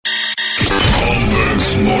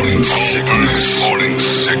Morning Sickness. Morning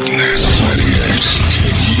Sickness. 98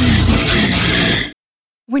 KUPD.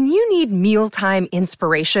 When you need mealtime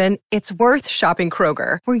inspiration, it's worth shopping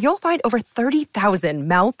Kroger, where you'll find over 30,000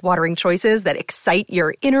 mouth-watering choices that excite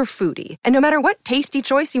your inner foodie. And no matter what tasty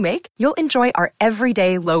choice you make, you'll enjoy our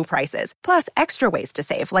everyday low prices, plus extra ways to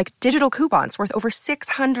save, like digital coupons worth over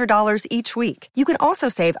 $600 each week. You can also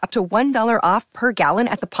save up to $1 off per gallon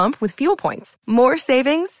at the pump with fuel points. More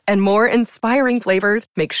savings and more inspiring flavors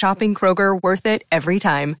make shopping Kroger worth it every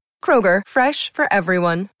time. Kroger, fresh for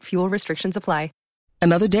everyone. Fuel restrictions apply.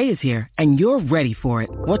 Another day is here, and you're ready for it.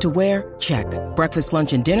 What to wear? Check. Breakfast,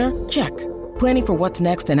 lunch, and dinner? Check. Planning for what's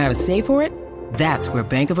next and how to save for it? That's where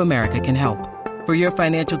Bank of America can help. For your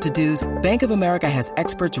financial to-dos, Bank of America has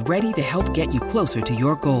experts ready to help get you closer to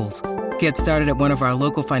your goals. Get started at one of our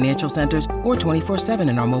local financial centers or 24/7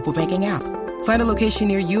 in our mobile banking app. Find a location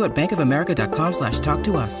near you at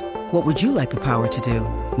bankofamerica.com/talktous. What would you like the power to do?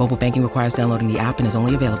 Mobile banking requires downloading the app and is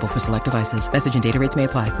only available for select devices. Message and data rates may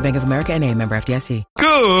apply. Bank of America N.A., member FDIC.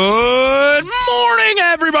 Good morning,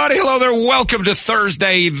 everybody. Hello there. Welcome to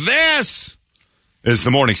Thursday. This is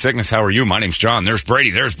the Morning Sickness. How are you? My name's John. There's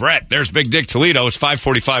Brady. There's Brett. There's Big Dick Toledo. It's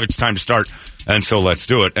 5:45. It's time to start. And so let's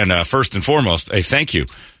do it. And first and foremost, a thank you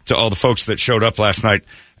to all the folks that showed up last night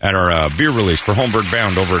at our beer release for Holmberg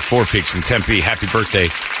Bound over at Four Peaks in Tempe. Happy birthday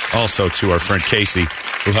also to our friend Casey,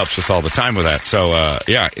 who helps us all the time with that. So,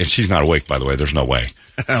 yeah, if she's not awake, by the way, there's no way.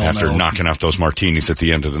 After knocking out those martinis at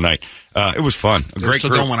the end of the night. It was fun. A great still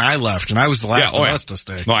going when I left, and I was the last of us to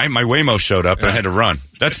stay. Well, my Waymo showed up, and I had to run.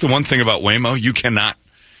 That's the one thing about Waymo. You cannot,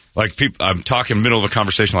 like, people. I'm talking in the middle of a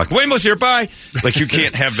conversation, like, Waymo's here, bye. Like, you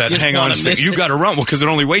can't have that hang on. You got to run. Well, because it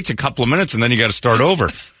only waits a couple of minutes, and then you got to start over.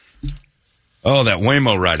 Oh, that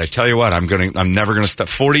Waymo ride. I tell you what, I'm never going to stop.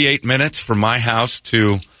 48 minutes from my house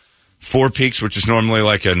to Four Peaks, which is normally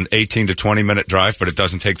like an 18 to 20-minute drive, but it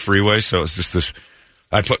doesn't take freeways, so it's just this.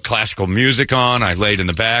 I put classical music on. I laid in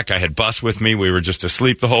the back. I had Bus with me. We were just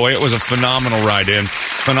asleep the whole way. It was a phenomenal ride in,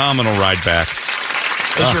 phenomenal ride back.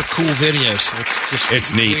 Those were cool videos.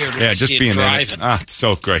 It's neat. Yeah, just being driving. It's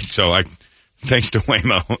so great. So thanks to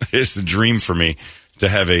Waymo, it's a dream for me to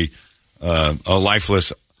have a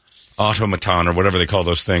lifeless automaton or whatever they call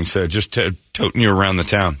those things, just toting you around the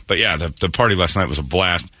town. But yeah, the party last night was a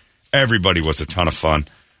blast. Everybody was a ton of fun.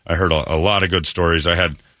 I heard a lot of good stories.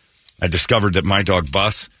 I discovered that my dog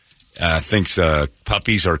Bus thinks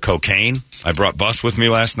puppies are cocaine. I brought Bus with me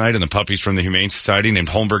last night, and the puppies from the Humane Society named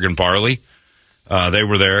Holmberg and Barley. They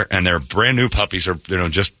were there, and they're brand new puppies are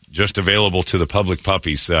just available to the public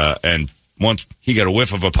puppies. And once he got a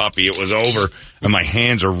whiff of a puppy, it was over, and my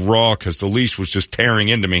hands are raw because the leash was just tearing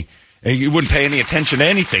into me. And he wouldn't pay any attention to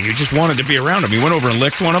anything. He just wanted to be around him. He went over and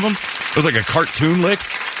licked one of them. It was like a cartoon lick.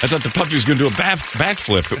 I thought the puppy was going to do a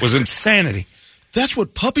backflip. It was insanity. That's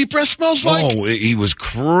what puppy breath smells like? Oh, he was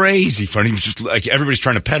crazy fun. He was just like, everybody's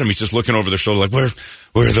trying to pet him. He's just looking over their shoulder like, where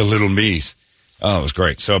are the little me's? Oh, it was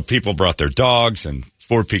great. So people brought their dogs, and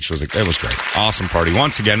Four Peaks it was great. Awesome party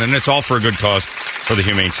once again, and it's all for a good cause for the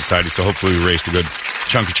Humane Society. So hopefully we raised a good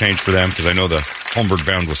chunk of change for them, because I know the Holmberg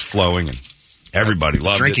Bound was flowing, and everybody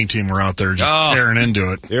loved it. The drinking team were out there just tearing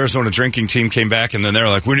into it. The Arizona drinking team came back, and then they're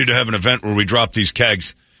like, we need to have an event where we drop these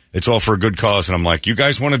kegs. It's all for a good cause. And I'm like, you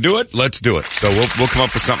guys want to do it? Let's do it. So we'll come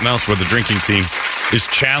up with something else where the drinking team is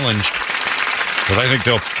challenged. But I think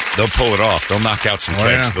they'll pull it off. They'll knock out some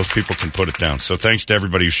kegs. Yeah. Those people can put it down. So thanks to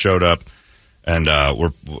everybody who showed up. And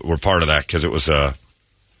we're part of that, because it was, it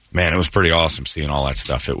was pretty awesome seeing all that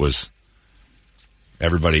stuff. It was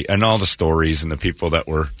everybody and all the stories and the people that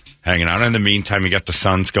were hanging out. And in the meantime, you got the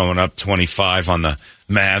Suns going up 25 on the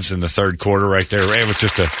Mavs in the third quarter right there. It was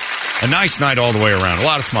just a nice night all the way around. A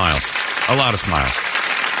lot of smiles.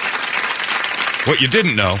 What you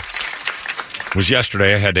didn't know was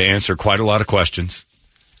yesterday I had to answer quite a lot of questions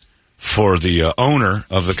for the owner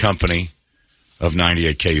of the company of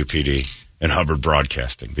 98 KUPD and Hubbard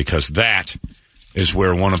Broadcasting, because that is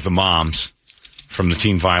where one of the moms from the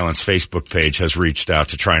teen violence Facebook page has reached out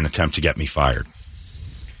to try and attempt to get me fired.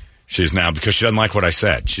 She's now, because she doesn't like what I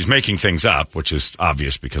said, she's making things up, which is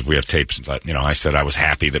obvious because we have tapes. I said I was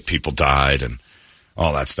happy that people died and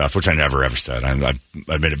all that stuff, which I never ever said. I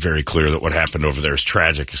made it very clear that what happened over there is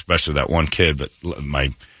tragic, especially that one kid. But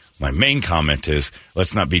my main comment is,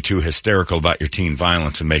 let's not be too hysterical about your teen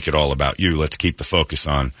violence and make it all about you. Let's keep the focus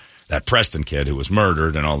on that Preston kid who was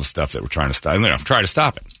murdered and all the stuff that we're trying to stop. Try to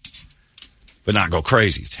stop it, but not go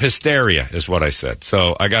crazy. It's hysteria is what I said.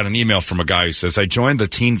 So I got an email from a guy who says, I joined the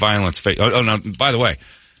teen violence. Oh, no, by the way,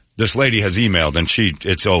 this lady has emailed, and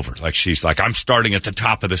it's over. Like, she's like, I'm starting at the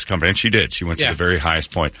top of this company. And she did. She went to the very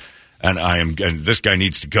highest point. And and this guy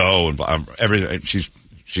needs to go. And everything. She's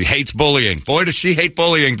She hates bullying. Boy, does she hate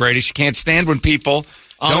bullying, Brady. She can't stand when people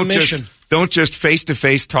don't just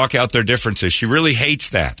face-to-face talk out their differences. She really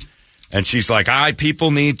hates that. And she's like,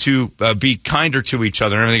 people need to be kinder to each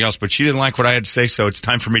other and everything else. But she didn't like what I had to say, so it's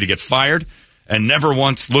time for me to get fired. And never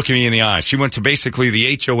once look at me in the eyes. She went to basically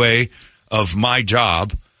the HOA of my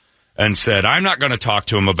job and said, I'm not going to talk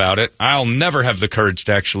to him about it. I'll never have the courage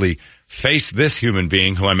to actually face this human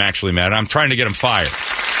being who I'm actually mad at. I'm trying to get him fired.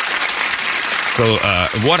 So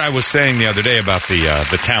what I was saying the other day about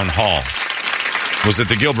the town hall was that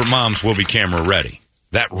the Gilbert moms will be camera ready.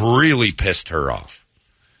 That really pissed her off,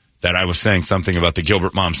 that I was saying something about the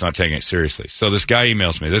Gilbert moms not taking it seriously. So this guy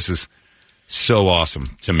emails me. This is so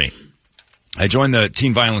awesome to me. I joined the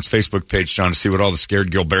Teen Violence Facebook page, John, to see what all the scared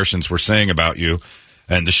Gilbertians were saying about you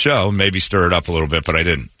and the show. Maybe stir it up a little bit, but I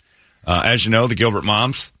didn't. As you know, the Gilbert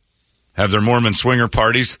moms have their Mormon swinger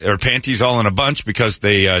parties or panties all in a bunch because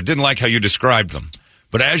they didn't like how you described them.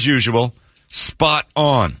 But as usual, spot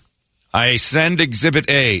on. I send Exhibit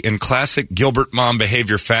A in classic Gilbert mom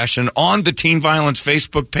behavior fashion on the Teen Violence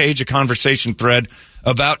Facebook page, a conversation thread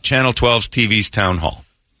about Channel 12's TV's Town Hall.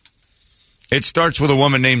 It starts with a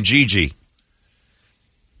woman named Gigi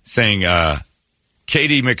saying,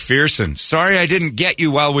 Katie McPherson, sorry I didn't get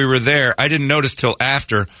you while we were there. I didn't notice till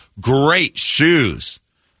after. Great shoes.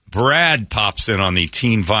 Brad pops in on the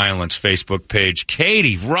Teen Violence Facebook page.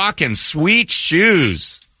 Katie, rockin' sweet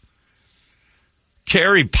shoes.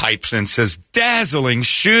 Carrie pipes in, says, dazzling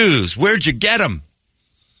shoes. Where'd you get them?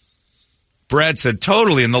 Brad said,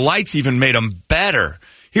 totally, and the lights even made them better.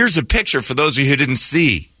 Here's a picture for those of you who didn't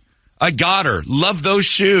see. I got her. Love those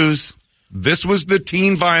shoes. This was the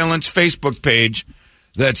Teen Violence Facebook page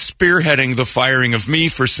that's spearheading the firing of me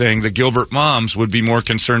for saying the Gilbert moms would be more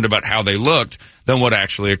concerned about how they looked than what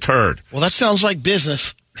actually occurred. Well, that sounds like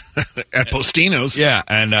business. At Postino's. Yeah,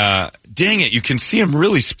 and dang it, you can see him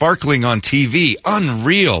really sparkling on TV.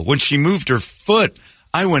 Unreal. When she moved her foot,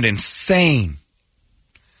 I went insane.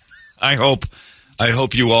 I hope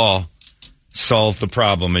you all solve the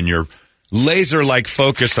problem and you're laser-like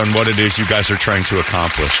focused on what it is you guys are trying to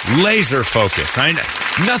accomplish. Laser focus.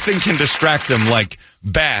 Nothing can distract them like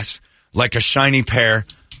Bass, like a shiny pair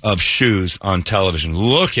of shoes on television.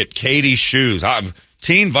 Look at Katie's shoes.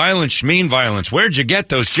 Teen Violence, Schmeen Violence. Where'd you get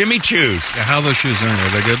those Jimmy Choos? Yeah, how are those shoes doing? Are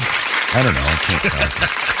they good? I don't know. I can't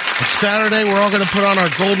tell. It's Saturday. We're all going to put on our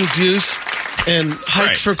golden goose and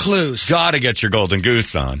hike for clues. Got to get your golden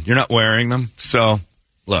goose on. You're not wearing them. So,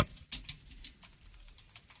 look.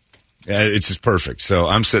 It's just perfect. So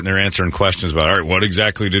I'm sitting there answering questions about, all right, what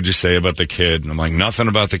exactly did you say about the kid? And I'm like, nothing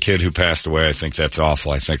about the kid who passed away. I think that's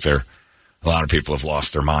awful. I think a lot of people have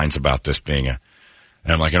lost their minds about this being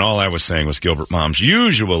and I'm like, and all I was saying was Gilbert moms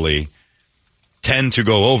usually tend to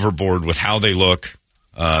go overboard with how they look.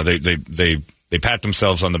 They pat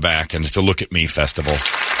themselves on the back, and it's a look at me festival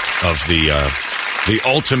of the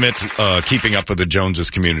ultimate keeping up with the Joneses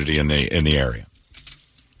community in the area.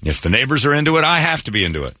 If the neighbors are into it, I have to be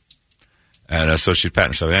into it. And so she's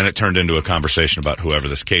patting herself, and it turned into a conversation about whoever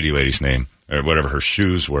this Katie lady's name or whatever her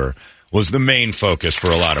shoes were was the main focus for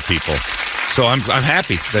a lot of people. So I'm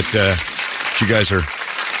happy that. You guys are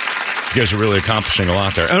really accomplishing a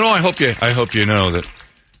lot there. And I hope you know that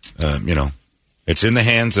it's in the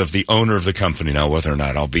hands of the owner of the company now whether or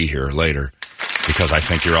not I'll be here later, because I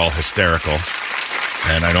think you're all hysterical,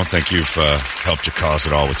 and I don't think you've helped your cause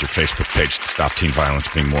at all with your Facebook page to stop teen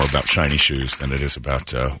violence being more about shiny shoes than it is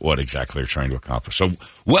about what exactly you're trying to accomplish. So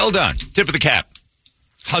well done. Tip of the cap.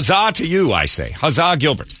 Huzzah to you, I say. Huzzah,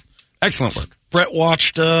 Gilbert. Excellent work. Brett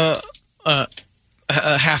watched a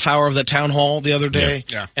half hour of the town hall the other day,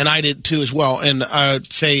 yeah. And I did too as well. And I'd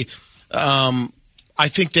say I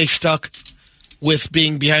think they stuck with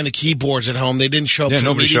being behind the keyboards at home. They didn't show up for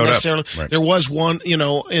the meeting necessarily. Right. There was one, in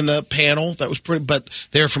the panel that was pretty, but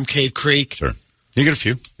they're from Cave Creek. Sure, you get a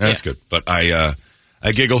few. That's good. But I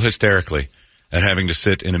giggle hysterically at having to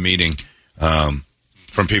sit in a meeting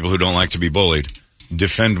from people who don't like to be bullied,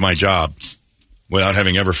 defend my job without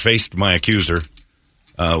having ever faced my accuser.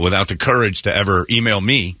 Without the courage to ever email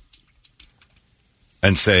me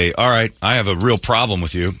and say, all right, I have a real problem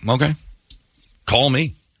with you. Okay. Call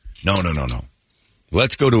me. No.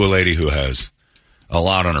 Let's go to a lady who has a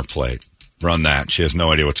lot on her plate. Run that. She has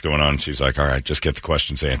no idea what's going on. She's like, all right, just get the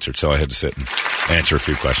questions answered. So I had to sit and answer a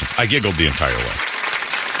few questions. I giggled the entire way.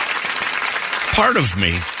 Part of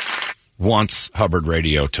me wants Hubbard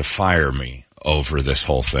Radio to fire me over this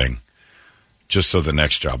whole thing, just so the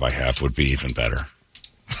next job I have would be even better.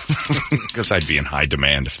 Because I'd be in high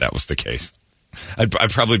demand if that was the case. I'd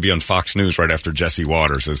probably be on Fox News right after Jesse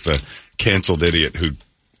Waters as the canceled idiot who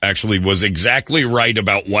actually was exactly right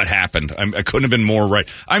about what happened. I couldn't have been more right.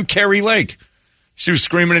 I'm Carrie Lake. She was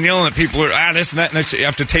screaming and yelling at people. This and that. And you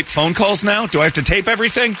have to tape phone calls now? Do I have to tape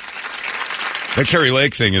everything? That Carrie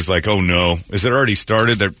Lake thing is like, oh, no. Is it already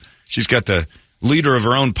started? She's got the leader of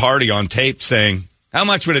her own party on tape saying, how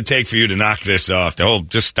much would it take for you to knock this off? Oh,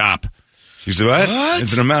 just stop. She said, what?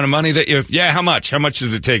 It's an amount of money that you... Yeah, how much? How much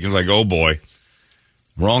does it take? And like, oh, boy.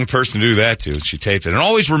 Wrong person to do that to. She taped it. And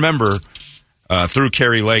always remember, through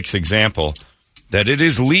Carrie Lake's example, that it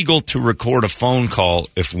is legal to record a phone call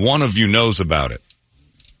if one of you knows about it.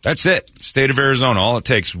 That's it. State of Arizona, all it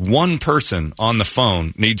takes, one person on the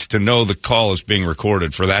phone needs to know the call is being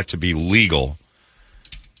recorded for that to be legal.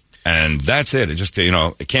 And that's it. It just,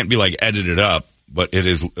 it can't be like edited up, but it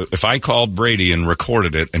is. If I called Brady and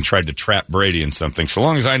recorded it and tried to trap Brady in something, so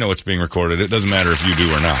long as I know it's being recorded, it doesn't matter if you do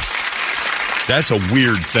or not. That's a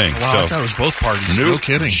weird thing. Wow, I thought it was both parties. No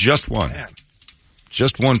kidding. Just one. Man.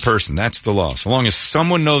 Just one person. That's the law. So long as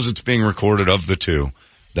someone knows it's being recorded of the two,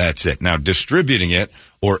 that's it. Now, distributing it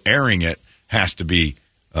or airing it has to be,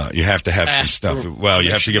 you have to have some stuff. Well,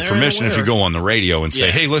 you have to get permission if you go on the radio and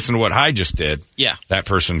say, hey, listen to what I just did. Yeah. That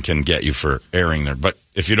person can get you for airing there. But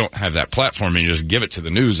if you don't have that platform and you just give it to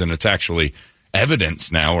the news and it's actually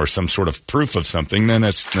evidence now or some sort of proof of something, then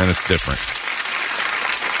it's different.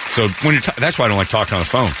 So when that's why I don't like talking on the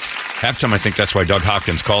phone. Half the time I think that's why Doug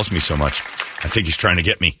Hopkins calls me so much. I think he's trying to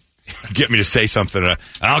get me to say something.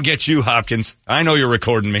 I'll get you, Hopkins. I know you're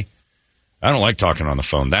recording me. I don't like talking on the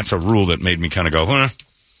phone. That's a rule that made me kind of go, huh?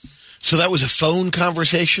 So that was a phone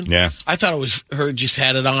conversation? Yeah. I thought it was her just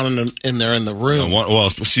had it on in there in the room. Well,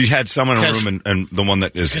 she had someone in a room, and the one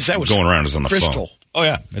that is going around is on the phone. Oh,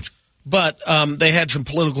 yeah. But they had some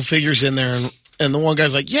political figures in there, and the one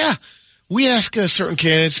guy's like, yeah, we ask certain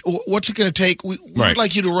candidates, what's it going to take? We'd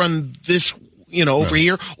like you to run this, over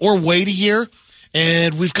here, or wait a year,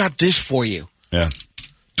 and we've got this for you. Yeah.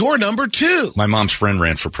 Door number 2. My mom's friend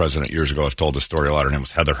ran for president years ago. I've told this story a lot. Her name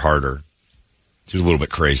was Heather Harder. She was a little bit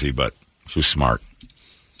crazy, but she was smart.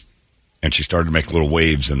 And she started to make little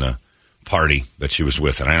waves in the party that she was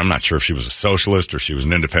with. And I'm not sure if she was a socialist or she was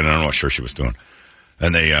an independent. I'm not sure she was doing.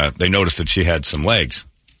 And they noticed that she had some legs.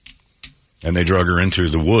 And they drug her into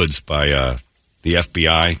the woods by the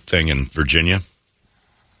FBI thing in Virginia.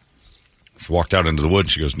 She walked out into the woods.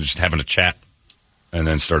 She goes, just having a chat. And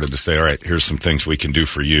then started to say, all right, here's some things we can do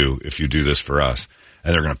for you if you do this for us.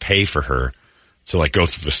 And they're going to pay for her to, go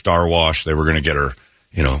through the Star Wash. They were going to get her,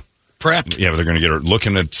 prepped. Yeah, they're going to get her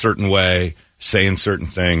looking a certain way, saying certain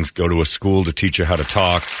things, go to a school to teach you how to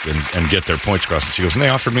talk and get their points across. And she goes, and they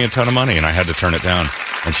offered me a ton of money, and I had to turn it down.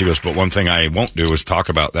 And she goes, but one thing I won't do is talk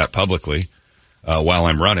about that publicly while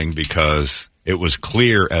I'm running because it was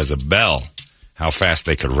clear as a bell how fast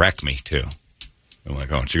they could wreck me, too. I'm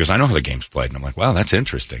like, oh, and she goes, I know how the game's played. And I'm like, wow, that's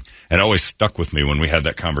interesting. And it always stuck with me when we had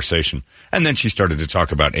that conversation. And then she started to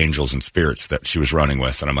talk about angels and spirits that she was running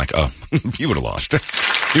with. And I'm like, oh, you would have lost.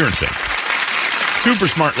 You're insane. Super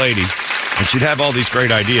smart lady. And she'd have all these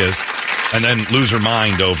great ideas and then lose her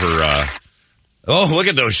mind over, oh, look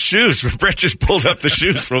at those shoes. Brett just pulled up the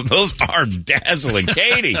shoes from those are dazzling.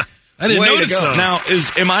 Katie. I didn't notice those. Now,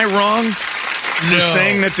 am I wrong? For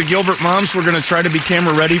saying that the Gilbert moms were going to try to be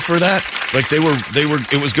camera ready for that? Like they were,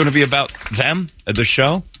 it was going to be about them at the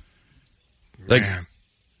show? Like,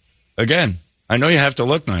 again, I know you have to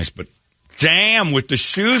look nice, but damn, with the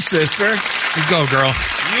shoes, sister. You go, girl.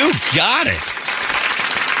 You got it.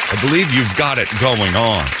 I believe you've got it going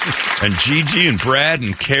on. And Gigi and Brad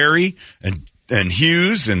and Carrie and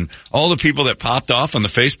Hughes and all the people that popped off on the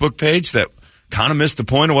Facebook page that kind of missed the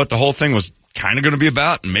point of what the whole thing was kind of going to be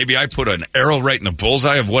about, and maybe I put an arrow right in the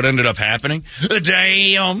bullseye of what ended up happening.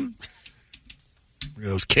 Damn.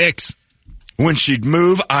 Those kicks. When she'd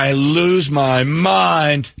move, I lose my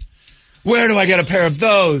mind. Where do I get a pair of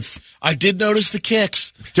those? I did notice the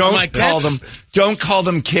kicks. Don't call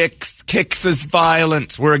them kicks. Kicks is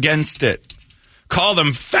violence. We're against it. Call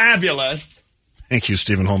them fabulous. Thank you,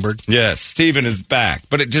 Stephen Holmberg. Yes, Stephen is back.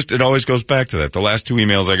 But it always goes back to that. The last 2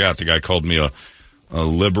 emails I got, the guy called me a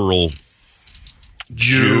liberal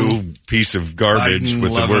Jew piece of garbage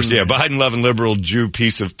with the worst. Yeah, Biden-loving liberal Jew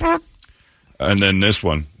piece of. And then this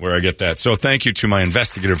one where I get that. So thank you to my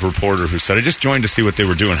investigative reporter who said, I just joined to see what they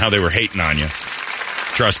were doing, how they were hating on you.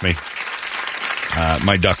 Trust me.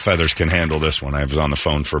 My duck feathers can handle this one. I was on the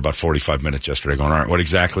phone for about 45 minutes yesterday going, all right, what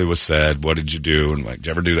exactly was said? What did you do? And like, did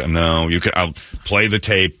you ever do that? No, I'll play the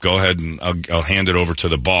tape. Go ahead and I'll hand it over to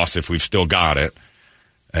the boss if we've still got it.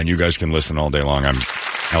 And you guys can listen all day long.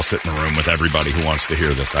 I'll sit in the room with everybody who wants to hear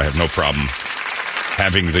this. I have no problem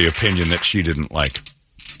having the opinion that she didn't like.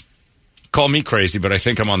 call me crazy, but I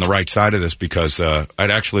think I'm on the right side of this because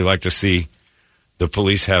I'd actually like to see the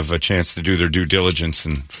police have a chance to do their due diligence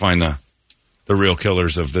and find the real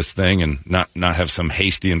killers of this thing and not have some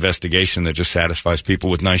hasty investigation that just satisfies people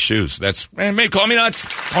with nice shoes. That's, man, call me nuts.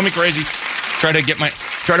 Call me crazy. Try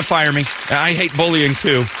to fire me. I hate bullying,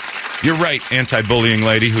 too. You're right, anti-bullying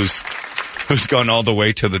lady who's gone all the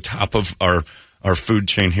way to the top of our food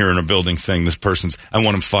chain here in a building saying this person's, I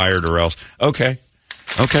want him fired or else. Okay,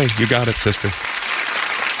 you got it, sister.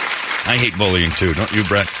 I hate bullying, too. Don't you,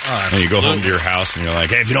 Brett? And you go home to your house and you're like,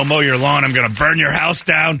 hey, if you don't mow your lawn, I'm going to burn your house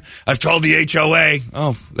down. I've told the HOA.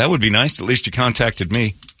 Oh, that would be nice. At least you contacted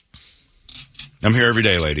me. I'm here every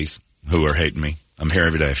day, ladies, who are hating me. I'm here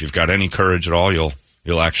every day. If you've got any courage at all,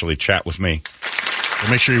 you'll actually chat with me. So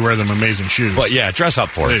make sure you wear them amazing shoes. But yeah, dress up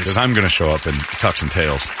for it, because I'm going to show up in tux and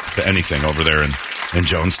tails to anything over there in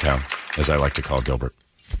Jonestown, as I like to call Gilbert.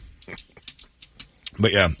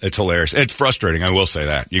 But yeah, it's hilarious. It's frustrating, I will say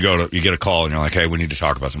that. You get a call and you're like, hey, we need to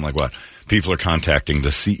talk about something. I'm like, what? People are contacting the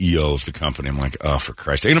CEO of the company. I'm like, oh, for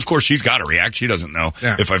Christ's sake. And of course, she's got to react. She doesn't know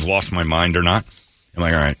if I've lost my mind or not. I'm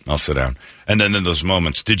like, all right, I'll sit down. And then in those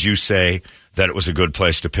moments, did you say that it was a good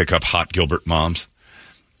place to pick up hot Gilbert moms?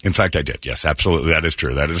 In fact, I did. Yes, absolutely. That is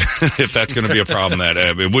true. That is, if that's going to be a problem, that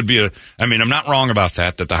it would be I'm not wrong about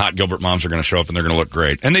that the hot Gilbert moms are going to show up and they're going to look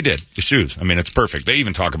great. And they did. The shoes. I mean, it's perfect. They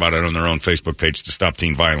even talk about it on their own Facebook page to stop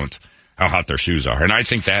teen violence, how hot their shoes are. And I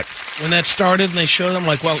think that when that started and they showed them,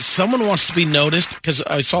 like, well, someone wants to be noticed because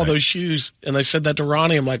I saw those shoes and I said that to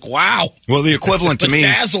Ronnie. I'm like, wow. Well, the equivalent to me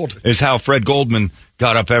is how Fred Goldman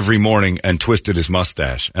got up every morning and twisted his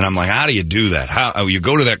mustache. And I'm like, how do you do that? How you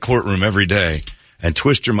go to that courtroom every day and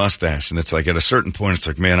twist your mustache, and it's like at a certain point, it's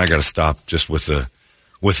like, man, I got to stop just with the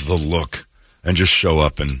look and just show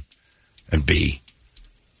up and be.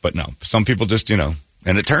 But no, some people just, and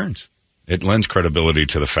it turns. It lends credibility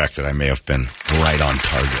to the fact that I may have been right on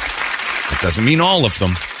target. It doesn't mean all of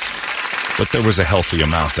them, but there was a healthy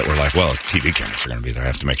amount that were like, well, TV cameras are going to be there. I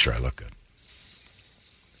have to make sure I look good.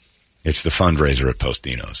 It's the fundraiser at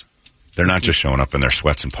Postino's. They're not just showing up in their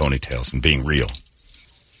sweats and ponytails and being real.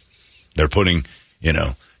 They're putting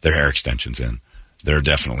their hair extensions in. They're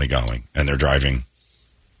definitely going. And they're driving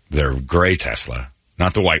their gray Tesla,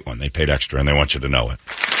 not the white one. They paid extra, and they want you to know it.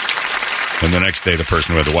 And the next day, the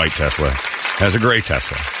person who had the white Tesla has a gray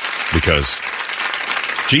Tesla because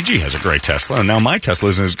Gigi has a gray Tesla, and now my Tesla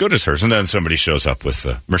isn't as good as hers. And then somebody shows up with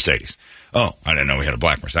a Mercedes. Oh, I didn't know we had a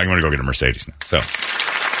black Mercedes. I'm going to go get a Mercedes now. So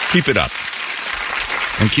keep it up.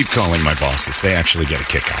 And keep calling my bosses. They actually get a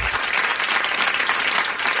kick out of it.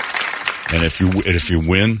 And if you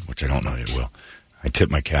win, which I don't know you will, I tip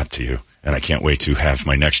my cap to you, and I can't wait to have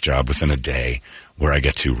my next job within a day where I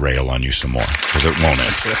get to rail on you some more, because it won't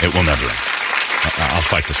end. It will never end. I'll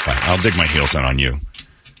fight this fight. I'll dig my heels in on you.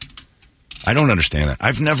 I don't understand that.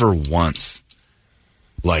 I've never once,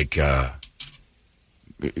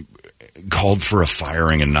 called for a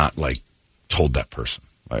firing and not, told that person.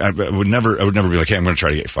 I would never be like, hey, I'm going to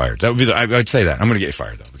try to get you fired. That would be I'd say that. I'm going to get you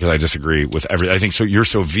fired, though, because I disagree with everything. I think so. You're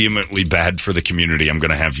so vehemently bad for the community, I'm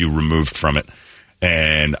going to have you removed from it.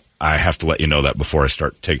 And I have to let you know that before I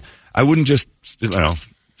start I wouldn't just,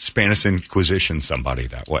 Spanish Inquisition somebody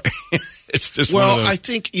that way. It's just one of those. I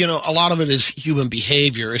think, a lot of it is human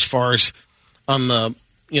behavior as far as on the,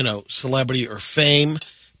 celebrity or fame.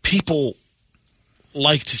 People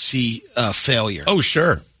like to see failure. Oh,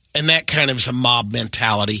 sure. And that kind of is a mob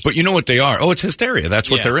mentality. But you know what they are? Oh, it's hysteria.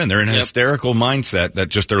 That's what they're in. They're in a hysterical mindset that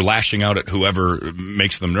just they're lashing out at whoever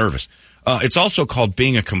makes them nervous. It's also called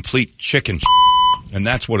being a complete chicken. And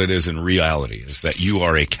that's what it is in reality, is that you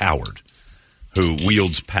are a coward who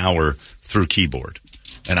wields power through keyboard.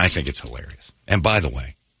 And I think it's hilarious. And by the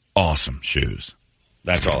way, awesome shoes.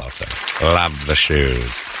 That's all I'll say. Love the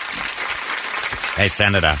shoes. Hey,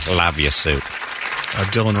 Senator, love your suit.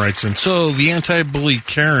 Dylan writes in, so the anti-bully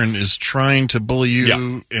Karen is trying to bully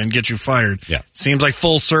you and get you fired. Yeah. Seems like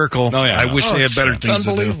full circle. Oh, yeah, I wish they had better things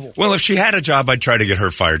to do. Well, if she had a job, I'd try to get her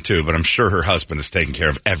fired, too. But I'm sure her husband is taking care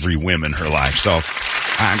of every whim in her life. So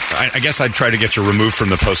I guess I'd try to get you removed from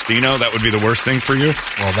the Postino. That would be the worst thing for you?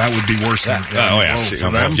 Well, that would be worse than for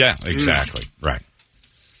them. Yeah, exactly. Right.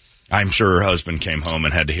 I'm sure her husband came home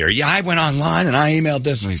and had to hear, I went online and I emailed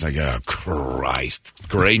this. And he's like, oh, Christ.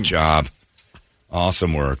 Great job.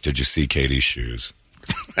 Awesome work. Did you see Katie's shoes?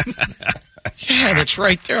 Yeah, that's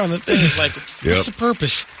right there on the thing. It's like, what's the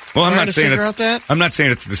purpose? Well, I'm not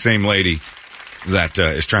saying it's the same lady that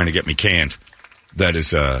is trying to get me canned that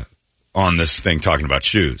is on this thing talking about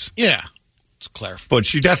shoes. Yeah, it's clear. But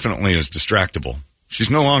she definitely is distractible.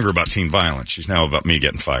 She's no longer about teen violence. She's now about me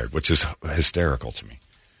getting fired, which is hysterical to me.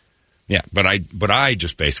 Yeah, but I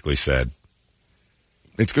just basically said,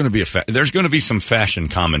 It's going to be there's going to be some fashion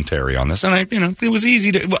commentary on this. And it was easy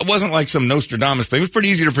it wasn't like some Nostradamus thing. It was pretty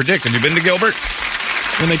easy to predict. Have you been to Gilbert?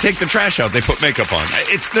 When they take the trash out, they put makeup on.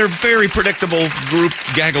 They're very predictable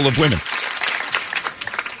gaggle of women.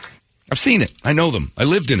 I've seen it. I know them. I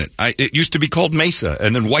lived in it. It used to be called Mesa,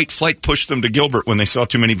 and then White Flight pushed them to Gilbert when they saw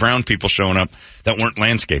too many brown people showing up that weren't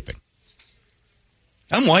landscaping.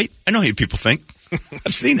 I'm white. I know how people think.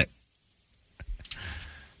 I've seen it.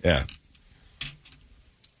 Yeah.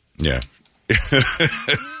 Yeah.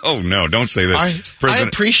 Oh, no, don't say that. I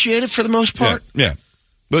appreciate it for the most part. Yeah.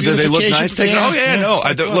 But do they look nice?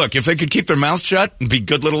 Look, if they could keep their mouths shut and be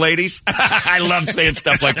good little ladies, I love saying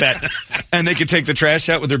stuff like that. And they could take the trash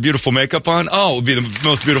out with their beautiful makeup on. Oh, it would be the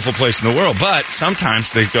most beautiful place in the world. But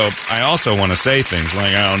sometimes they go, I also want to say things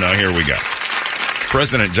like, oh, no, here we go.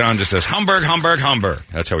 President John just says, Homburg, Homburg, Homburg.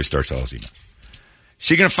 That's how he starts all his emails.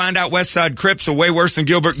 She going to find out West Side Crips are way worse than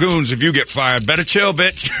Gilbert Goons if you get fired. Better chill,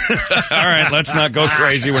 bitch. All right, let's not go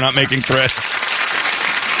crazy. We're not making threats.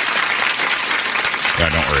 Yeah,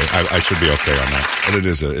 don't worry. I should be okay on that. But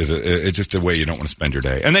it's just a way you don't want to spend your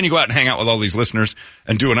day. And then you go out and hang out with all these listeners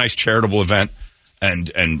and do a nice charitable event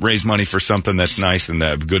and raise money for something that's nice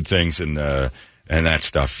and good things and that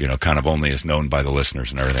stuff, kind of only is known by the listeners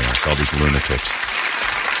and everything else. All these lunatics.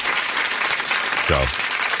 So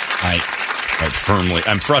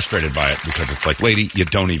I'm frustrated by it because it's like, lady, you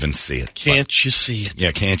don't even see it. Can't you see it?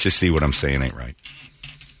 Yeah, can't you see what I'm saying ain't right?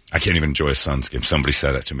 I can't even enjoy a Suns game. Somebody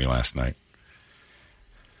said that to me last night.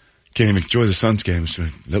 Can't even enjoy the Suns games.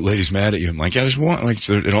 That lady's mad at you. I'm like, I just want,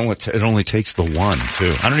 it only takes the one,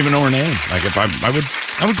 too. I don't even know her name. Like, if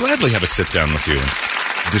I would gladly have a sit down with you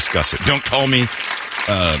and discuss it. Don't call me,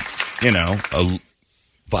 a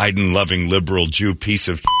Biden-loving liberal Jew piece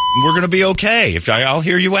of we're going to be okay. I'll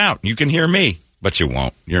hear you out. You can hear me. But you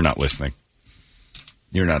won't. You're not listening.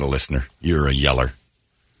 You're not a listener. You're a yeller.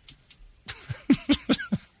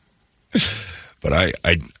 But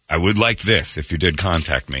I would like this, if you did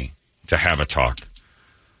contact me, to have a talk.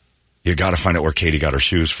 You got to find out where Katie got her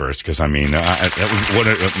shoes first, because, women in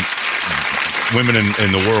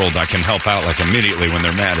the world, I can help out, like, immediately when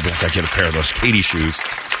they're mad. I'd be like, I get a pair of those Katie shoes.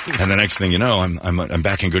 And the next thing you know, I'm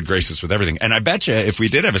back in good graces with everything. And I bet you, if we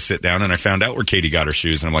did have a sit-down and I found out where Katie got her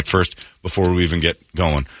shoes, and I'm like, first, before we even get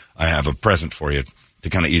going, I have a present for you to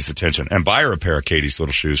kind of ease the tension, and buy her a pair of Katie's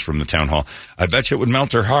little shoes from the town hall. I bet you it would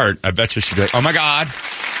melt her heart. I bet you she'd be like, oh, my God.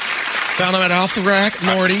 Found them at Off the Rack,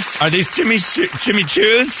 Morty's. Are these Jimmy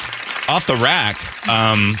Choos? Off the rack?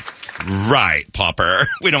 Right, Popper.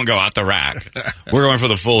 We don't go off the rack. We're going for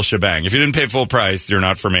the full shebang. If you didn't pay full price, you're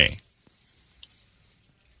not for me.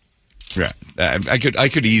 Yeah, I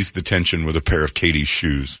could ease the tension with a pair of Katie's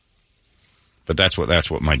shoes. But that's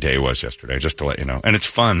what my day was yesterday, just to let you know. And it's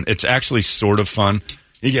fun. It's actually sort of fun.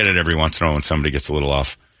 You get it every once in a while when somebody gets a little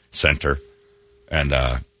off center. And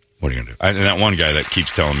what are you going to do? And that one guy that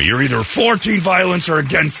keeps telling me, you're either for teen violence or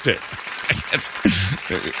against it.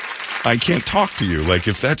 I can't talk to you. Like,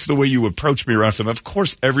 if that's the way you approach me around them, of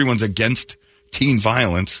course everyone's against teen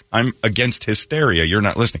violence. I'm against hysteria. You're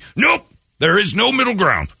not listening. Nope. There is no middle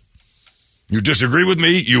ground. You disagree with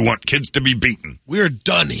me, you want kids to be beaten. We're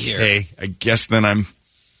done here. Hey, I guess then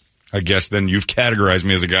you've categorized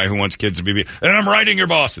me as a guy who wants kids to be beaten. And I'm writing your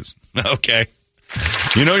bosses. Okay.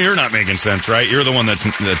 You're not making sense, right? You're the one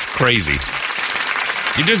that's crazy.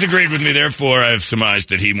 You disagreed with me, therefore I've surmised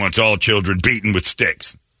that he wants all children beaten with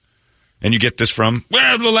sticks. And you get this from?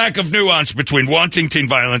 Well, the lack of nuance between wanting teen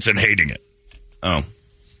violence and hating it. Oh.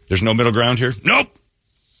 There's no middle ground here? Nope.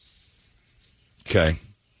 Okay.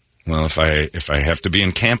 Well, if I have to be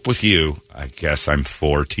in camp with you, I guess I'm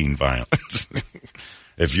for teen violence.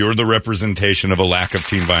 If you're the representation of a lack of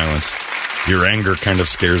teen violence, your anger kind of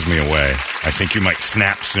scares me away. I think you might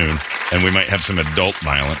snap soon, and we might have some adult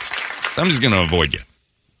violence. So I'm just going to avoid you.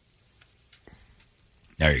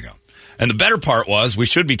 There you go. And the better part was, we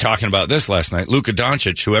should be talking about this last night. Luka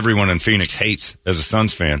Doncic, who everyone in Phoenix hates as a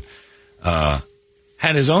Suns fan,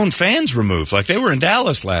 had his own fans removed. Like, they were in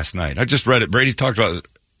Dallas last night. I just read it. Brady talked about it.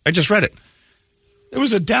 I just read it. There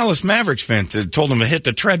was a Dallas Mavericks fan that told him to hit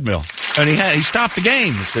the treadmill. And he stopped the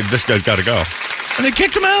game and said, this guy's got to go. And they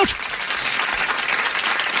kicked him out.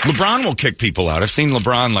 LeBron will kick people out. I've seen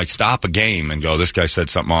LeBron, stop a game and go, this guy said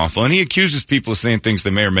something awful. And he accuses people of saying things they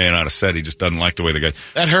may or may not have said. He just doesn't like the way the guy...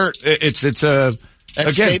 That hurt.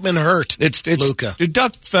 That statement hurt. It's Luka.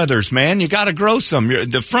 Duck feathers, man. You got to grow some.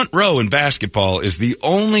 The front row in basketball is the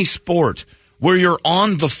only sport where you're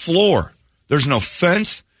on the floor. There's no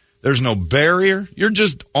fence. There's no barrier. You're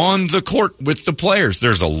just on the court with the players.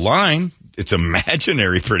 There's a line. it's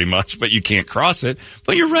imaginary pretty much, but you can't cross it.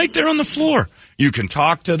 But you're right there on the floor. You can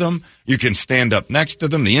talk to them. You can stand up next to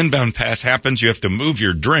them. The inbound pass happens. You have to move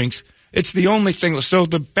your drinks. It's the only thing. So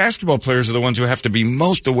the basketball players are the ones who have to be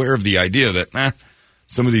most aware of the idea that,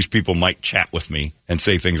 some of these people might chat with me and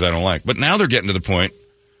say things I don't like. But now they're getting to the point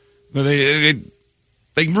where they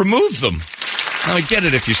remove them. Now, I get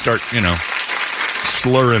it if you start,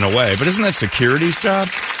 slurring away. But isn't that security's job?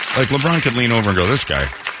 Like, LeBron could lean over and go, this guy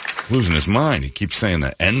losing his mind. He keeps saying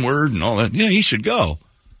the N-word and all that. Yeah, he should go.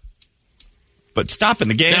 But stopping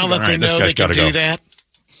the game. Now that they know they can do that.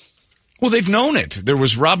 Well, they've known it. There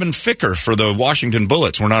was Robin Ficker for the Washington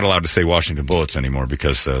Bullets. We're not allowed to say Washington Bullets anymore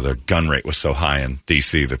because the gun rate was so high in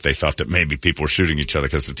D.C. that they thought that maybe people were shooting each other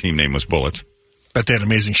because the team name was Bullets. Bet they had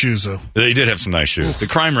amazing shoes, though. They did have some nice shoes. The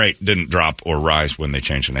crime rate didn't drop or rise when they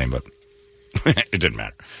changed the name, but it didn't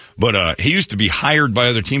matter. But he used to be hired by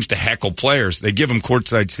other teams to heckle players. They give him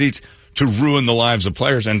courtside seats to ruin the lives of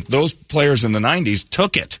players, and those players in the 90s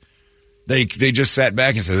took it. They just sat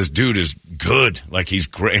back and said, this dude is good. Like, he's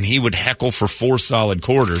great. And he would heckle for 4 solid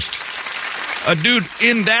quarters. A dude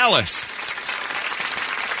in Dallas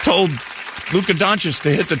told Luka Doncic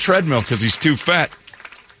to hit the treadmill because he's too fat.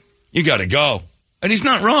 You got to go. And he's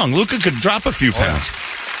not wrong. Luka could drop a few pounds.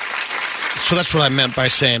 So that's what I meant by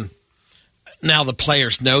saying, now the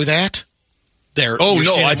players know that. I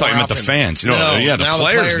thought you meant the fans. The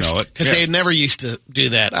players know it. Because they never used to do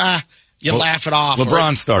that. You laugh it off.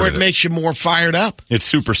 LeBron started it. Or it makes you more fired up.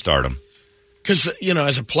 It's superstardom. Because,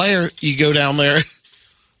 as a player, you go down there,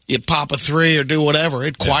 you pop a 3 or do whatever.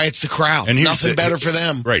 It quiets the crowd. And nothing better for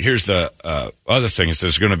them. Right. Here's the other thing is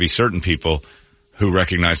there's going to be certain people who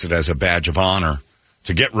recognize it as a badge of honor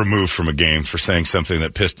to get removed from a game for saying something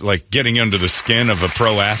that pissed, like getting under the skin of a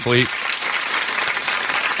pro athlete.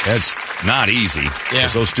 That's not easy.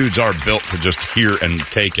 Because those dudes are built to just hear and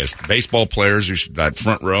take it. Baseball players, that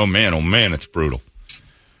front row, man, oh man, it's brutal.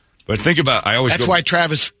 But think about, That's why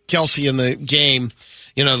Travis Kelce in the game,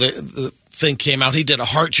 the thing came out. He did a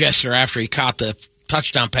heart gesture after he caught the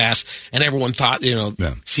touchdown pass, and everyone thought,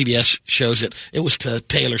 CBS shows it. It was to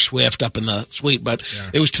Taylor Swift up in the suite, but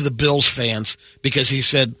it was to the Bills fans because he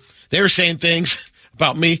said they were saying things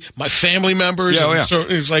about me, my family members. So it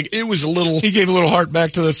was like, it was a little... He gave a little heart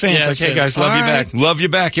back to the fans. Like, hey, guys, love you back. Love you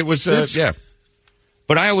back. It was,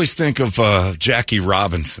 But I always think of Jackie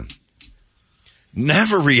Robinson.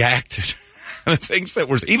 Never reacted. The things that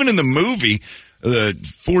were... Even in the movie,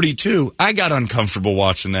 42, I got uncomfortable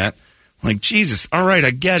watching that. Like, Jesus, all right,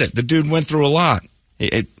 I get it. The dude went through a lot.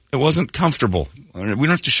 It wasn't comfortable. We don't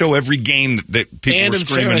have to show every game that people were screaming. And in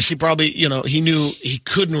fairness, he probably, he knew he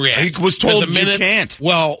couldn't react. He was told you can't.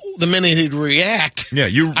 Well, the minute he'd react, I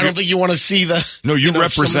don't think you want to see the... No, you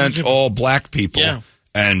represent all black people. Yeah.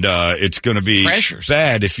 And it's going to be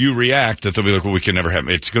bad if you react, that they'll be like, well, we can never have...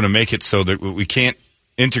 It's going to make it so that we can't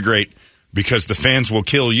integrate because the fans will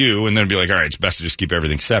kill you and then be like, all right, it's best to just keep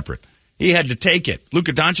everything separate. He had to take it.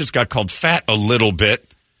 Luka Doncic got called fat a little bit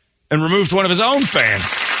and removed one of his own fans.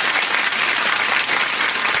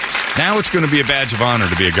 Now it's going to be a badge of honor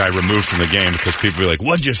to be a guy removed from the game because people will be like,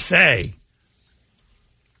 what'd you say?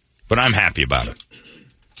 But I'm happy about it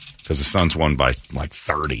because the Suns won by like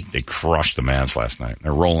 30. They crushed the Mavs last night.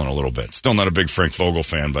 They're rolling a little bit. Still not a big Frank Vogel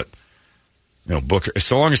fan, but Booker.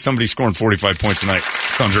 So long as somebody's scoring 45 points a night,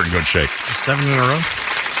 Suns are in good shape. 7 in a row?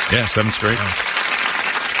 Yeah, 7 straight.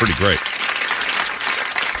 Pretty great.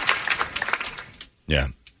 Yeah.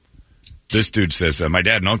 This dude says, my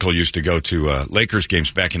dad and uncle used to go to Lakers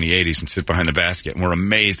games back in the 80s and sit behind the basket, and we're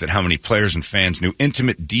amazed at how many players and fans knew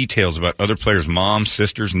intimate details about other players' moms,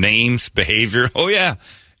 sisters, names, behavior. Oh, yeah.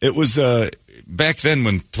 It was back then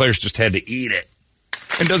when players just had to eat it.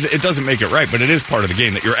 It doesn't make it right, but it is part of the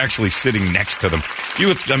game that you're actually sitting next to them.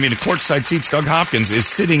 The courtside seats, Doug Hopkins is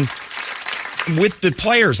sitting with the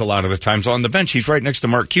players a lot of the times on the bench. He's right next to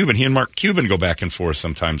Mark Cuban. He and Mark Cuban go back and forth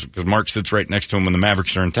sometimes because Mark sits right next to him when the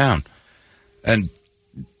Mavericks are in town. And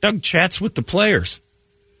Doug chats with the players.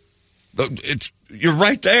 You're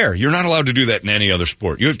right there. You're not allowed to do that in any other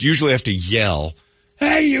sport. You usually have to yell,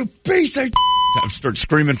 hey, you piece of start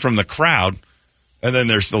screaming from the crowd. And then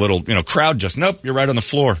there's the little, crowd just, nope, you're right on the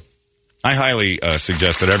floor. I highly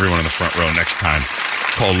suggest that everyone in the front row next time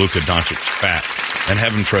call Luka Doncic fat and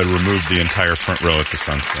have him try to remove the entire front row at the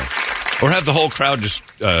Suns game. Or have the whole crowd just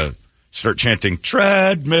start chanting,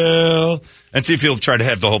 treadmill, and see if he'll try to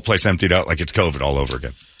have the whole place emptied out like it's COVID all over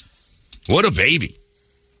again. What a baby.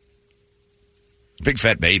 Big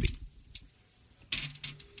fat baby.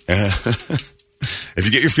 If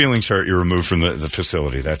you get your feelings hurt, you're removed from the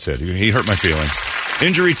facility. That's it. He hurt my feelings.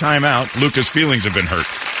 Injury timeout. Luka's feelings have been hurt.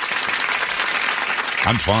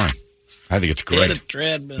 I'm fine. I think it's great. Get a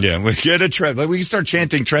treadmill. Yeah, we get a treadmill. We can start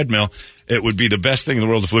chanting treadmill. It would be the best thing in the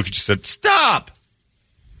world if Luka just said, "Stop!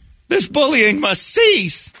 This bullying must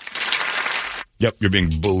cease." Yep, you're being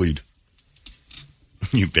bullied.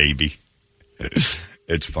 You baby.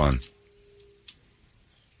 It's fun.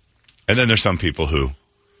 And then there's some people who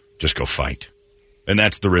just go fight. And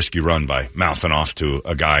that's the risk you run by mouthing off to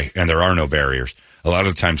a guy, and there are no barriers. A lot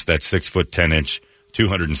of the times that 6'10",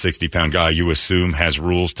 260-pound guy you assume has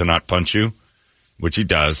rules to not punch you, which he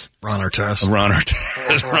does. Ron Artest. Ron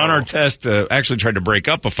Artest actually tried to break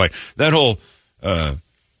up a fight. That whole that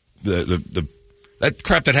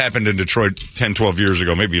crap that happened in Detroit 10, 12 years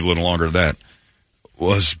ago, maybe a little longer than that,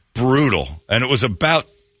 was brutal. And it was about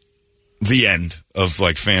the end of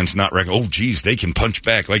like fans not oh geez, they can punch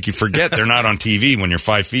back. Like you forget they're not on TV when you're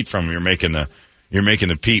 5 feet from them. You're making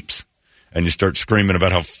the peeps, and you start screaming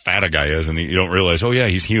about how fat a guy is, and you don't realize, oh yeah,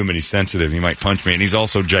 he's human, he's sensitive, he might punch me, and he's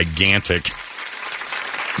also gigantic.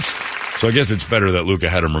 So I guess it's better that Luka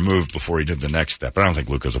had him removed before he did the next step. But I don't think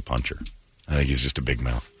Luka's a puncher. I think he's just a big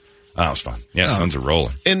mouth. Oh, that was fun. Yeah, Suns are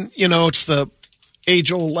rolling. And it's the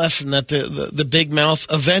age-old lesson that the big mouth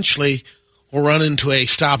eventually will run into a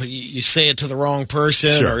stop. You say it to the wrong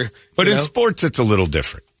person. Sure. But in sports, it's a little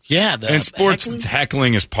different. Yeah. In sports,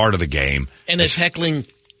 heckling is part of the game. And has heckling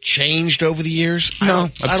changed over the years? No, I don't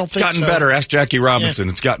think so. It's gotten better. Ask Jackie Robinson.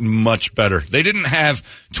 Yeah. It's gotten much better. They didn't have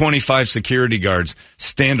 25 security guards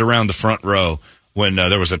stand around the front row when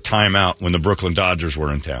there was a timeout when the Brooklyn Dodgers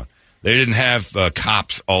were in town. They didn't have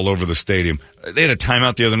cops all over the stadium. They had a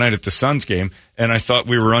timeout the other night at the Suns game, and I thought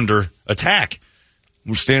we were under attack.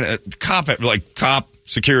 We're standing cop,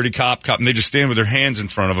 security cop, and they just stand with their hands in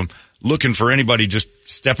front of them, looking for anybody just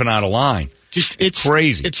stepping out of line. It's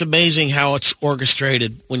crazy. It's amazing how it's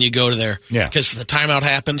orchestrated when you go to there. Yeah, because the timeout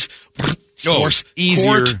happens. Force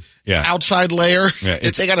easier. Court, outside layer. Yeah,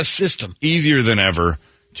 they got a system. Easier than ever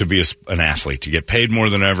to be an athlete, to get paid more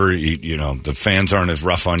than ever. The fans aren't as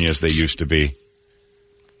rough on you as they used to be.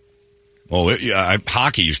 Well,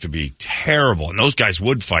 hockey used to be terrible, and those guys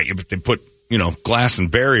would fight you, but they put glass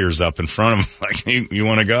and barriers up in front of them. Like, you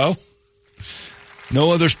want to go?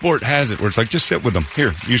 No other sport has it where it's like, just sit with them.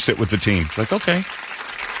 Here, you sit with the team. It's like, okay.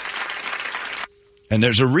 And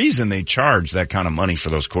there's a reason they charge that kind of money for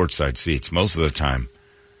those courtside seats. Most of the time,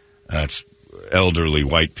 it's elderly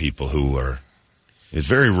white people who are. It's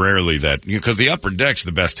very rarely that, because the upper deck's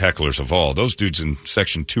the best hecklers of all. Those dudes in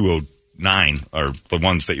section 209 are the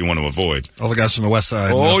ones that you want to avoid. All the guys from the west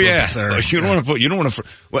side. Oh yeah, you don't want to.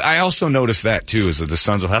 Well, I also noticed that too, is that the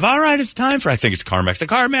Suns will have. All right, it's time for. I think it's CarMax. The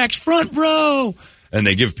CarMax front row, and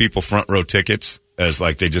they give people front row tickets as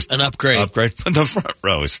like they just an upgrade. But the front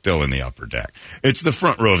row is still in the upper deck. It's the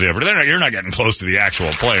front row of the upper deck. You're not getting close to the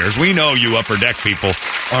actual players. We know you upper deck people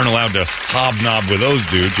aren't allowed to hobnob with those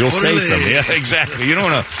dudes. You'll say something. Yeah, exactly. You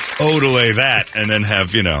don't want to odele that and then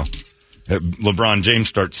have, LeBron James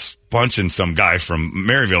starts punching some guy from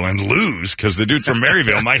Maryville and lose because the dude from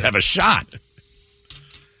Maryville might have a shot.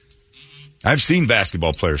 I've seen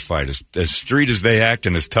basketball players fight. As street as they act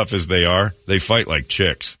and as tough as they are, they fight like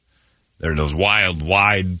chicks. They're those wild,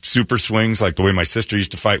 wide super swings like the way my sister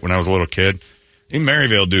used to fight when I was a little kid. These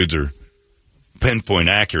Maryville dudes are pinpoint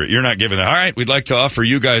accurate. You're not giving that. All right, we'd like to offer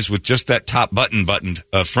you guys with just that top buttoned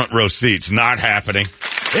front row seats. Not happening.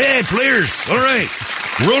 Hey, players. All right.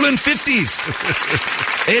 Rolling 50s.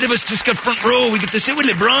 8 of us just got front row. We get to sit with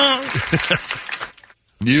LeBron.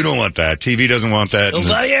 You don't want that. TV doesn't want that. El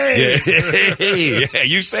Valle. Yeah,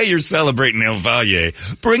 you say you're celebrating El Valle.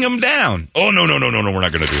 Bring them down. Oh, no, we're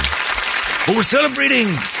not going to do that. But we're celebrating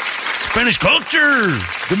Spanish culture,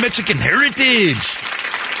 the Mexican heritage.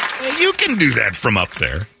 Well, you can do that from up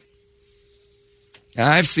there.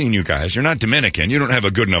 I've seen you guys. You're not Dominican. You don't have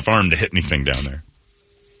a good enough arm to hit anything down there.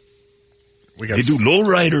 They do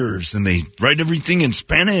lowriders, and they write everything in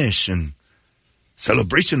Spanish, and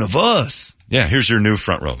celebration of us. Yeah, here's your new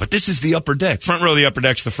front row. But this is the upper deck. Front row, the upper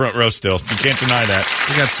deck's the front row still. You can't deny that.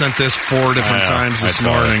 We got sent this 4 different times this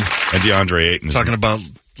morning. And DeAndre Ayton. Talking about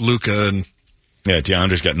Luka and... Yeah,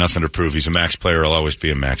 DeAndre's got nothing to prove. He's a max player. I'll always be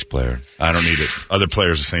a max player. I don't need it. Other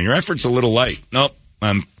players are saying, your effort's a little light. Nope.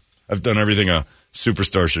 I've done everything a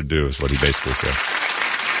superstar should do, is what he basically said.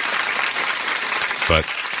 But,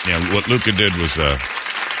 what Luka did was...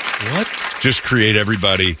 Just create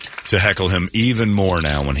everybody to heckle him even more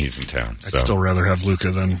now when he's in town. I'd still rather have Luka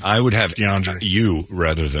than I would have DeAndre. You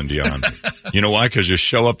rather than DeAndre. You know why? Because you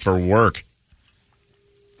show up for work.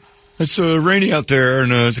 It's rainy out there,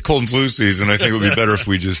 and it's a cold and flu season. I think it would be better if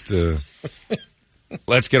we just...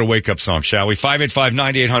 Let's get a wake-up song, shall we?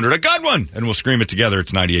 585-9800. A good one! And we'll scream it together.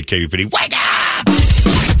 It's 98 KUPD. Wake up!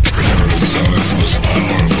 Arizona's most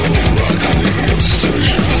powerful rock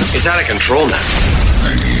It's out of control now.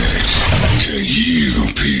 98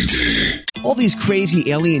 KUPD. All these crazy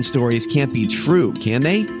alien stories can't be true, can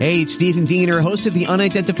they? Hey, it's Stephen Diener, host of the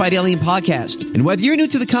Unidentified Alien Podcast. And whether you're new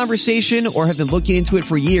to the conversation or have been looking into it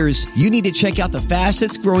for years, you need to check out the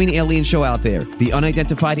fastest growing alien show out there, the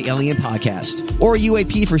Unidentified Alien Podcast, or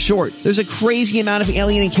UAP for short. There's a crazy amount of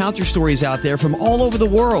alien encounter stories out there from all over the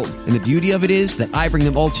world. And the beauty of it is that I bring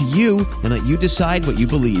them all to you and let you decide what you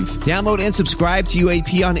believe. Download and subscribe to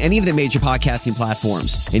UAP on any of the major podcasting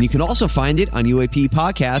platforms. And you can also find it on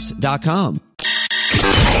UAPpodcast.com.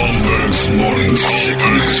 Holmbergs Morning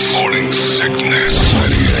Sickness. 98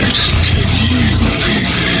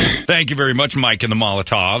 KUPD. Thank you very much, Mike and the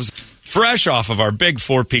Molotovs. Fresh off of our big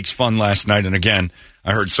Four Peaks fun last night. And again,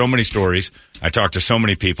 I heard so many stories. I talked to so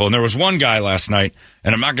many people. And there was one guy last night,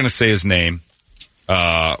 and I'm not going to say his name.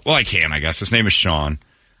 Well, I can, I guess. His name is Sean.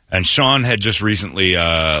 And Sean had just recently,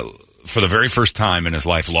 for the very first time in his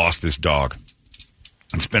life, lost his dog.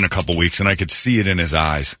 It's been a couple weeks, and I could see it in his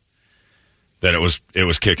eyes that it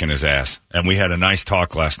was kicking his ass. And we had a nice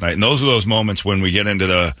talk last night. And those are those moments when we get into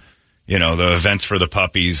the events for the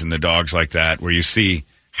puppies and the dogs like that, where you see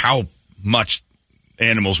how much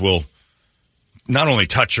animals will not only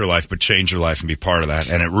touch your life, but change your life and be part of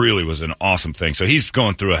that. And it really was an awesome thing. So he's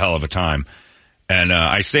going through a hell of a time. And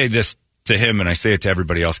I say this to him, and I say it to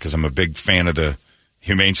everybody else because I'm a big fan of the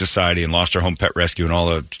Humane Society and Lost Our Home Pet Rescue and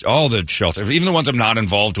all the shelters, even the ones I'm not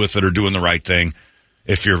involved with that are doing the right thing.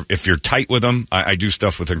 If you're tight with them, I do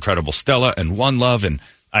stuff with Incredible Stella and One Love, and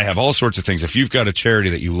I have all sorts of things. If you've got a charity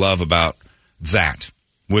that you love about that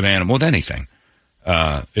with anything,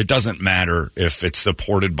 it doesn't matter if it's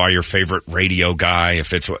supported by your favorite radio guy.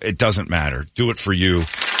 It doesn't matter. Do it for you.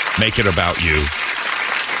 Make it about you.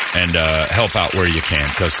 And help out where you can.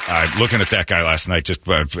 Because looking at that guy last night, just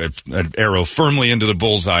an arrow firmly into the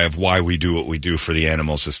bullseye of why we do what we do for the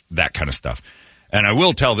animals, is that kind of stuff. And I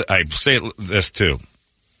will I say this too.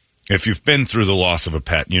 If you've been through the loss of a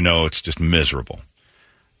pet, you know it's just miserable.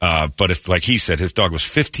 But if, like he said, his dog was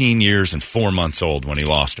 15 years and 4 months old when he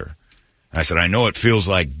lost her. And I said, I know it feels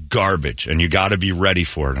like garbage, and you got to be ready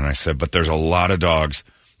for it. And I said, but there's a lot of dogs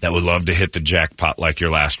that would love to hit the jackpot like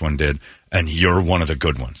your last one did, and you're one of the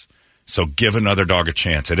good ones. So give another dog a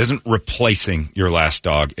chance. It isn't replacing your last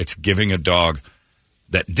dog. It's giving a dog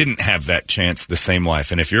that didn't have that chance the same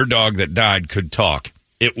life. And if your dog that died could talk,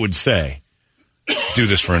 it would say, do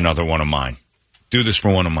this for another one of mine. Do this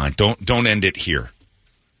for one of mine. Don't end it here.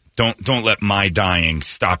 Don't let my dying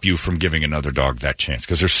stop you from giving another dog that chance,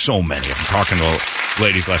 because there's so many. I'm talking to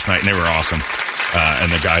ladies last night, and they were awesome.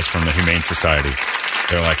 And the guys from the Humane Society,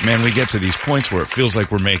 they're like, man, we get to these points where it feels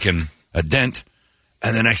like we're making a dent,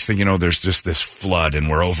 and the next thing you know, there's just this flood, and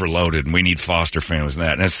we're overloaded, and we need foster families and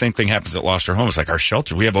that. And the same thing happens at Lost Our Home. It's like our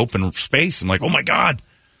shelter, we have open space. I'm like, oh my God,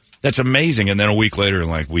 that's amazing. And then a week later,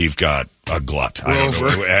 like, we've got a glut.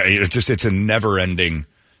 It's a never-ending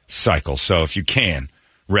cycle. So if you can,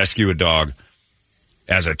 rescue a dog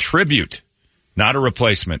as a tribute, not a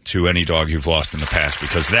replacement to any dog you've lost in the past,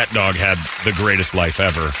 because that dog had the greatest life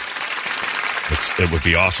ever. It would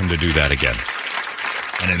be awesome to do that again.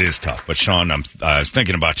 And it is tough. But, Sean, I was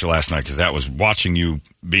thinking about you last night, because that was watching you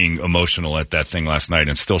being emotional at that thing last night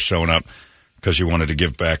and still showing up because you wanted to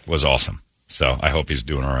give back was awesome. So I hope he's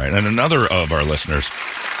doing all right. And another of our listeners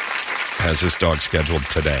has his dog scheduled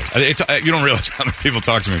today. You don't realize how many people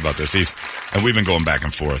talk to me about this. And we've been going back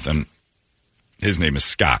and forth. And his name is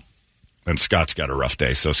Scott. And Scott's got a rough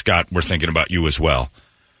day. So, Scott, we're thinking about you as well.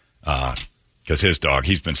 Because his dog,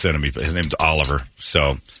 he's been sending me, his name's Oliver.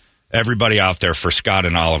 So everybody out there, for Scott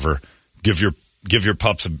and Oliver, give your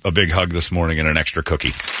pups a big hug this morning and an extra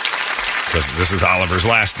cookie. Because this is Oliver's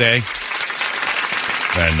last day.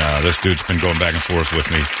 And this dude's been going back and forth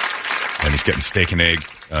with me. And he's getting steak and egg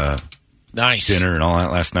nice dinner and all that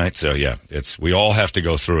last night. So, yeah, we all have to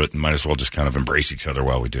go through it, and might as well just kind of embrace each other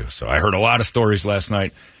while we do. So I heard a lot of stories last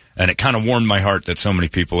night, and it kind of warmed my heart that so many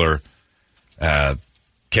people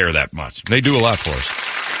care that much. They do a lot for us.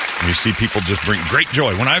 And you see people just bring great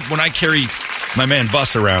joy. When I carry my man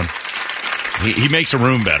Bus around, he makes a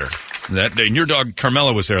room better. And your dog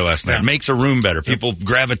Carmela was there last night. Yeah. Makes a room better. People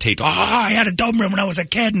gravitate. Oh, I had a dome room when I was a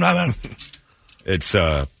kid. It's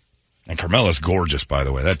and Carmela's gorgeous, by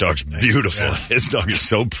the way. That dog's beautiful. Yeah. His dog is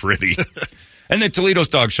so pretty. And then Toledo's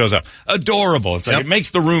dog shows up. Adorable. It's like, It makes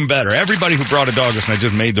the room better. Everybody who brought a dog this night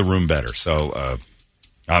just made the room better. So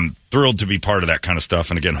I'm thrilled to be part of that kind of stuff.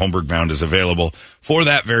 And again, Holmberg Bound is available for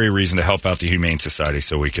that very reason, to help out the Humane Society,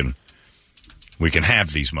 so we can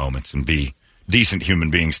have these moments and be decent human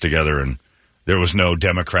beings together. And there was no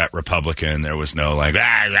Democrat, Republican. There was no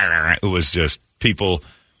it was just people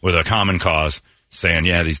with a common cause saying,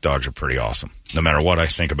 yeah, these dogs are pretty awesome. No matter what I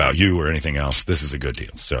think about you or anything else, this is a good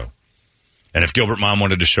deal. So, and if Gilbert Mom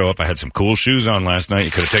wanted to show up, I had some cool shoes on last night.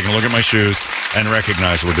 You could have taken a look at my shoes and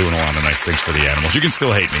recognized we're doing a lot of nice things for the animals. You can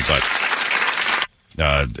still hate me, but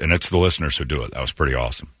and it's the listeners who do it. That was pretty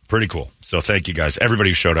awesome. Pretty cool. So thank you guys. Everybody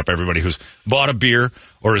who showed up, everybody who's bought a beer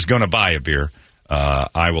or is going to buy a beer,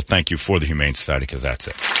 I will thank you for the Humane Society because that's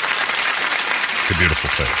it. It's a beautiful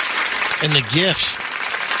thing. And the gifts.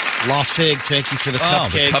 La Fig, thank you for the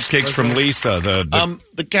cupcakes. The cupcakes from Lisa.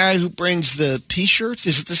 The guy who brings the T-shirts,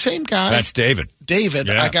 is it the same guy? That's David. David.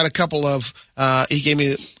 Yeah. I got a couple of, he gave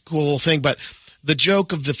me a cool little thing, but the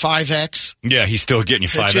joke of the 5X. Yeah, he's still getting you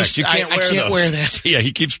 5X. You can't wear I can't those. wear that. Yeah,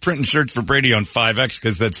 he keeps printing shirts for Brady on 5X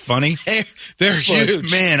because that's funny. They're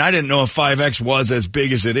huge. Man, I didn't know a 5X was as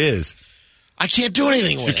big as it is. I can't do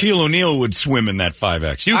anything with it. Shaquille O'Neal would swim in that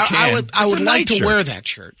 5X. You can. I would like to wear that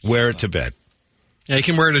shirt. Wear it to bed. Yeah, you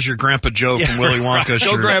can wear it as your Grandpa Joe from Willy Wonka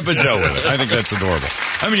shirt. Go Grandpa Joe with it. I think that's adorable.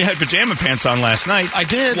 I mean, you had pajama pants on last night. I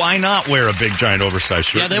did. Why not wear a big, giant, oversized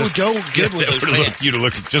shirt? Yeah, they would go good with those pants. You'd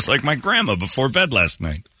look just like my grandma before bed last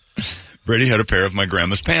night. Brady had a pair of my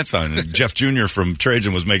grandma's pants on. And Jeff Jr. from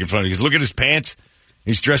Trajan was making fun of me. He goes, look at his pants.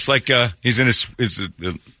 He's dressed like he's in his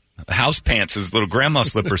house pants, his little grandma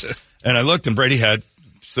slippers. And I looked, and Brady had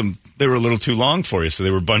some, they were a little too long for you, so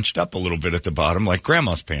they were bunched up a little bit at the bottom, like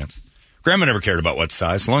grandma's pants. Grandma never cared about what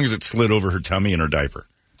size, as long as it slid over her tummy in her diaper.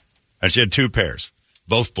 And she had two pairs,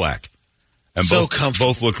 both black. And so comfortable.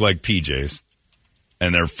 Both look like PJs.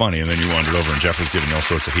 And they're funny. And then you wandered over, and Jeff was giving you all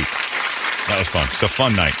sorts of heat. That was fun. It's a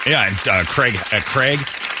fun night. Yeah, and Craig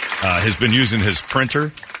has been using his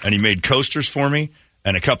printer, and he made coasters for me.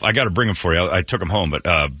 And a couple, I got to bring them for you. I took them home, but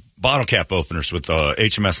bottle cap openers with the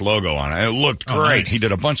HMS logo on it. It looked great. Nice. He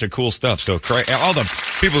did a bunch of cool stuff. So all the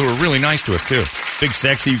people who were really nice to us, too. Big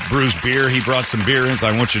Sexy brews beer. He brought some beer in. So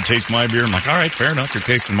I want you to taste my beer. I'm like, all right, fair enough. You're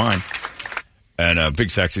tasting mine. And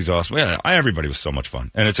Big Sexy's awesome. Yeah, everybody was so much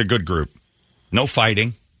fun. And it's a good group. No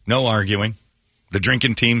fighting. No arguing. The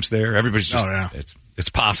drinking team's there. Everybody's just, it's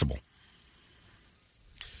possible.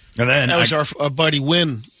 And then that was our buddy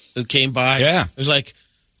Wynn who came by. Yeah. It was like,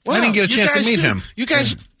 wow, I didn't get a chance to meet him. You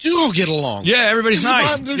guys do all get along. Yeah, everybody's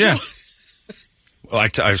nice. Yeah. Well,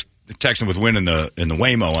 I was texting with Wynn in the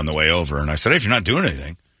Waymo on the way over, and I said, hey, if you're not doing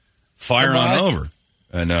anything, fire on over.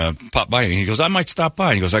 And pop by. And he goes, I might stop by.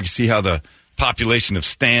 And he goes, I can see how the population of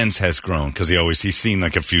stands has grown, because he's seen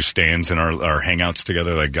like a few stands in our hangouts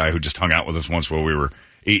together. Like a guy who just hung out with us once while we were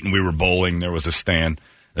eating, we were bowling. There was a stand,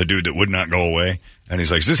 a dude that would not go away. And he's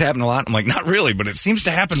like, does this happen a lot? I'm like, not really, but it seems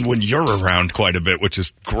to happen when you're around quite a bit, which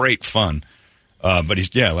is great fun. But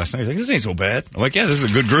last night he's like, this ain't so bad. I'm like, yeah, this is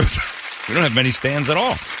a good group. We don't have many stands at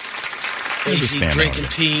all. Easy drinking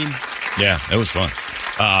team. Yeah, it was fun.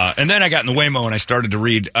 And then I got in the Waymo and I started to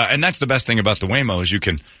read. And that's the best thing about the Waymo is you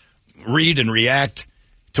can read and react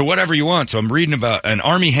to whatever you want. So I'm reading about an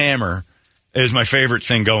Army Hammer is my favorite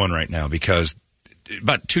thing going right now, because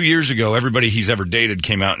about 2 years ago, everybody he's ever dated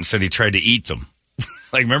came out and said he tried to eat them.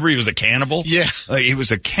 Like, remember he was a cannibal? Yeah. Like, he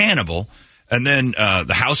was a cannibal. And then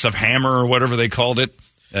the House of Hammer or whatever they called it.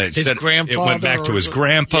 His grandfather. It went back to his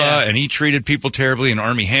grandpa, and he treated people terribly. And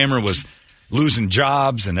Army Hammer was losing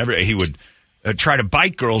jobs, and he would try to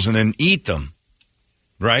bite girls and then eat them,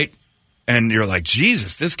 right? And you're like,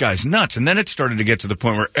 Jesus, this guy's nuts. And then it started to get to the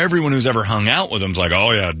point where everyone who's ever hung out with him is like,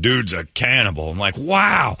 oh, yeah, dude's a cannibal. I'm like,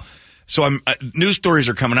 wow. So news stories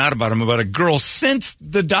are coming out about him, about a girl since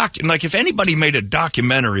the like, if anybody made a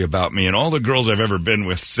documentary about me and all the girls I've ever been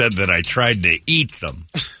with said that I tried to eat them,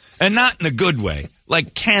 and not in a good way,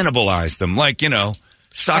 like cannibalize them, like,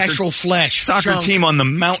 actual flesh. Soccer team on the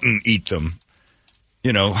mountain eat them.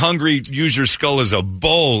 Hungry, use your skull as a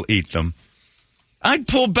bowl, eat them. I'd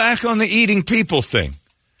pull back on the eating people thing.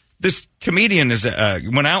 This comedian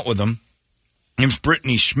went out with him. His name's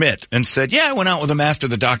Brittany Schmidt, and said, yeah, I went out with him after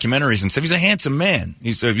the documentaries and said, he's a handsome man.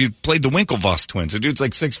 He played the Winklevoss twins. The dude's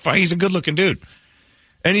like 6'5". He's a good-looking dude.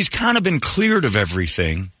 And he's kind of been cleared of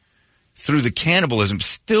everything through the cannibalism.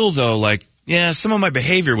 Still, though, like, yeah, some of my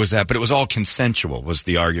behavior was that, but it was all consensual, was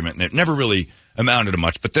the argument. And it never really amounted to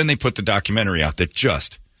much. But then they put the documentary out that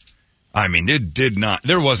it did not.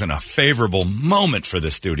 There wasn't a favorable moment for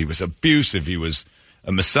this dude. He was abusive. He was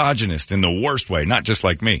a misogynist in the worst way, not just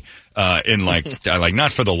like me, like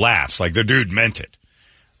not for the laughs. Like, the dude meant it.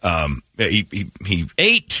 He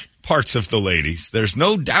ate parts of the ladies. There's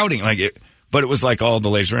no doubting, but it was like all the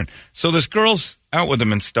ladies were in. So this girl's out with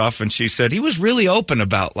him and stuff, and she said he was really open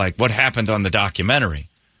about like what happened on the documentary.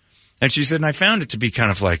 And she said, and I found it to be kind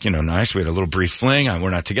of like, nice. We had a little brief fling. We're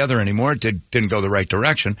not together anymore. It didn't go the right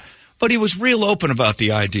direction. But he was real open about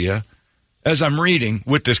the idea, as I'm reading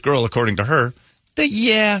with this girl, according to her,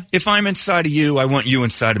 that, if I'm inside of you, I want you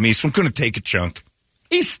inside of me, so I'm going to take a chunk.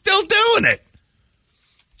 He's still doing it.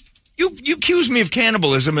 You accuse me of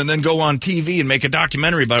cannibalism and then go on TV and make a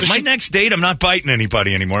documentary about it. My next date, I'm not biting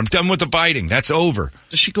anybody anymore. I'm done with the biting. That's over.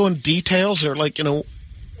 Does she go in details or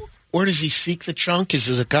where does he seek the chunk? Is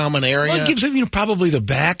it a common area? Well, it gives him probably the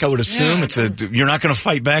back, I would assume. You're not going to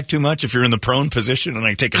fight back too much if you're in the prone position and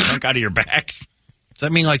I take a chunk out of your back. Does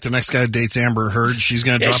that mean like the next guy dates Amber Heard, she's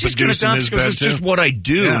going to drop a deuce in his bed it's too? Just what I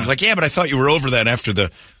do. Yeah. It's like, but I thought you were over that after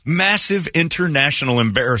the massive international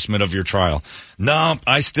embarrassment of your trial. No,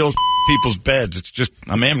 I still people's beds. It's just,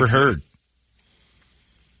 I'm Amber Heard.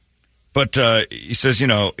 But he says,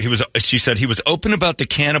 she said he was open about the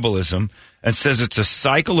cannibalism and says it's a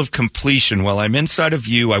cycle of completion. While I'm inside of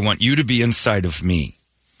you, I want you to be inside of me.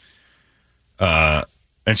 And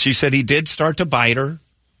she said he did start to bite her.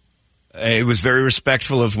 It was very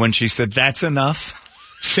respectful of when she said, that's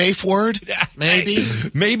enough. Safe word, maybe.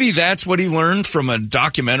 Maybe that's what he learned from a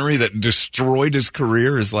documentary that destroyed his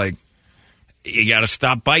career is like, you got to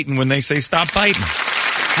stop biting when they say stop biting.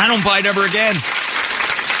 I don't bite ever again.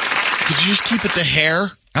 Could you just keep it to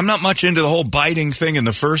hair? I'm not much into the whole biting thing in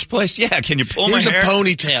the first place. Yeah, can you pull my hair? Here's a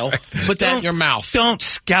ponytail. Put that in your mouth. Don't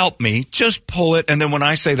scalp me. Just pull it, and then when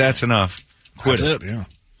I say that's enough, quit it. Yeah.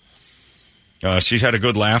 She's had a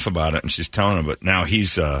good laugh about it, and she's telling him, but now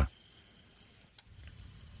he's,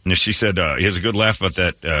 she said he has a good laugh about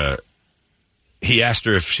that. He asked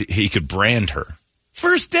her if he could brand her.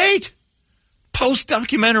 First date,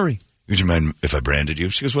 post-documentary. Would you mind if I branded you?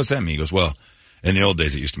 She goes, what's that mean? He goes, well, in the old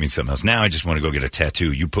days it used to mean something else. Now I just want to go get a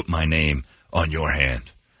tattoo. You put my name on your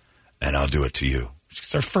hand, and I'll do it to you.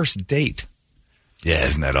 It's our first date. Yeah,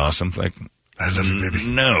 isn't that awesome? Like, I love you,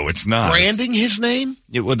 baby. No, it's not. Branding his name?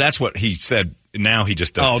 Yeah, well, that's what he said. Now he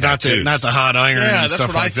just does tattoos. not the hot iron and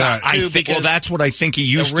stuff like that. Well, that's what I think he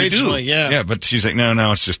used to do. Yeah, but she's like,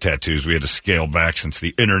 no, it's just tattoos. We had to scale back since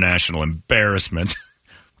the international embarrassment.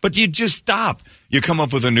 But you just stop. You come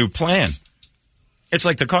up with a new plan. It's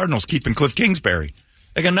like the Cardinals keeping Cliff Kingsbury.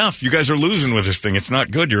 Like, enough. You guys are losing with this thing. It's not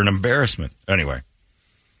good. You're an embarrassment. Anyway,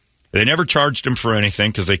 they never charged him for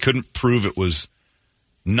anything because they couldn't prove it was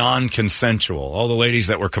non-consensual. All the ladies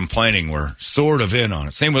that were complaining were sort of in on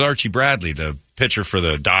it. Same with Archie Bradley, the pitcher for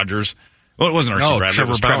the Dodgers. Well, it wasn't Archie Bradley. It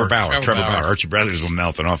was Trevor Bauer. Archie Bradley was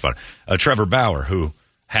mouthing off about it. Trevor Bauer, who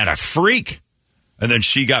had a freak. And then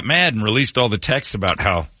she got mad and released all the texts about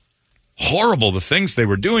how horrible the things they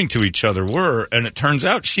were doing to each other were. And it turns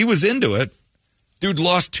out she was into it. Dude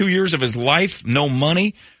lost 2 years of his life, no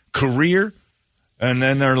money, career. And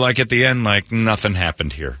then they're like at the end, like nothing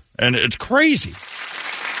happened here. And it's crazy.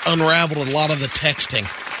 Unraveled a lot of the texting.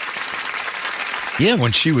 Yeah,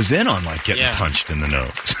 when she was in on like getting punched in the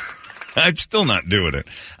nose. I'm still not doing it.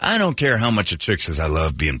 I don't care how much a chick says I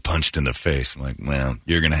love being punched in the face. I'm like, well,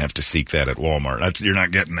 you're going to have to seek that at Walmart. You're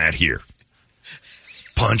not getting that here.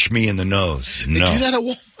 Punch me in the nose. They do that at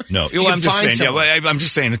Walmart? No. Well, I'm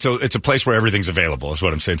just saying it's a place where everything's available is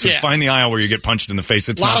what I'm saying. So find the aisle where you get punched in the face.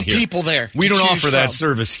 It's not here. A lot of people there. We don't offer that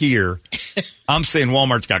service here. I'm saying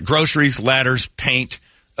Walmart's got groceries, ladders, paint,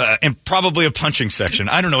 and probably a punching section.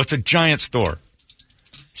 I don't know. It's a giant store.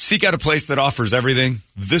 Seek out a place that offers everything.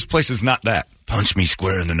 This place is not that. Punch me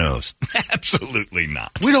square in the nose. Absolutely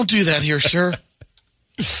not. We don't do that here, sir.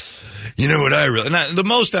 You know what the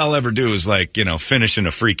most I'll ever do is like, finish in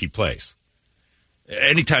a freaky place.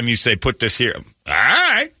 Anytime you say, put this here, all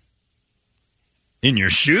right. In your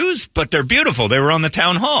shoes? But they're beautiful. They were on the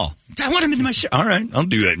town hall. I want them in my shoes. All right, I'll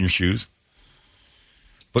do that in your shoes.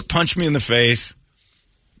 But punch me in the face.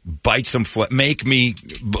 Bite some make me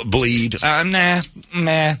bleed. Nah,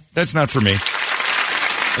 that's not for me.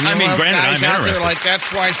 I mean, granted, I'm interested. There like,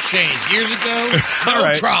 that's why it's changed. Years ago, all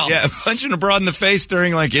right. problem. Yeah, punching abroad in the face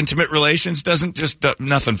during like intimate relations doesn't just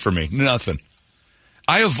nothing for me. Nothing.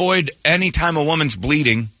 I avoid any time a woman's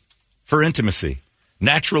bleeding for intimacy,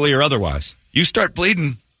 naturally or otherwise. You start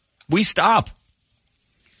bleeding, we stop.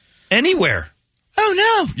 Anywhere.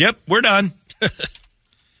 Oh no. Yep, we're done.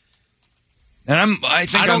 And I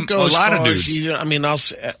don't go a lot of dudes. I'll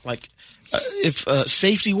say, like, if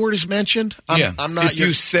safety word is mentioned, I'm not. I'm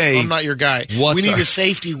not your guy. We need a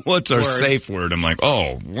safety. What's our safe word? I'm like,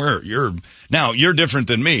 you're different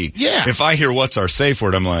than me. Yeah. If I hear what's our safe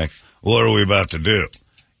word, I'm like, what are we about to do?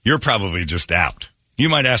 You're probably just out. You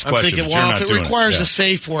might ask questions. I'm thinking, if it requires a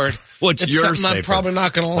safe word, what's your safe word? I'm probably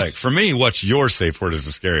not going to like. For me, what's your safe word is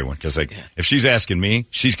a scary one because if she's asking me,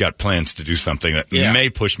 she's got plans to do something that may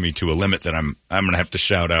push me to a limit that I'm going to have to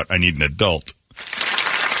shout out. I need an adult.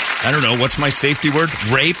 I don't know. What's my safety word?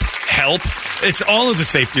 Rape, help. It's all of the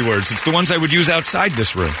safety words. It's the ones I would use outside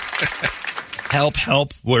this room. help,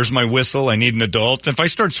 help, where's my whistle? I need an adult. If I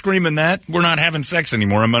start screaming that, we're not having sex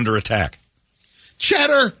anymore. I'm under attack.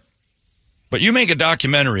 Cheddar! But you make a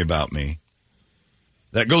documentary about me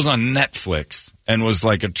that goes on Netflix and was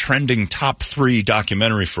like a trending top 3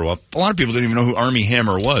 documentary for a while. A lot of people didn't even know who Armie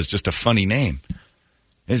Hammer was, just a funny name.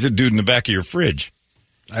 He's a dude in the back of your fridge.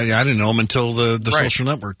 I didn't know him until the Social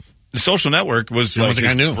Network. The Social Network was like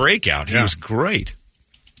his breakout. He was great.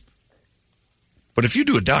 But if you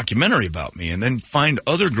do a documentary about me and then find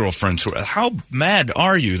other girlfriends, how mad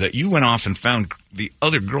are you that you went off and found the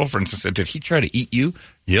other girlfriends and said, did he try to eat you?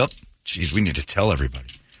 Yep. Jeez, we need to tell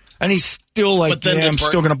everybody. And he's still like, I'm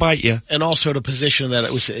still going to bite you. And also the position that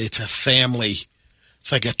it's a family.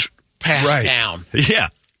 It's like a passed down. Yeah.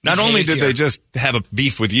 Not only did they just have a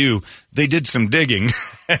beef with you, they did some digging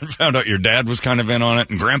and found out your dad was kind of in on it,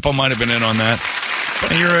 and Grandpa might have been in on that.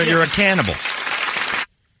 But you're a cannibal.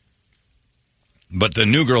 But the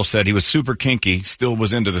new girl said he was super kinky, still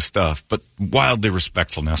was into the stuff, but wildly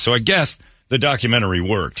respectful now. So I guess the documentary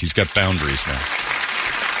worked. He's got boundaries now.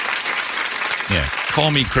 Yeah, call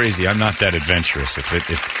me crazy. I'm not that adventurous. If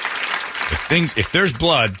there's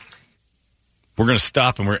blood, we're going to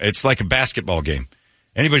stop, and it's like a basketball game.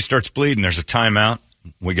 Anybody starts bleeding, there's a timeout.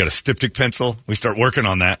 We got a styptic pencil. We start working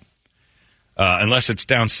on that. Unless it's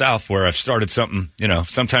down south where I've started something,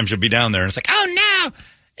 sometimes you'll be down there and it's like, oh no,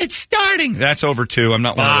 it's starting. That's over too. I'm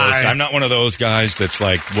not one of those. I'm not one of those guys that's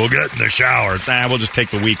like, we'll get in the shower. It's we'll just take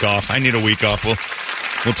the week off. I need a week off.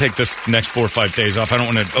 We'll take this next 4 or 5 days off. I don't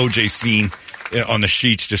want an OJ scene on the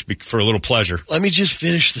sheets just for a little pleasure. Let me just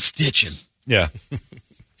finish the stitching. Yeah.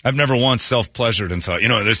 I've never once self-pleasured and thought,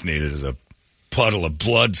 what this needed is a puddle of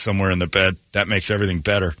blood somewhere in the bed. That makes everything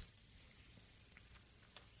better.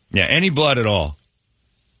 Yeah, any blood at all.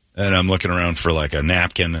 And I'm looking around for like a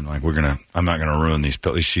napkin and like I'm not gonna ruin these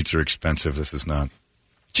pills. These sheets are expensive. This is not.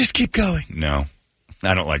 Just keep going. No,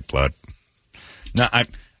 I don't like blood. No,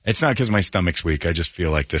 it's not because my stomach's weak. I just feel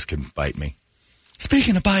like this can bite me.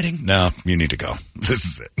 Speaking of biting, no, you need to go. This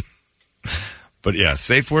is it. But yeah,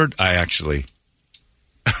 safe word. I actually.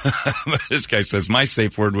 This guy says, my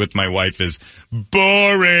safe word with my wife is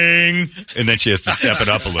boring. And then she has to step it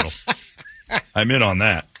up a little. I'm in on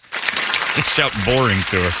that. Shout boring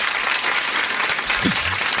to her.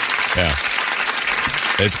 Yeah.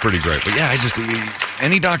 It's pretty great. But yeah,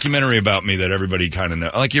 any documentary about me that everybody kind of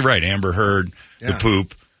knows. Like you're right, Amber Heard, the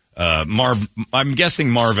poop. I'm guessing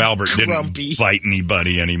Marv Albert didn't bite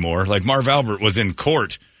anybody anymore. Like Marv Albert was in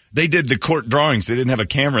court. They did the court drawings. They didn't have a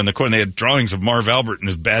camera in the court. And they had drawings of Marv Albert and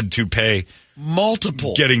his bad toupee.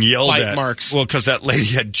 Multiple getting yelled bite at. Marks. Well, because that lady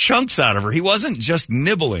had chunks out of her. He wasn't just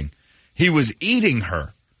nibbling. He was eating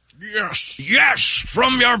her. Yes. Yes,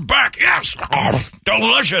 from your back. Yes. Oh,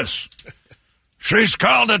 delicious. She's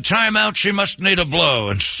called a timeout. She must need a blow,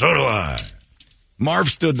 and so do I. Marv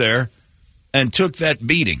stood there and took that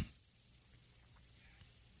beating.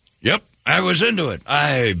 Yep, I was into it.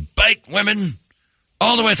 I bite women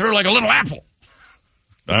all the way through like a little apple.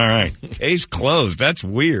 All right. Case closed. That's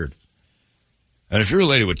weird. And if you're a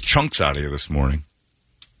lady with chunks out of you this morning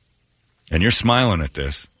and you're smiling at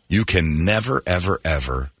this, you can never, ever,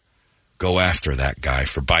 ever go after that guy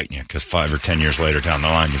for biting you because 5 or 10 years later down the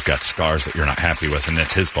line, you've got scars that you're not happy with, and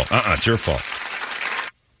it's his fault. It's your fault.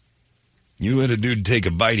 You let a dude take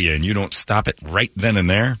a bite of you and you don't stop it right then and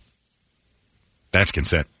there, that's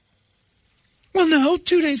consent. Well, no,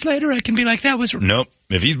 2 days later I can be like, that was... Nope.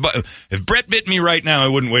 If Brett bit me right now, I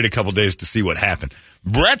wouldn't wait a couple days to see what happened.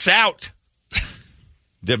 Brett's out.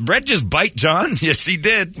 Did Brett just bite John? Yes, he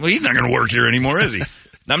did. Well, he's not going to work here anymore, is he?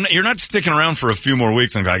 You're not sticking around for a few more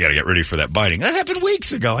weeks and go, I got to get ready for that biting. That happened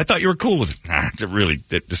weeks ago. I thought you were cool with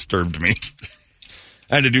it. It disturbed me.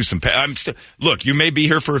 I had to do some... Look, you may be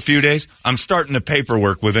here for a few days. I'm starting the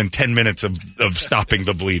paperwork within 10 minutes of stopping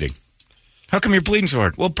the bleeding. How come you're bleeding so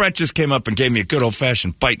hard? Well, Brett just came up and gave me a good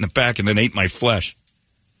old-fashioned bite in the back and then ate my flesh.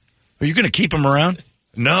 Are you going to keep him around?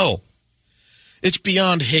 No. It's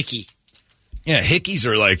beyond hickey. Yeah, hickeys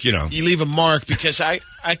are like, You leave a mark because I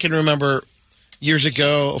can remember years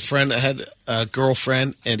ago a friend that had a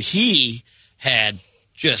girlfriend and he had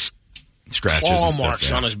just scratches claw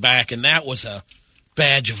marks on his back, and that was a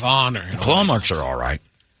badge of honor. Claw marks are all right.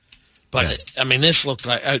 But, this looked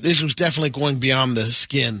like... this was definitely going beyond the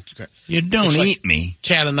skin. You don't eat me.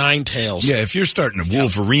 Cat of nine tails. Yeah, if you're starting to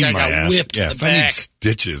Wolverine my ass... Whipped in the if I need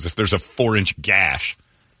stitches, if there's a 4-inch gash...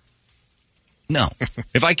 No.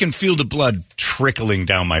 If I can feel the blood trickling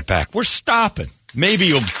down my back, we're stopping. Maybe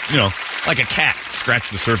you'll, like a cat, scratch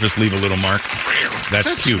the surface, leave a little mark.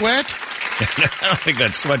 That's cute. Sweat? I don't think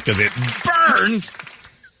that's sweat because it burns.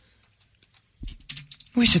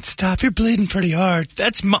 We should stop. You're bleeding pretty hard.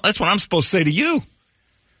 That's what I'm supposed to say to you.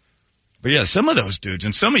 But yeah, some of those dudes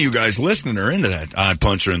and some of you guys listening are into that. I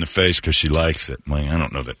punch her in the face because she likes it. Like, I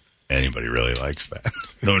don't know that anybody really likes that.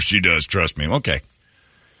 No, she does. Trust me. Okay.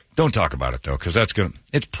 Don't talk about it, though, because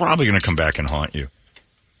it's probably going to come back and haunt you.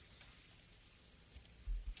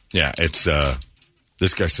 Yeah, it's,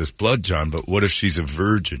 this guy says, blood, John, but what if she's a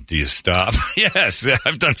virgin? Do you stop? Yes,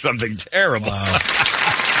 I've done something terrible. Wow.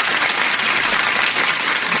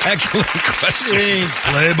 Excellent question.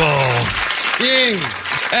 Play ball.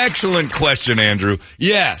 Excellent question, Andrew.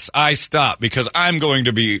 Yes, I stop because I'm going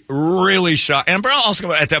to be really shocked. And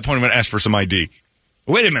also at that point, I'm going to ask for some ID.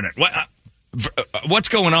 Wait a minute. What's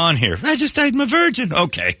going on here? I'm a virgin.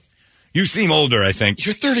 Okay. You seem older, I think.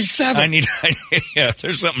 You're 37. Yeah,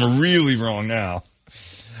 there's something really wrong now.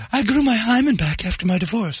 I grew my hymen back after my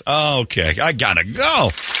divorce. Okay, I gotta go.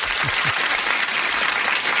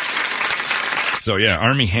 So, yeah,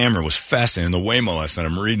 Armie Hammer was fascinating. The Waymo lesson,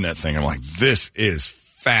 I'm reading that thing. I'm like, this is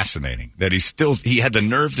fascinating. That he had the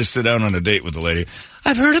nerve to sit down on a date with the lady.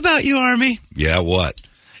 I've heard about you, Armie. Yeah, what?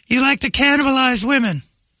 You like to cannibalize women.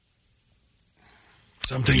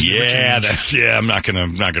 I'm not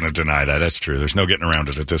gonna deny that. That's true. There's no getting around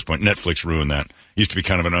it at this point. Netflix ruined that. Used to be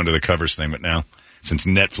kind of an under the covers thing, but now, since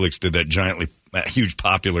Netflix did that huge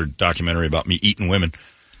popular documentary about me eating women,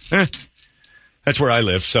 that's where I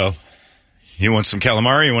live. So, you want some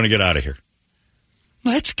calamari? You want to get out of here?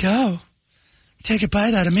 Let's go. Take a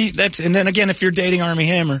bite out of me. And then again, if you're dating Armie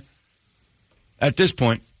Hammer, at this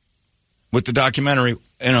point, with the documentary,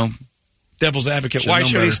 devil's advocate, why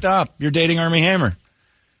should he stop? You're dating Armie Hammer.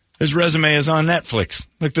 His resume is on Netflix.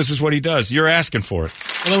 Like, this is what he does. You're asking for it.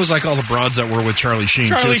 Well, it was like all the broads that were with Charlie Sheen,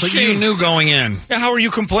 too. It's like you knew going in. Yeah, how are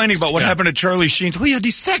you complaining about what happened to Charlie Sheen? We had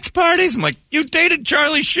these sex parties. I'm like, you dated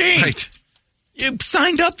Charlie Sheen. Right. You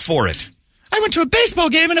signed up for it. I went to a baseball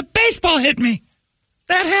game and a baseball hit me.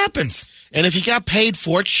 That happens. And if you got paid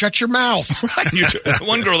for it, shut your mouth. Right.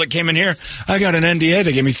 One girl that came in here, I got an NDA.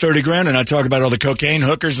 They gave me $30,000, and I talk about all the cocaine,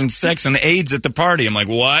 hookers, and sex and AIDS at the party. I'm like,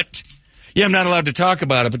 what? Yeah, I'm not allowed to talk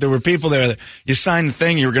about it, but there were people there that you signed the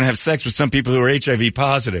thing, you were going to have sex with some people who are HIV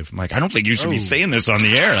positive. I'm like, I don't think you should be saying this on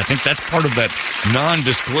the air. I think that's part of that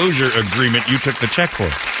non-disclosure agreement you took the check for.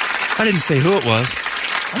 I didn't say who it was.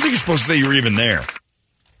 I don't think you're supposed to say you were even there.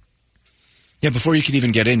 Yeah, before you could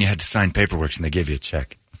even get in, you had to sign paperwork, and they gave you a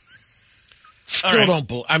check. Still don't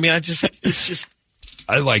believe. I mean, it's just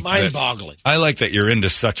mind-boggling. I like that you're into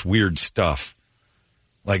such weird stuff.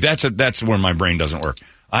 Like, that's where my brain doesn't work.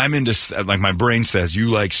 I'm into, like, my brain says you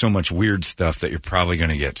like so much weird stuff that you're probably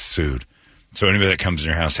going to get sued. So anybody that comes in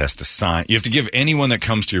your house has to sign. You have to give anyone that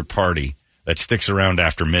comes to your party that sticks around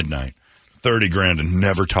after midnight $30,000 and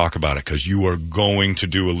never talk about it because you are going to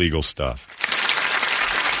do illegal stuff.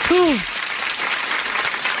 Cool.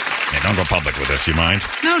 Yeah, don't go public with this, you mind?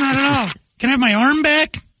 No, not at all. Can I have my arm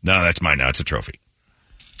back? No, that's mine now. It's a trophy.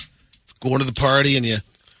 Going to the party and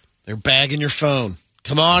they're bagging your phone.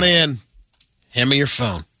 Come on in. Hand me your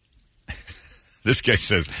phone. This guy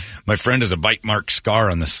says, my friend has a bite mark scar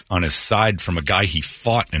on his side from a guy he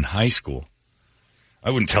fought in high school.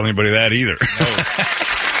 I wouldn't tell anybody that either. No.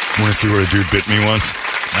 Want to see where a dude bit me once?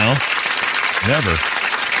 No? Never.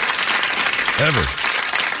 Ever.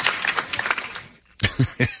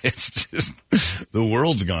 It's just, the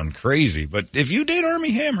world's gone crazy. But if you date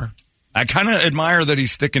Armie Hammer, I kind of admire that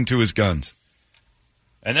he's sticking to his guns.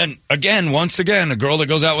 And then, once again, a girl that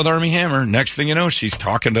goes out with Armie Hammer, next thing you know, she's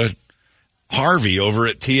talking to Harvey over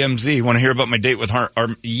at TMZ. Want to hear about my date with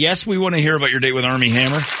Yes, we want to hear about your date with Armie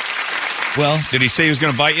Hammer. Well, did he say he was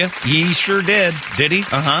going to bite you? He sure did. Did he?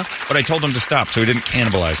 Uh-huh. But I told him to stop, so he didn't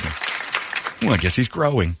cannibalize me. Well, I guess he's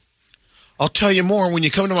growing. I'll tell you more when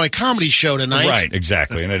you come to my comedy show tonight. Right,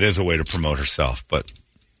 exactly. And it is a way to promote herself. But,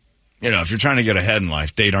 if you're trying to get ahead in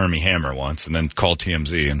life, date Armie Hammer once and then call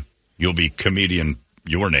TMZ and you'll be comedian,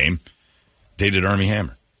 your name, dated Armie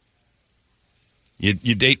Hammer.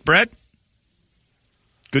 You date Brett?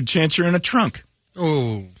 Good chance you're in a trunk.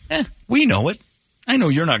 Oh. We know it. I know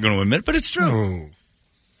you're not going to admit it, but it's true. Oh.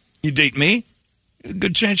 You date me?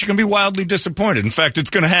 Good chance you're going to be wildly disappointed. In fact, it's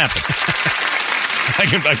going to happen.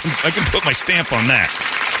 I can put my stamp on that.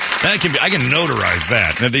 I can notarize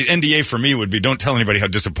that. Now, the NDA for me would be, don't tell anybody how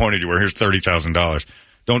disappointed you were. Here's $30,000.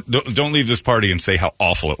 Don't leave this party and say how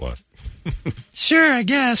awful it was. Sure, I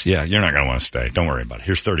guess. Yeah, you're not going to want to stay. Don't worry about it.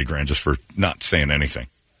 Here's $30,000 just for not saying anything.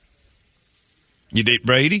 You date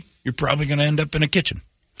Brady, you're probably going to end up in a kitchen.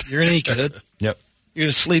 You're going to eat good. Yep. You're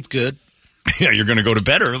going to sleep good. Yeah, you're going to go to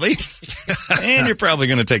bed early. And you're probably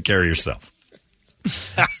going to take care of yourself.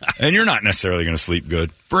 And you're not necessarily going to sleep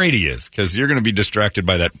good. Brady is, because you're going to be distracted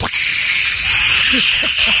by that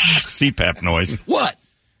CPAP noise. What?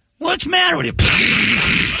 What's the matter with you?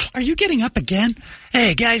 Are you getting up again?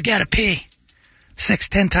 Hey, guys, gotta pee.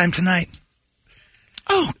 6-10 times a night.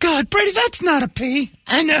 Oh, God, Brady, that's not a pee.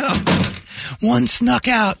 I know. One snuck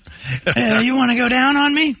out. You want to go down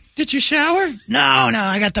on me? Did you shower? No,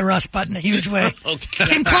 I got the rust button a huge way. Okay.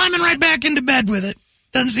 Came climbing right back into bed with it.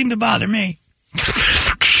 Doesn't seem to bother me.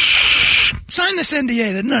 Sign this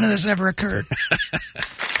NDA that none of this ever occurred.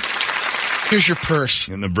 Here's your purse.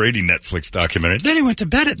 In the Brady Netflix documentary. Then he went to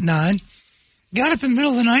bed at 9, got up in the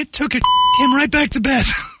middle of the night, took it, came right back to bed.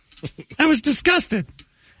 I was disgusted.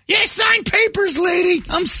 Yeah, sign papers, lady.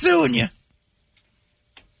 I'm suing you.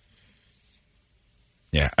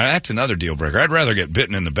 Yeah, that's another deal breaker. I'd rather get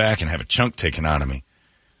bitten in the back and have a chunk taken out of me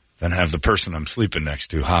than have the person I'm sleeping next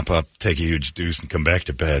to hop up, take a huge deuce, and come back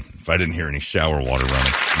to bed if I didn't hear any shower water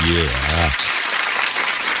running. Yeah.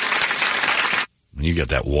 When you get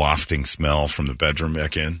that wafting smell from the bedroom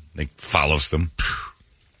back in, it follows them.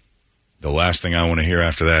 The last thing I want to hear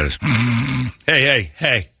after that is,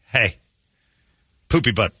 hey,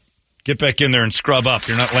 poopy butt, get back in there and scrub up.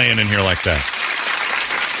 You're not laying in here like that.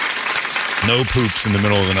 No poops in the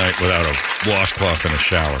middle of the night without a washcloth and a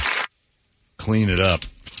shower. Clean it up.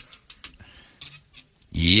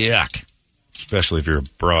 Yuck. Especially if you're a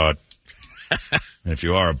broad. And if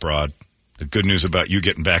you are a broad, the good news about you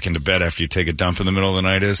getting back into bed after you take a dump in the middle of the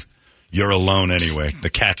night is you're alone anyway. The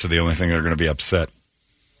cats are the only thing that are going to be upset.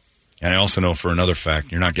 And I also know for another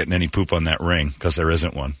fact, you're not getting any poop on that ring because there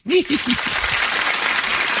isn't one. Don't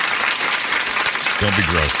be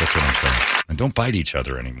gross, that's what I'm saying. And don't bite each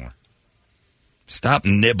other anymore. Stop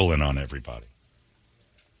nibbling on everybody.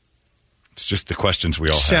 It's just the questions we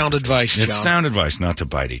all have. Sound advice, John. It's sound advice not to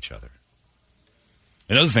bite each other.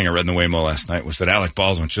 Another thing I read in the Waymo last night was that Alec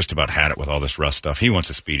Baldwin's just about had it with all this Rust stuff. He wants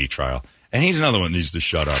a speedy trial. And he's another one that needs to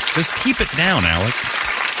shut up. Just keep it down, Alec.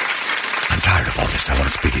 I'm tired of all this. I want a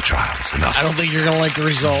speedy trial. It's enough. I don't think you're going to like the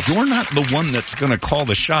results. You're not the one that's going to call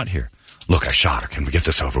the shot here. Look, I shot her. Can we get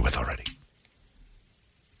this over with already?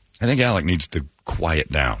 I think Alec needs to quiet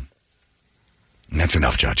down. And that's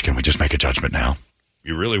enough, Judge. Can we just make a judgment now?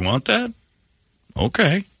 You really want that?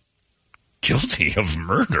 Okay. Guilty of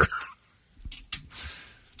murder.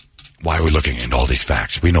 Why are we looking into all these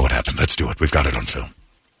facts? We know what happened. Let's do it. We've got it on film.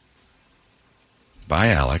 Bye,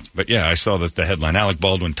 Alec. But yeah, I saw the headline. Alec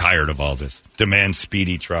Baldwin tired of all this. Demands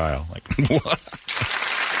speedy trial. Like, what?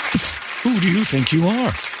 Who do you think you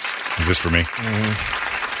are? Is this for me?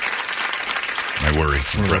 I worry.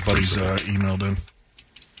 One of our buddies emailed in.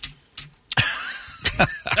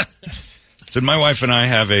 Said my wife and I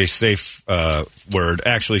have a safe word.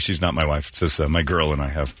 Actually, she's not my wife. It says my girl and I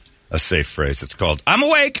have a safe phrase. It's called, I'm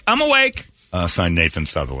awake, I'm awake. Signed Nathan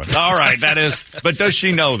Sutherland. All right, that is. But does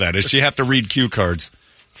she know that? Does she have to read cue cards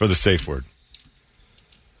for the safe word?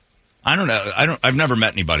 I don't know. I've never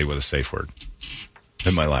met anybody with a safe word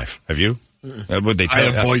in my life. Have you? Would they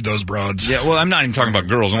I avoid those broads. Yeah, well, I'm not even talking about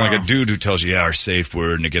girls. I'm like a dude who tells you, our safe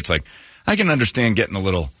word, and it gets like, I can understand getting a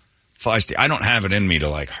little feisty. I don't have it in me to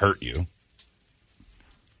like hurt you.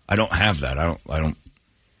 I don't have that.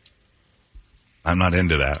 I'm not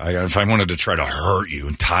into that. If I wanted to try to hurt you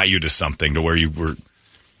and tie you to something to where you were, it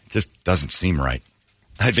just doesn't seem right.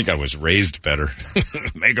 I think I was raised better.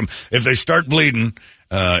 Make them, if they start bleeding,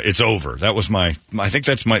 it's over. That was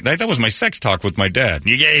that was my sex talk with my dad.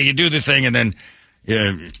 You do the thing and then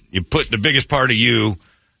you put the biggest part of you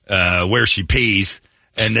where she pees.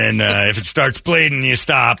 And then if it starts bleeding, you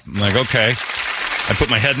stop. I'm like, okay. I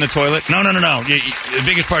put my head in the toilet. No. The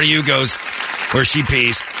biggest part of you goes where she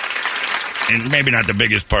pees. And maybe not the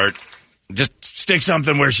biggest part. Just stick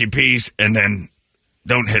something where she pees and then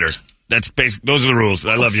don't hit her. That's basic. Those are the rules.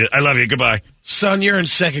 I love you. Goodbye. Son, you're in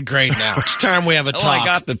second grade now. It's time we have a talk. I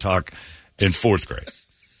got the talk in fourth grade.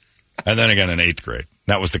 And then again in eighth grade.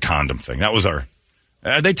 That was the condom thing. That was our...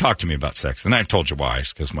 they talked to me about sex. And I've told you why.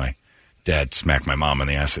 It's because my dad smacked my mom in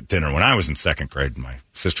the ass at dinner when I was in second grade and my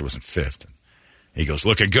sister was in fifth. And he goes,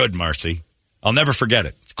 looking good, Marcy. I'll never forget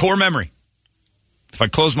it. It's core memory. If I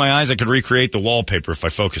closed my eyes, I could recreate the wallpaper if I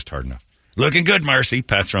focused hard enough. Looking good, Marcy.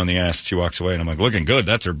 Pats her on the ass. She walks away, and I'm like, looking good?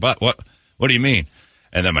 That's her butt. What do you mean?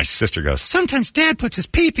 And then my sister goes, sometimes Dad puts his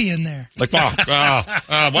pee-pee in there. Like, what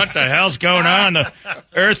the hell's going on? The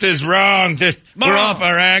earth is wrong. We're off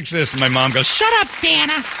our axis. And my mom goes, shut up,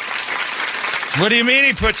 Dana. What do you mean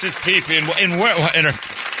he puts his pee-pee in where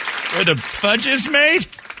the fudge is made?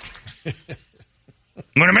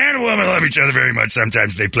 When a man and woman love each other very much,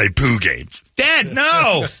 sometimes they play poo games. Dad,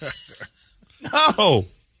 no. No.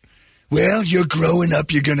 Well, you're growing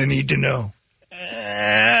up. You're going to need to know.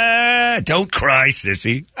 Don't cry,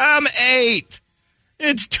 sissy. I'm 8.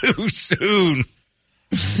 It's too soon.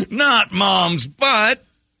 Not Mom's butt.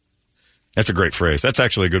 That's a great phrase. That's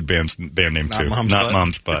actually a good band name, too. Not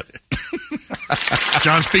Mom's butt.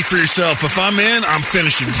 John, speak for yourself. If I'm in, I'm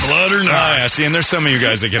finishing blood or not. Oh, yeah. See, and there's some of you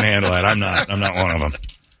guys that can handle that. I'm not one of them.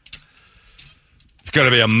 It's going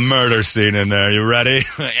to be a murder scene in there. You ready?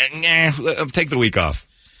 Take the week off.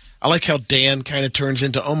 I like how Dan kind of turns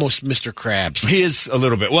into almost Mr. Krabs. He is a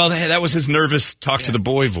little bit. Well, that was his nervous talk to the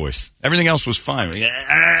boy voice. Everything else was fine.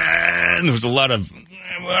 And there was a lot of,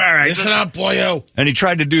 all right. Listen up, boyo. And he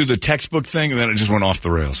tried to do the textbook thing, and then it just went off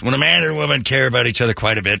the rails. When a man and a woman care about each other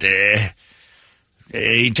quite a bit,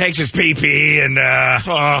 he takes his pee-pee, and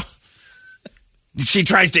she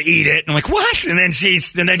tries to eat it. And I'm like, what? And then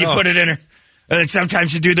you put it in her. And then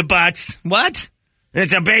sometimes you do the butts. What?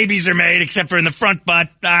 It's how babies are made, except for in the front butt.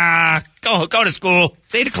 Go to school.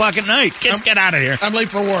 It's 8 o'clock at night. Kids, get out of here. I'm late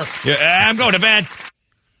for work. Yeah, I'm going to bed.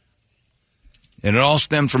 And it all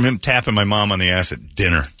stemmed from him tapping my mom on the ass at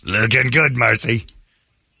dinner. Looking good, Marcy.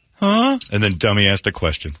 Huh? And then Dummy asked a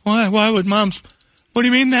question. Why would Mom's... What do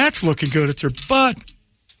you mean that's looking good? It's her butt.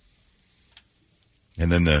 And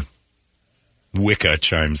then the Wicca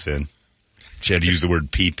chimes in. She had to use the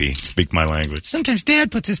word pee-pee. Speak my language. Sometimes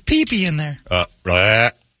Dad puts his pee-pee in there.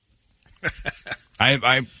 I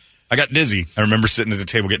got dizzy. I remember sitting at the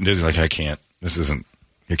table getting dizzy. Like, I can't. This isn't...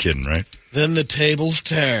 You're kidding, right? Then the tables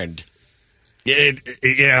turned.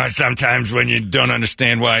 Yeah, sometimes when you don't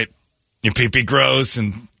understand why your pee-pee grows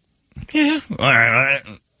and... Yeah, all right,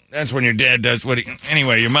 that's when your dad does what he...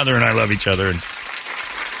 Anyway, your mother and I love each other, and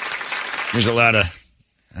there's a lot of...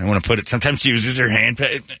 I want to put it... Sometimes she uses her hand...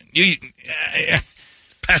 Eat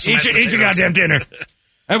your goddamn dinner.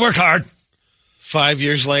 I work hard. 5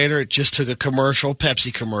 years later, it just took a commercial,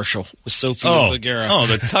 Pepsi commercial, with Sofia Vergara. Oh,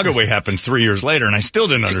 the tug-away happened 3 years later, and I still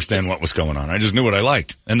didn't understand what was going on. I just knew what I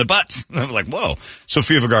liked. And the butts. I was like, whoa.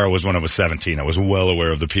 Sofia Vergara was when I was 17. I was well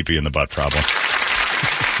aware of the pee-pee in the butt problem.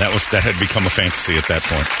 That had become a fantasy at that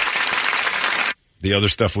point. The other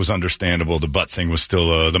stuff was understandable. The butt thing was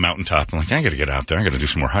still the mountaintop. I'm like, I got to get out there. I got to do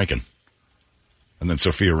some more hiking. And then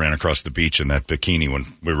Sophia ran across the beach in that bikini when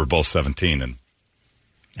we were both 17, and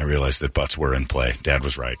I realized that butts were in play. Dad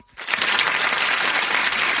was right.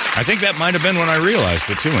 I think that might have been when I realized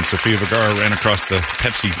it, too, when Sofia Vergara ran across the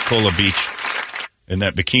Pepsi-Cola beach in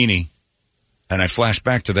that bikini, and I flashed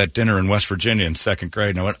back to that dinner in West Virginia in second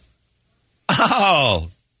grade, and I went, oh,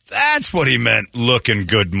 that's what he meant looking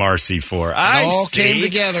good, Marcy, for. I all see. Came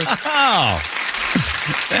together. Oh,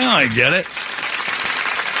 now I get it.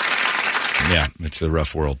 Yeah, it's a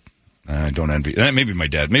rough world. I don't envy. Maybe my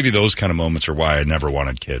dad. Maybe those kind of moments are why I never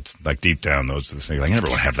wanted kids. Like deep down, those are the things. Like I never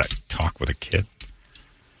want to have that talk with a kid.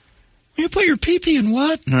 You put your pee-pee in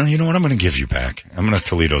what? No, you know what? I'm going to give you back. I'm going to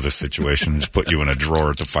Toledo this situation and just put you in a drawer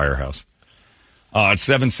at the firehouse. It's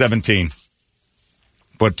 7:17.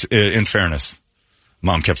 But in fairness,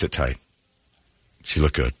 Mom kept it tight. She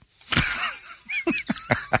looked good.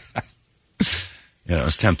 Yeah, it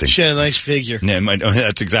was tempting. She had a nice figure. Yeah,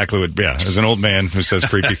 that's exactly what, yeah, as an old man who says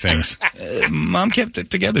creepy things. Mom kept it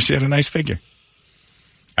together. She had a nice figure.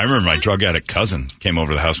 I remember my drug addict cousin came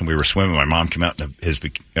over to the house when we were swimming. My mom came out in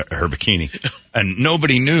her bikini, and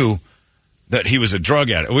nobody knew that he was a drug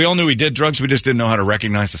addict. We all knew he did drugs. We just didn't know how to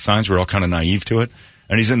recognize the signs. We were all kind of naive to it.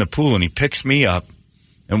 And he's in the pool, and he picks me up,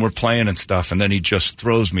 and we're playing and stuff, and then he just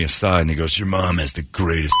throws me aside, and he goes, your mom has the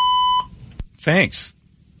greatest Thanks.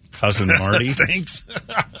 Cousin Marty. Thanks.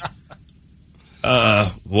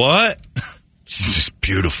 What? She's just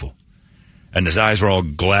beautiful. And his eyes were all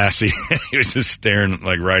glassy. He was just staring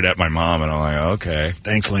like right at my mom, and I'm like, okay.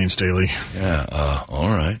 Thanks, Lane Staley. Yeah, all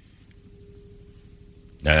right.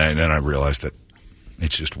 And then I realized that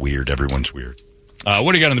it's just weird. Everyone's weird.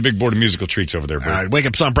 What do you got on the big board of musical treats over there, Bert? All right, Wake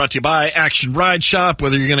Up Song brought to you by Action Ride Shop.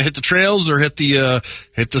 Whether you're going to hit the trails or hit the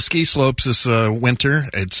ski slopes this winter,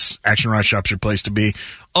 it's Action Ride Shop's your place to be.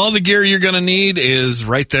 All the gear you're going to need is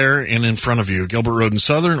right there and in front of you. Gilbert Road and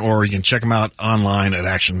Southern, or you can check them out online at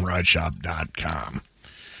actionrideshop.com.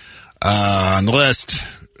 On the list,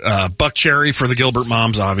 Buck Cherry for the Gilbert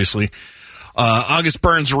moms, obviously. August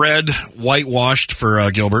Burns Red, whitewashed for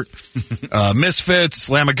Gilbert. Misfits,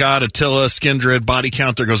 Lamb of God, Attila, Skindred, Body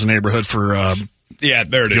Count. There goes the neighborhood for yeah,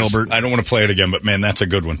 there it Gilbert. Is. I don't want to play it again, but man, that's a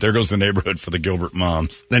good one. There goes the neighborhood for the Gilbert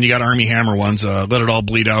moms. Then you got Army Hammer ones. Let It All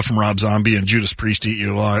Bleed Out from Rob Zombie and Judas Priest, Eat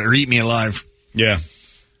You Alive, or Eat Me Alive. Yeah,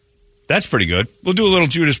 that's pretty good. We'll do a little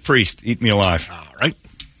Judas Priest, Eat Me Alive. All right.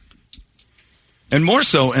 And more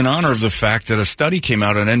so in honor of the fact that a study came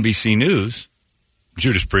out on NBC News,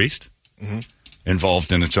 Judas Priest,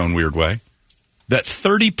 involved in its own weird way, that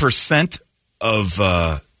 30%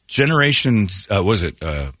 of generations,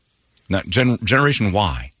 Generation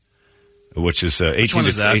Y, which is 18 Which one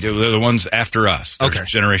is that? They're the ones after us. There's Okay.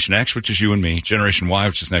 Generation X, which is you and me. Generation Y,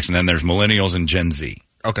 which is next. And then there's Millennials and Gen Z.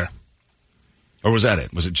 Okay. Or was that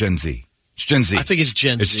it? Was it Gen Z? It's Gen Z. I think it's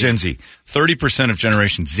Gen Z. It's Gen Z. 30% of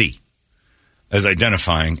Generation Z is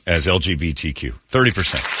identifying as LGBTQ.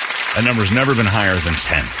 30%. That number's never been higher than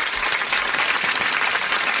 10.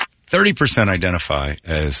 30% identify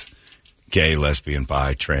as gay, lesbian,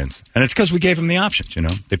 bi, trans. And it's because we gave them the options, you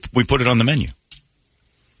know. We put it on the menu.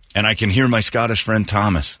 And I can hear my Scottish friend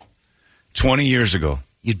Thomas, 20 years ago,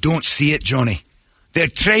 you don't see it, Johnny. They're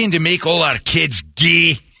trying to make all our kids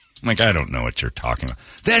gay. I'm like, I don't know what you're talking about.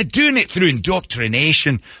 They're doing it through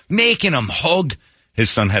indoctrination, making them hug. His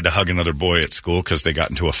son had to hug another boy at school because they got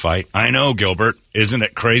into a fight. I know, Gilbert. Isn't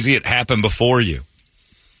it crazy? It happened before you.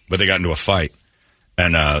 But they got into a fight.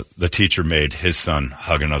 And the teacher made his son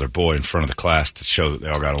hug another boy in front of the class to show that they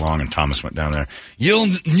all got along. And Thomas went down there. You'll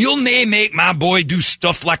nae make my boy do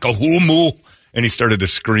stuff like a homo. And he started to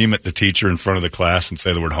scream at the teacher in front of the class and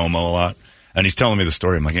say the word homo a lot. And he's telling me the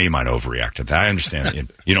story. I'm like, hey, you might overreact to that. I understand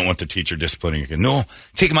that. You don't want the teacher disciplining you. No,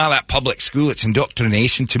 take them out of that public school. It's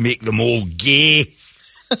indoctrination to make them all gay.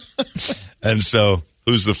 And so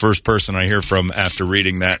who's the first person I hear from after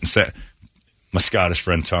reading that and said, my Scottish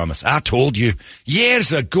friend Thomas, I told you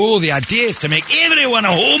years ago the idea is to make everyone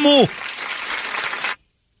a homo.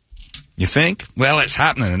 You think? Well, it's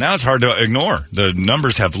happening, and now it's hard to ignore. The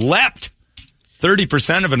numbers have leapt.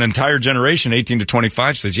 30% of an entire generation, 18 to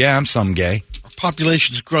 25, says, yeah, I'm some gay. Our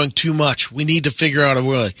population is growing too much. We need to figure out a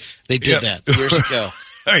way. They did that years ago.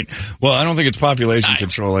 Right. Well, I don't think it's population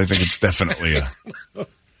control. I think it's definitely a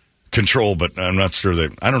control, but I'm not sure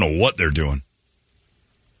I don't know what they're doing.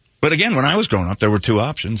 But again, when I was growing up, there were two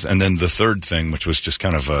options. And then the third thing, which was just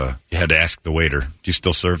kind of you had to ask the waiter, do you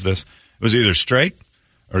still serve this? It was either straight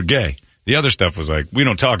or gay. The other stuff was like, we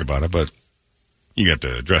don't talk about it, but you got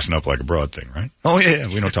the dressing up like a broad thing, right? Oh, yeah,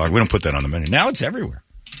 we don't put that on the menu. Now it's everywhere.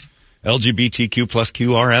 LGBTQ plus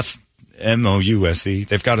QRF, MOUSE,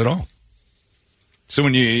 they've got it all. So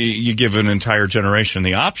when you give an entire generation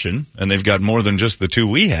the option, and they've got more than just the two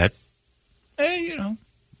we had, you know,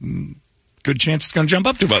 good chance it's going to jump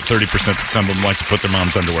up to about 30% that some of them like to put their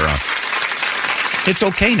mom's underwear on. It's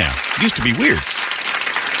okay now. It used to be weird.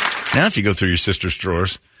 Now if you go through your sister's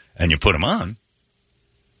drawers and you put them on,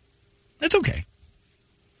 it's okay.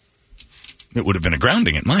 It would have been a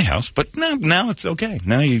grounding at my house, but now it's okay.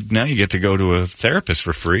 Now you get to go to a therapist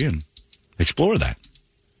for free and explore that.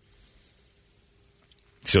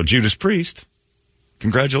 So Judas Priest,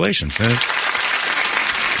 congratulations. All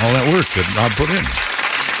that work that Rob put in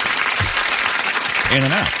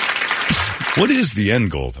and out. What is the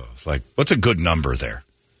end goal, though? It's like, what's a good number there?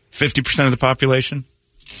 50% of the population?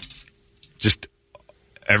 Just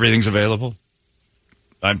everything's available?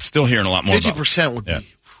 I'm still hearing a lot more 50% would be. Yeah.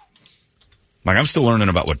 Like, I'm still learning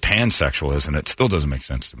about what pansexual is, and it still doesn't make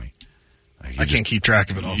sense to me. Like, I can't keep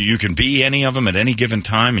track of it all. You can be any of them at any given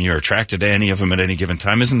time, and you're attracted to any of them at any given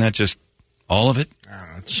time. Isn't that just all of it?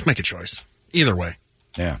 Just make a choice. Either way.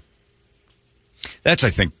 Yeah. That's,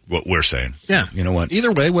 I think, what we're saying. Yeah. You know what?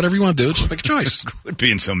 Either way, whatever you want to do, just make a choice. Quit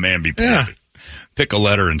being so mamby-pamby. Yeah. Pick a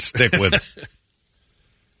letter and stick with it.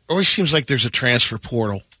 Always seems like there's a transfer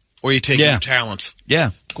portal, or you take your talents.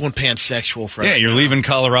 Yeah. Going pansexual for Yeah, you're leaving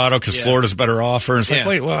Colorado because Florida's a better offer. And it's like,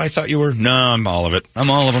 wait, well, I thought you were. No, I'm all of it. I'm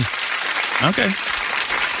all of them. Okay.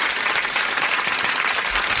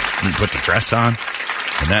 You put the dress on,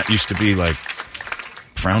 and that used to be like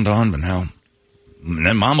frowned on, but now. And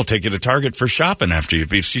then Mom will take you to Target for shopping after you.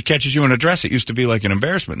 If she catches you in a dress, it used to be like an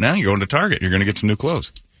embarrassment. Now you're going to Target. You're going to get some new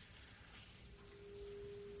clothes.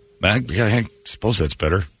 I suppose that's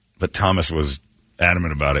better. But Thomas was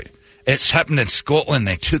adamant about it. It's happened in Scotland.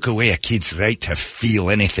 They took away a kid's right to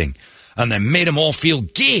feel anything. And they made them all feel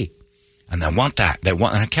gay. And they want that. And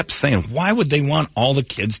I kept saying, why would they want all the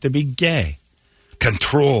kids to be gay?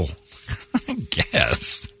 Control. I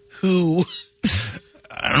guess. Who?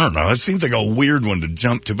 I don't know. It seems like a weird one to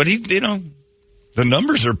jump to. But, the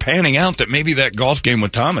numbers are panning out that maybe that golf game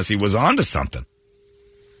with Thomas, he was onto something.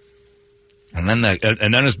 And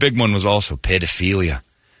then his big one was also pedophilia.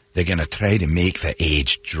 They're going to try to make the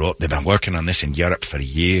age drop. They've been working on this in Europe for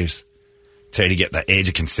years. Try to get the age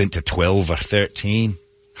of consent to 12 or 13.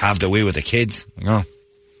 Have the way with the kids.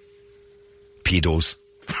 Pedos.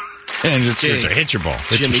 And just hit your ball.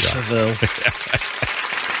 Jimmy Savile.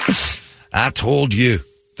 I told you.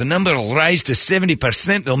 The number will rise to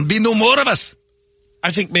 70%. There'll be no more of us.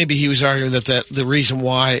 I think maybe he was arguing that the reason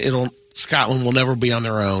why Scotland will never be on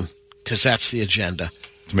their own, because that's the agenda.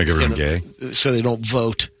 To make everyone gay? So they don't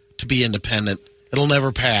vote to be independent. It'll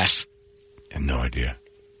never pass. I have no idea.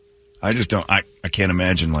 I just don't. I can't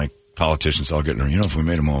imagine, like, Politicians all getting, if we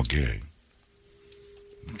made them all gay,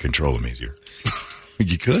 control them easier.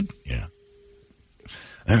 You could? Yeah.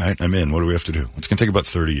 All right, I'm in. What do we have to do? It's going to take about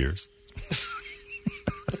 30 years.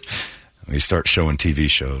 We start showing TV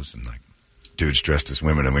shows and dudes dressed as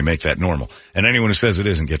women, and we make that normal. And anyone who says it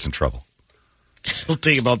isn't gets in trouble. It'll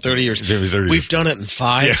take about 30 years. We've done it in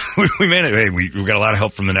 5. Yeah, we made it. Hey, we got a lot of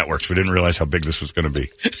help from the networks. We didn't realize how big this was going to be.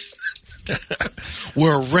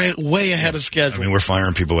 We're way ahead of schedule. I mean, we're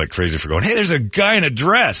firing people like crazy for going, hey, there's a guy in a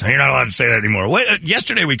dress. You're not allowed to say that anymore.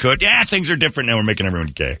 Yesterday we could. Yeah, things are different now. We're making everyone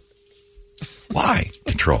gay. Why?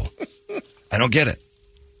 Control. I don't get it.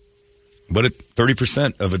 But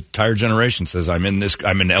 30% of an entire generation says, I'm in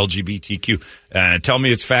LGBTQ. Tell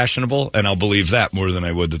me it's fashionable, and I'll believe that more than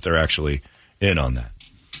I would that they're actually in on that.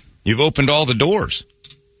 You've opened all the doors,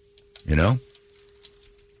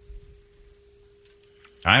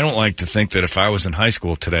 I don't like to think that if I was in high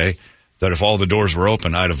school today, that if all the doors were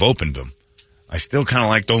open, I'd have opened them. I still kind of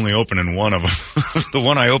liked only opening one of them. The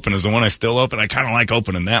one I open is the one I still open. I kind of like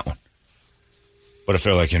opening that one. But if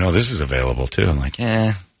they're like, this is available too, I'm like,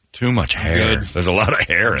 too much hair. Good. There's a lot of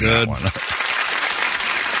hair in that one.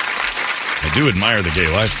 I do admire the gay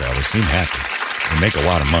lifestyle. They seem happy. They make a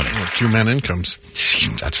lot of money. 2-man incomes.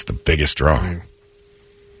 That's the biggest draw.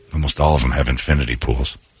 Almost all of them have infinity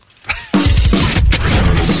pools.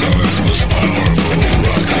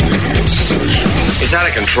 It's out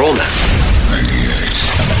of control now.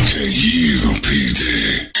 98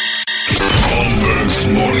 KUPD.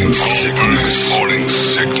 Holmbergs Morning Sickness.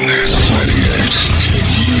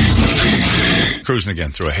 98 KUPD. Cruising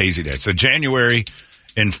again through a hazy day. It's a January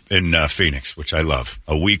in Phoenix, which I love.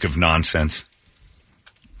 A week of nonsense.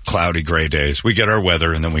 Cloudy, gray days. We get our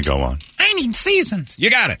weather, and then we go on. I need seasons. You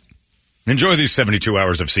got it. Enjoy these 72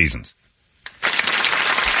 hours of seasons.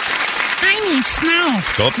 I need snow.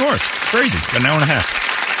 Go up north. Crazy. An hour and a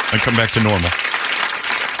half. And come back to normal.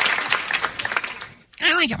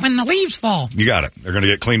 I like it when the leaves fall. You got it. They're going to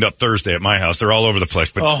get cleaned up Thursday at my house. They're all over the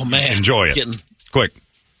place. But enjoy it. Getting quick.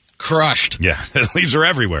 Crushed. Yeah. The leaves are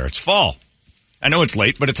everywhere. It's fall. I know it's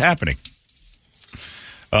late, but it's happening.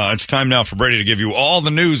 It's time now for Brady to give you all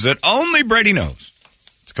the news that only Brady knows.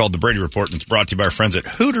 It's called the Brady Report, and it's brought to you by our friends at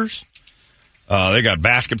Hooters. They got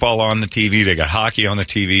basketball on the TV. They got hockey on the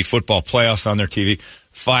TV, football playoffs on their TV,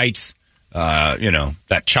 fights,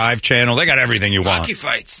 that Chive channel. They got everything you want. Hockey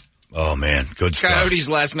fights. Oh, man, good stuff. Coyotes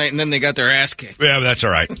last night, and then they got their ass kicked. Yeah, but that's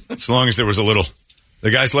all right. As long as there was a little...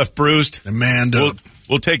 The guys left bruised. Amanda.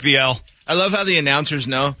 We'll take the L. I love how the announcers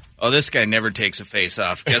know, this guy never takes a face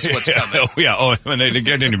off. Guess what's coming? And they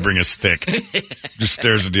didn't even bring a stick. Just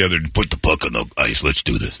stares at the other. Put the puck on the ice. Let's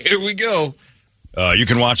do this. Here we go. You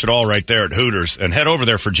can watch it all right there at Hooters. And head over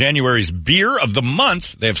there for January's Beer of the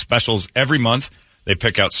Month. They have specials every month. They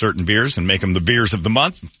pick out certain beers and make them the beers of the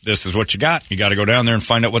month. This is what you got. You got to go down there and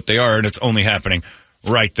find out what they are, and it's only happening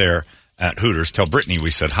right there at Hooters. Tell Brittany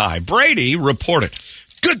we said hi. Brady, report it.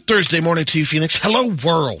 Good Thursday morning to you, Phoenix. Hello,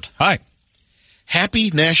 world. Hi.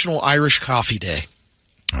 Happy National Irish Coffee Day.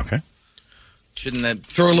 Okay. Shouldn't that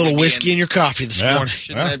throw a little whiskey in your coffee this morning?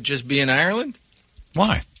 Shouldn't that just be in Ireland?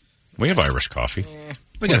 Why? We have Irish coffee.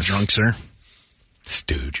 We got drunk, sir.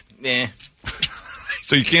 Stooge. Yeah.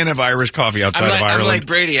 So you can't have Irish coffee outside of Ireland? I'm like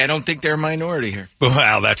Brady. I don't think they're a minority here.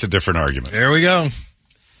 Well, that's a different argument. There we go.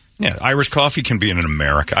 Yeah, Irish coffee can be in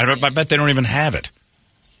America. I bet they don't even have it.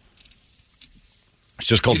 It's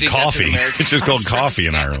just called coffee. It's just called coffee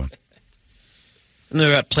in Ireland. Isn't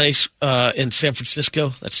there that place in San Francisco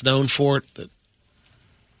that's known for it?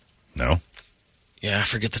 No. Yeah, I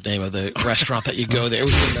forget the name of the restaurant that you go there. It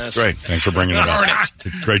was a mess. Great. Thanks for bringing it up.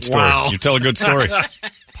 It's a great story. Wow. You tell a good story.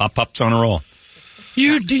 Pop-Pop's on a roll.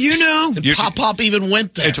 Do you know? Pop-Pop even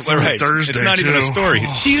went there. It's right. Thursday, it's not even a story.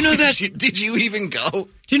 Do you know that? Did you even go?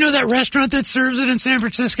 Do you know that restaurant that serves it in San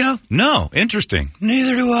Francisco? No. Interesting.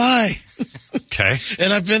 Neither do I. Okay.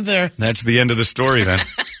 And I've been there. That's the end of the story then.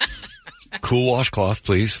 Cool washcloth,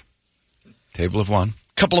 please. Table of one.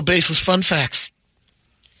 Couple of baseless fun facts.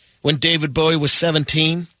 When David Bowie was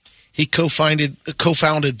 17, he co-founded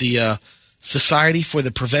the Society for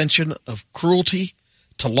the Prevention of Cruelty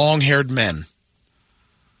to Long-Haired Men.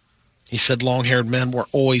 He said long-haired men were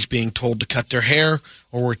always being told to cut their hair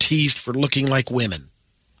or were teased for looking like women.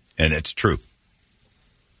 And it's true.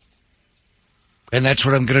 And that's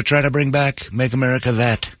what I'm going to try to bring back. Make America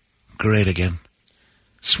that great again.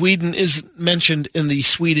 Sweden isn't mentioned in the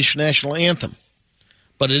Swedish national anthem,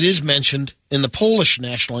 but it is mentioned in the Polish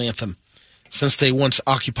national anthem since they once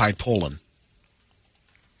occupied Poland.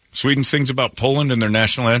 Sweden sings about Poland in their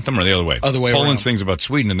national anthem, or the other way? Other way Poland around. sings about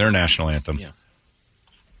Sweden in their national anthem. Yeah.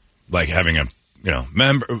 Like having a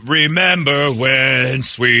remember when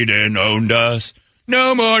Sweden owned us?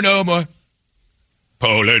 No more, no more.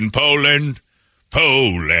 Poland, Poland,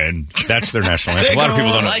 Poland. That's their national anthem. A lot of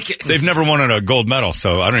people don't like it. They've never won a gold medal,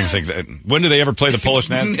 so I don't even think that. When do they ever play the Polish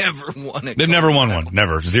national? Never won it. They've never won one.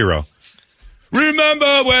 Never. Zero.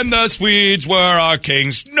 Remember when the Swedes were our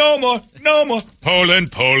kings? No more, no more.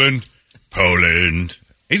 Poland, Poland, Poland.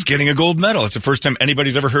 He's getting a gold medal. It's the first time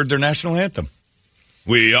anybody's ever heard their national anthem.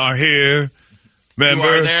 We are here. Remember,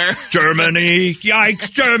 you are there. Germany. Yikes,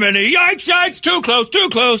 Germany. Yikes, yikes. Too close, too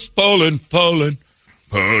close. Poland, Poland,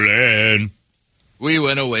 Poland. We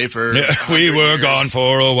went away for we were years. Gone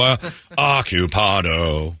for a while.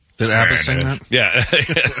 Occupado. Did ABBA sing that? Yeah.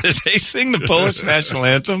 They sing the Polish national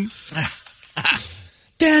anthem.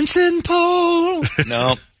 Dancing pole.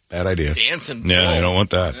 No, bad idea. Dancing pole. Yeah, I don't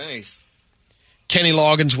want that. Nice. Kenny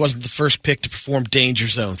Loggins wasn't the first pick to perform Danger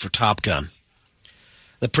Zone for Top Gun.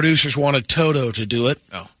 The producers wanted Toto to do it.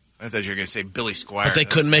 Oh, I thought you were going to say Billy Squier. But they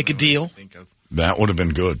couldn't make a deal. That would have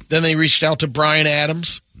been good. Then they reached out to Bryan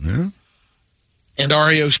Adams and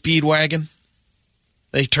REO Speedwagon.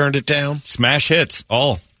 They turned it down. Smash hits,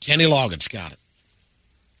 all. Kenny Loggins got it.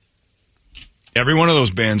 Every one of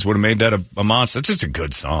those bands would have made that a monster. It's just a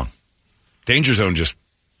good song. Danger Zone just,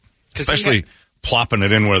 especially plopping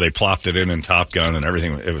it in where they plopped it in Top Gun and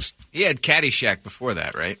everything. It was. He had Caddyshack before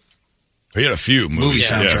that, right? He had a few movies.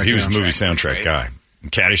 Soundtrack. Yeah, he was a movie soundtrack guy. And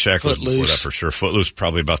Caddyshack was before that for sure. Footloose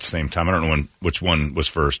probably about the same time. I don't know which one was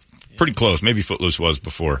first. Pretty close. Maybe Footloose was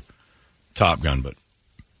before Top Gun, but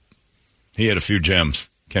he had a few gems.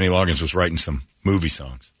 Kenny Loggins was writing some movie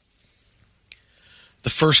songs. The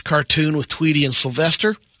first cartoon with Tweety and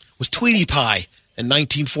Sylvester was Tweety Pie in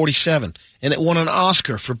 1947, and it won an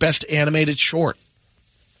Oscar for Best Animated Short.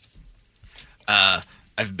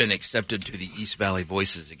 I've been accepted to the East Valley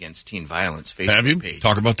Voices Against Teen Violence Facebook have you? page.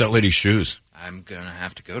 Talk about that lady's shoes. I'm going to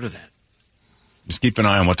have to go to that. Just keep an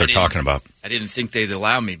eye on what they're talking about. I didn't think they'd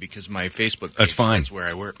allow me because my Facebook page is where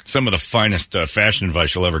I work. Some of the finest fashion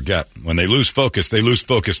advice you'll ever get. When they lose focus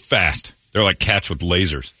fast. They're like cats with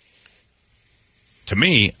lasers. To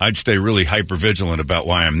me, I'd stay really hyper-vigilant about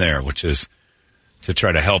why I'm there, which is to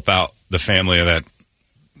try to help out the family of that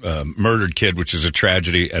murdered kid, which is a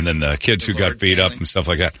tragedy, and then the kids who got beat up and stuff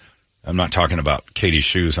like that. I'm not talking about Katie's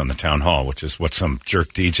shoes on the town hall, which is what some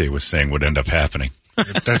jerk DJ was saying would end up happening.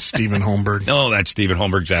 That's Stephen Holmberg. No, that's Stephen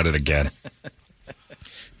Holmberg's at it again.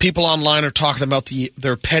 People online are talking about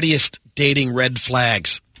their pettiest dating red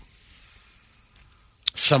flags.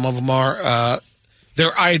 Some of them are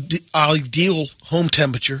their ideal home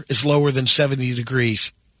temperature is lower than 70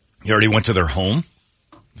 degrees. You already went to their home?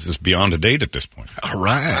 This is beyond a date at this point. All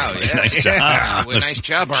right. Wow, yeah. Nice job. Nice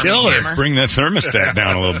job, Army Killer. Hammer. Bring that thermostat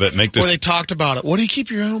down a little bit. Make this. Or they talked about it. What do you keep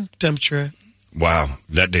your home temperature at? Wow,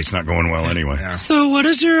 that date's not going well anyway. Yeah. So what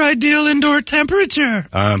is your ideal indoor temperature?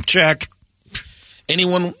 Check.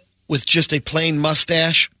 Anyone with just a plain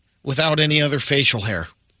mustache without any other facial hair.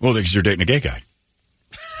 Well, because you're dating a gay guy.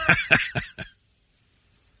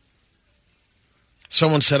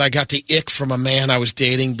 Someone said I got the ick from a man I was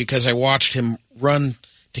dating because I watched him run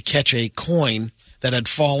to catch a coin that had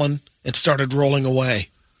fallen and started rolling away.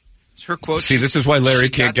 It's her quote. See, this is why Larry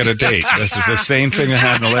can't get a date. This is the same thing that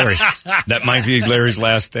happened to Larry. That might be Larry's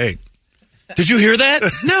last date. Did you hear that?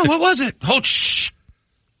 No, what was it? Hold, shh.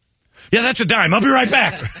 Yeah, that's a dime. I'll be right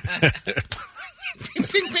back.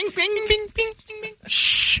 Bing, bing, bing, bing, bing, bing, bing.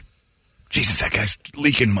 Shh. Jesus, that guy's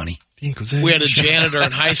leaking money. We had a janitor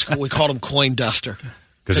in high school. We called him Coin Duster.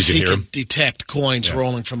 Because he could detect coins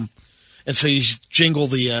rolling from... And so you jingle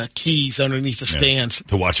the keys underneath the stands.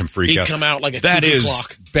 To watch him freak out. He'd come out like a that is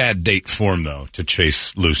clock. Bad date form, though, to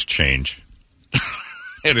chase loose change.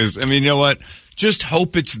 It is. I mean, you know what? Just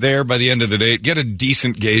hope it's there by the end of the date. Get a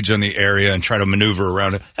decent gauge on the area and try to maneuver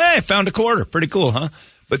around it. Hey, I found a quarter. Pretty cool, huh?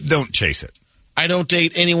 But don't chase it. I don't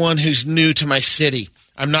date anyone who's new to my city.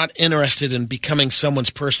 I'm not interested in becoming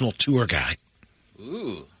someone's personal tour guide.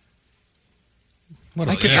 Ooh. What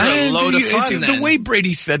a load of fun, the way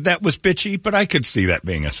Brady said that was bitchy, but I could see that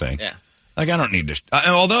being a thing. Yeah. Like, I don't need to...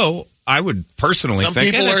 although, I would personally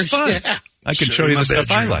think, that's fun. Yeah. I can show you the stuff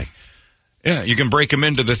I like. Yeah, you can break them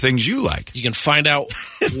into the things you like. You can find out...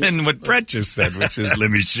 And then what Brett just said, which is, let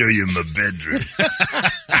me show you my bedroom.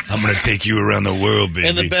 I'm going to take you around the world, baby.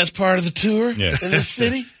 And the best part of the tour in the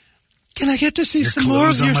city? Can I get to see some more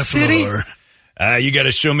of your city? You got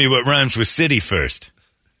to show me what rhymes with city first.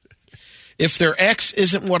 If their ex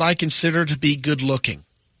isn't what I consider to be good looking.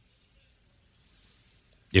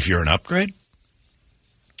 If you're an upgrade?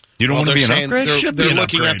 You don't want to be an upgrade? They're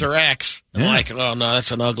looking at their ex and like, oh, no,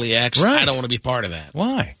 that's an ugly ex. Right. I don't want to be part of that.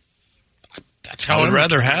 Why? That's how I would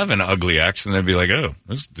rather have an ugly ex than I'd be like, oh,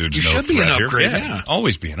 this dude's you no should be an threat upgrade. here. Yeah.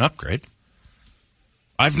 Always be an upgrade.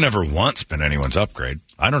 I've never once been anyone's upgrade.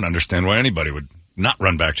 I don't understand why anybody would not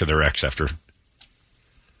run back to their ex after.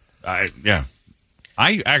 I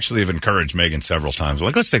actually have encouraged Megan several times.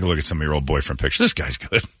 Like, let's take a look at some of your old boyfriend pictures. This guy's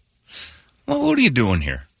good. Well, what are you doing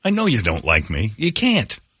here? I know you don't like me. You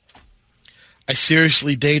can't. I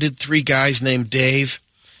seriously dated 3 guys named Dave.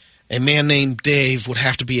 A man named Dave would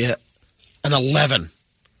have to be an 11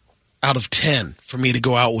 out of 10 for me to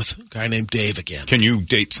go out with a guy named Dave again. Can you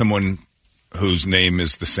date someone whose name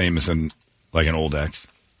is the same as an old ex?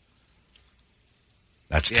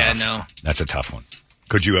 That's tough. Yeah, no. That's a tough one.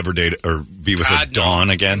 Could you ever date or be with a Dawn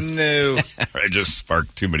again? No. I just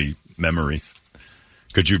sparked too many memories.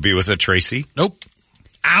 Could you be with a Tracy? Nope.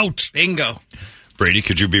 Out. Bingo. Brady,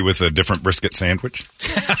 could you be with a different brisket sandwich?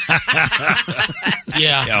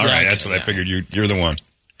 Yeah. All right, that's what I figured. You're the one.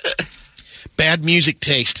 Bad music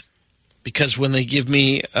taste, because when they give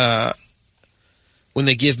me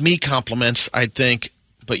compliments, I'd think,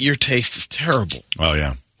 but your taste is terrible. Oh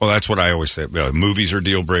yeah. Well, that's what I always say. Movies are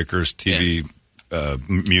deal breakers. TV,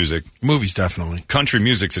 music. Movies, definitely. Country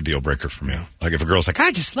music's a deal breaker for me. Like if a girl's like,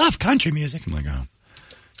 I just love country music, I'm like, oh.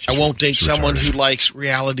 I won't date someone who likes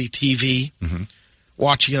reality TV,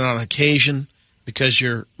 watching it on occasion, because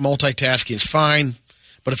your multitasking is fine.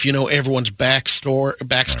 But if you know everyone's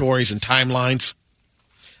backstories and timelines.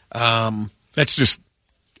 That's just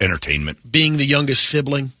entertainment. Being the youngest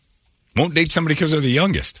sibling. Won't date somebody because they're the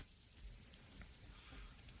youngest.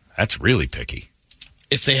 That's really picky.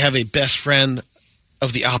 If they have a best friend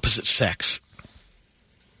of the opposite sex.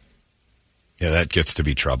 Yeah, that gets to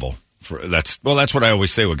be trouble. That's what I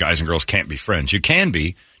always say with guys and girls can't be friends. You can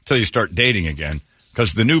be until you start dating again,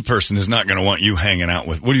 because the new person is not going to want you hanging out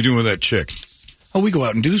with, what are you doing with that chick? Oh, we go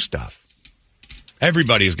out and do stuff.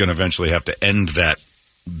 Everybody is going to eventually have to end that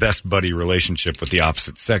best buddy relationship with the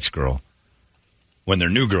opposite sex girl when their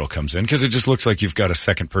new girl comes in, because it just looks like you've got a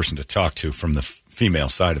second person to talk to from the female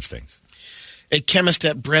side of things. A chemist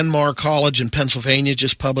at Bryn Mawr College in Pennsylvania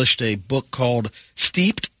just published a book called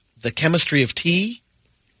Steeped, The Chemistry of Tea.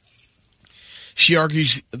 She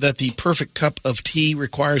argues that the perfect cup of tea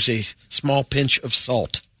requires a small pinch of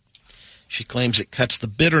salt. She claims it cuts the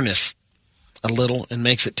bitterness a little and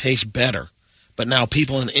makes it taste better. But now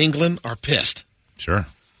people in England are pissed. Sure.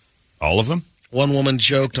 All of them? One woman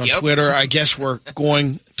joked on Twitter, I guess we're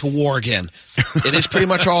going to war again. It is pretty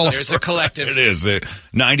much all of There's a collective. It is.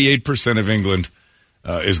 98% of England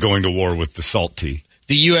is going to war with the salt tea.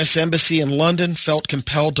 The U.S. Embassy in London felt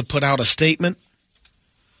compelled to put out a statement.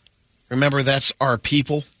 Remember, that's our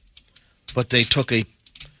people, but they took a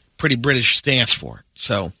pretty British stance for it.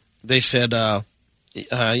 So they said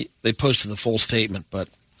they posted the full statement, but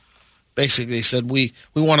basically they said we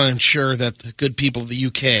want to ensure that the good people of the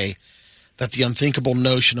UK, that the unthinkable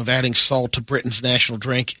notion of adding salt to Britain's national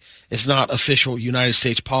drink is not official United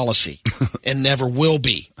States policy and never will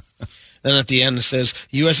be. Then at the end it says,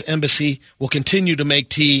 the U.S. Embassy will continue to make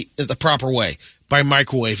tea the proper way by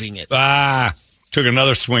microwaving it. Took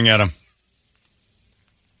another swing at him.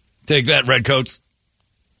 Take that, redcoats.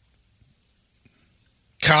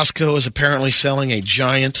 Costco is apparently selling a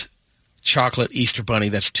giant chocolate Easter bunny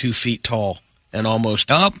that's 2 feet tall and almost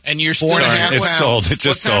and you're 4.5 pounds. It's sold. It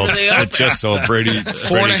just sold. It just sold. Brady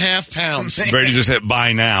 4.5 pounds. Brady just hit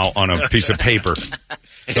buy now on a piece of paper.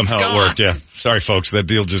 Somehow it worked. Yeah. Sorry, folks. That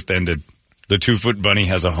deal just ended. The 2-foot bunny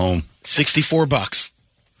has a home. $64.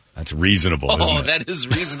 That's reasonable, isn't it? That is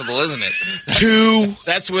reasonable, isn't it?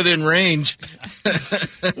 That's within range.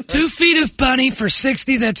 2 feet of bunny for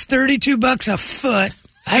 $60. That's $32 a foot.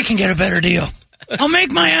 I can get a better deal. I'll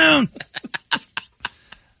make my own.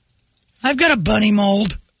 I've got a bunny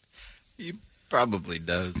mold. He probably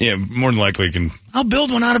does. Yeah, more than likely you can. I'll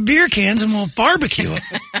build one out of beer cans and we'll barbecue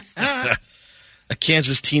it. A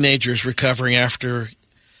Kansas teenager is recovering after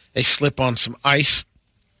a slip on some ice.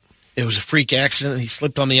 It was a freak accident. He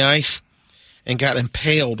slipped on the ice and got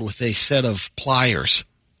impaled with a set of pliers.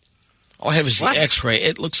 All I have is the X-ray.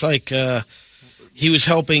 It looks like he was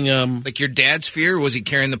helping. Like your dad's fear? Was he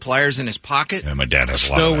carrying the pliers in his pocket? Yeah, my dad has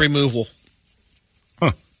a lot snow of that. removal.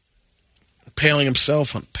 Huh. Impaling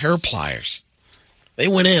himself on a pair of pliers. They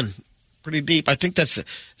went in pretty deep. I think is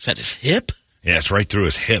that his hip? Yeah, it's right through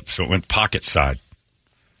his hip, so it went pocket side.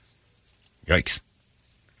 Yikes.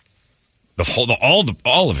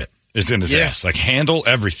 All of it is in his ass. Like, handle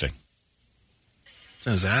everything. It's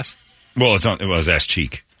in his ass? Well, it was ass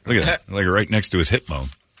cheek. Look at that. Like right next to his hip bone.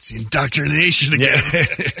 It's the indoctrination again. Yeah.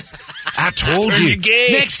 I told you.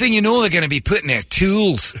 Next thing you know, they're going to be putting their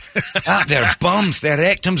tools up their bums. Their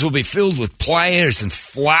rectums will be filled with pliers and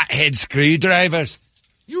flathead screwdrivers.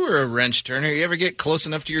 You were a wrench turner. You ever get close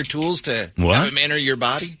enough to your tools to have them enter your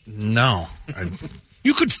body? No.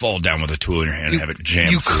 You could fall down with a tool in your hand and have it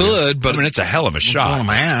jammed. You could, but I mean, it's a hell of a shot. On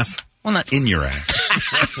my ass. Well, not in your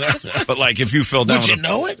ass. But like if you fell down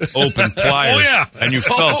with open pliers and you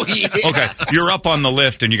fell. Okay, you're up on the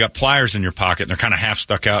lift and you got pliers in your pocket and they're kind of half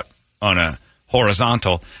stuck out on a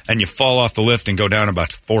horizontal and you fall off the lift and go down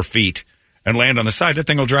about 4 feet and land on the side. That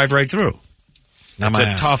thing will drive right through. That's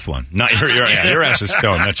a tough one. Not your ass is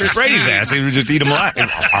stone. That's just Brady's ass. He would just eat him alive.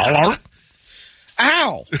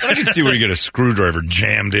 Ow! I can see where you get a screwdriver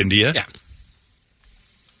jammed into you. Yeah.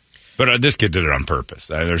 But this kid did it on purpose.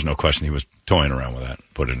 There's no question he was toying around with that.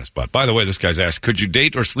 Put it in his butt. By the way, this guy's asked, could you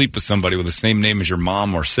date or sleep with somebody with the same name as your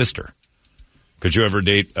mom or sister? Could you ever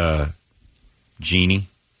date Jeannie?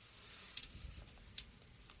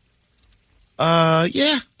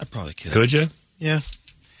 Yeah, I probably could. Could you? Yeah.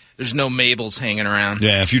 There's no Mabels hanging around.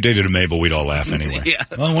 Yeah, if you dated a Mabel, we'd all laugh anyway. Yeah.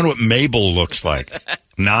 Well, I wonder what Mabel looks like.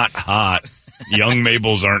 Not hot. Young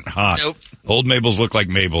Mabels aren't hot. Nope. Old Mabels look like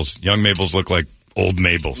Mabels. Young Mabels look like old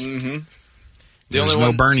Mabels. Mm-hmm. There's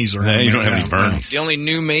no Bernies around. You don't have any Bernies. The only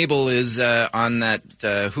new Mabel is on that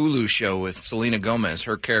Hulu show with Selena Gomez.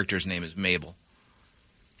 Her character's name is Mabel.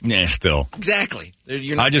 Yeah, still. Exactly.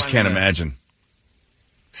 I just can't imagine.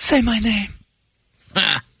 Say my name.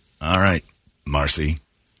 All right, Marcy.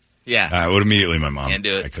 Yeah. I would immediately, my mom. Can't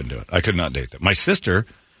do it. I couldn't do it. I could not date that. My sister,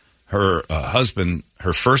 her husband,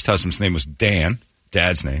 her first husband's name was Dan,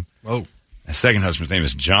 dad's name. Oh. Her second husband's name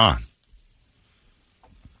is John.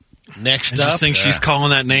 Next I just think she's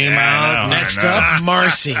calling that name out. Next up,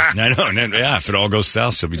 Marcy. I know. And then, if it all goes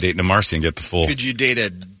south, she'll be dating a Marcy and get the full. Could you date a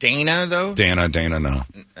Dana, though? Dana, no.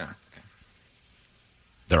 Okay.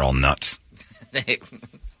 They're all nuts.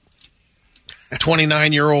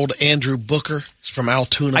 29-year-old Andrew Booker is from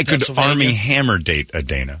Altoona, I could Pennsylvania. Army Hammer date a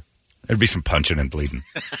Dana. There'd be some punching and bleeding.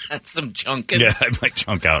 Some chunking. Yeah, I might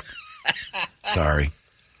chunk out. Sorry.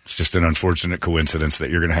 It's just an unfortunate coincidence that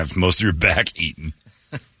you're going to have most of your back eaten.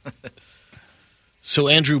 So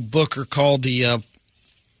Andrew Booker called the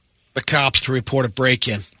cops to report a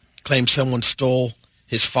break-in. Claimed someone stole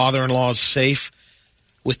his father-in-law's safe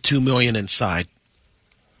with $2 million inside.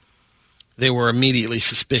 They were immediately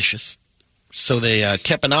suspicious. So they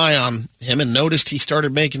kept an eye on him and noticed he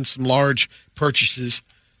started making some large purchases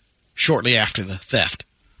shortly after the theft.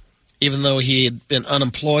 Even though he had been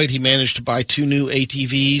unemployed, he managed to buy 2 new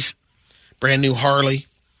ATVs, brand new Harley.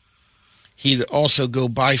 He'd also go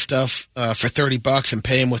buy stuff for $30 and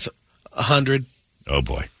pay him with $100. Oh,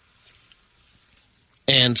 boy.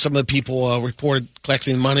 And some of the people reported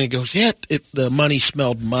collecting the money. He goes, the money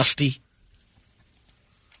smelled musty.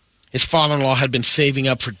 His father-in-law had been saving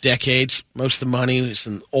up for decades. Most of the money was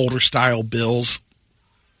in older-style bills.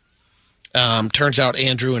 Turns out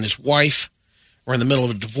Andrew and his wife were in the middle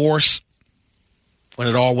of a divorce when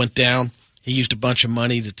it all went down. He used a bunch of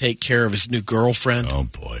money to take care of his new girlfriend. Oh,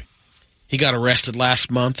 boy. He got arrested last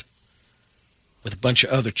month with a bunch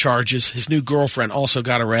of other charges. His new girlfriend also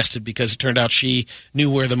got arrested because it turned out she knew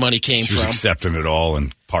where the money came from. She was accepting it all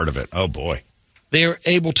and part of it. Oh, boy. They were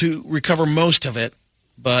able to recover most of it,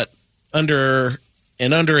 but under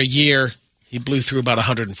a year, he blew through about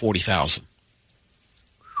 $140,000.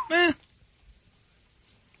 A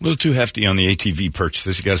little too hefty on the ATV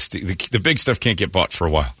purchases. You got to the big stuff can't get bought for a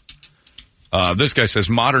while. This guy says,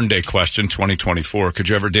 modern day question, 2024. Could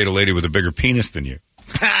you ever date a lady with a bigger penis than you?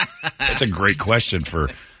 That's a great question for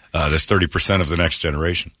this 30% of the next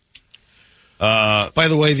generation. By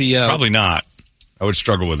the way, probably not. I would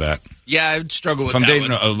struggle with that. Yeah, I would struggle with that. If I'm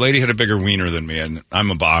dating a lady had a bigger wiener than me and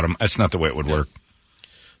I'm a bottom, that's not the way it would work.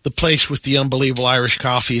 The place with the unbelievable Irish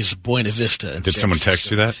coffee is Buena Vista. Did someone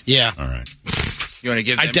text you that? Yeah. All right. You want to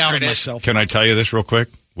give them I doubted credit? myself. Can I tell you this real quick?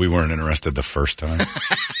 We weren't interested the first time.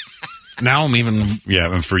 Now I'm even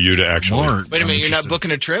and for you to actually... Wait a minute, you're not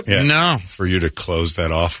booking a trip? Yeah, no. For you to close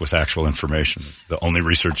that off with actual information. The only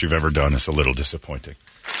research you've ever done is a little disappointing.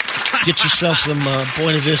 Get yourself some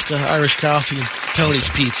Buena Vista Irish coffee and Tony's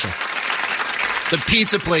Pizza. The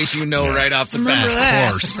pizza place right off the bat.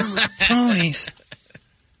 Of course. Tony's.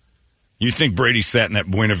 You think Brady sat in that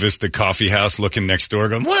Buena Vista coffee house looking next door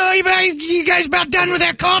going, well, you guys about done with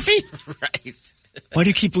that coffee? Right. Why do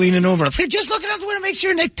you keep leaning over? Just looking out the window to make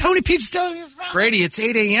sure that Tony Pizza still... Brady, it's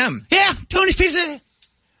 8 a.m. Yeah, Tony's Pizza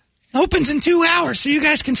opens in 2 hours, so you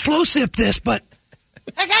guys can slow sip this, but...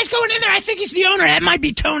 That guy's going in there. I think he's the owner. That might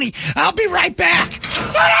be Tony. I'll be right back.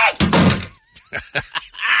 Tony!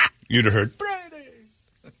 You'd have heard,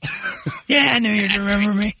 Yeah, I knew you'd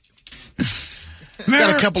remember me.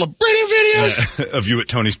 Got a couple of Brady videos of you at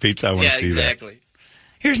Tony's Pizza. I want to see exactly. that.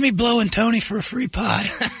 Here's me blowing Tony for a free pie.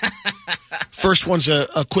 First one's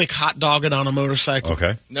a quick hot dogging on a motorcycle.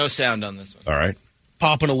 Okay. No sound on this one. All right.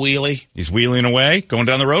 Popping a wheelie. He's wheeling away, going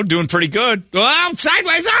down the road, doing pretty good. Oh,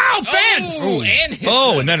 sideways. Oh, fence.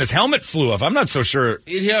 And then his helmet flew off. I'm not so sure.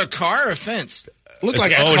 Did he have a car or a fence? Looked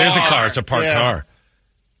like a car. Oh, it is a car. It's a parked car.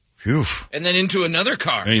 Phew. And then into another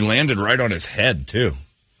car. And he landed right on his head, too.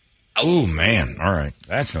 Oh, man. All right.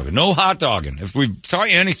 That's no good. No hot dogging. If we taught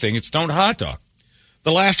you anything, it's don't hot dog.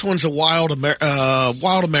 The last one's a Wild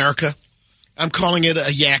America. I'm calling it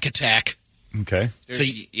a yak attack. Okay.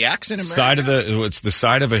 There's yaks in America? It's the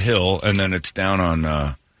side of a hill, and then it's down on,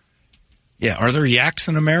 are there yaks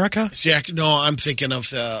in America? No, I'm thinking of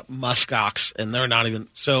muskox, and they're not even,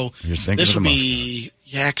 so You're thinking this of would the be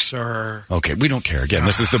yaks or... Okay, we don't care. Again,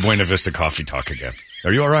 this is the Buena Vista Coffee Talk again.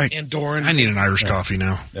 Are you all right? Andorran. I need an Irish coffee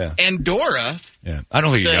now. Yeah. Andorra? Yeah. I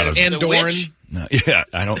don't think he got his... Andorran. No, yeah,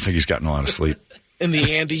 I don't think he's gotten a lot of sleep. In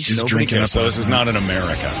the Andes. He's drinking up. So this is not in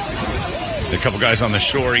America. A couple guys on the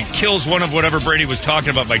shore. He kills one of whatever Brady was talking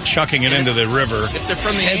about by chucking it into the river. If they're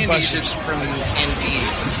from the Andes, it's from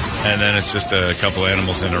Indeed. And then it's just a couple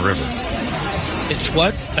animals in a river. It's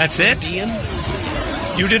what? That's it? Indian?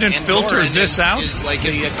 You didn't filter this out? Is like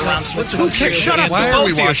Who cares? Shut up. Why are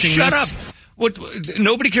we watching Shut this? up. What?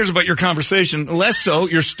 Nobody cares about your conversation. Less so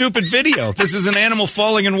your stupid video. This is an animal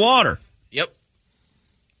falling in water. Yep.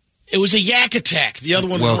 It was a yak attack. The other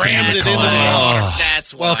one Welcome rammed to the it into the calm. water.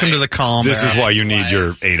 That's why. Welcome to the calm. This is era. why you need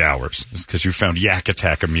your 8 hours. It's because you found yak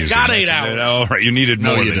attack amusing. Got 8 hours. Oh, right. You needed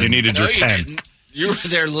more you than you didn't. needed No, your you 10. didn't. You were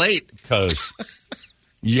there late. Because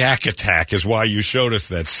yak attack is why you showed us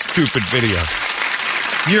that stupid video.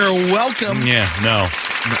 You're welcome. Yeah, no.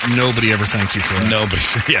 Nobody ever thanked you for that.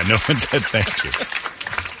 No one said thank you.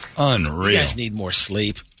 Unreal. You guys need more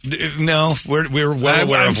sleep. No, we're well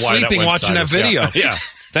aware I'm of why sleeping that watching that video. Yeah.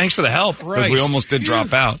 Thanks for the help, because we almost did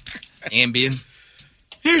drop out. Ambien.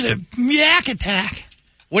 Here's a yak attack.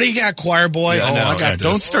 What do you got, choir boy? Yeah, no, I got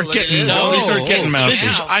don't this. start getting This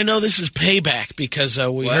is, I know this is payback because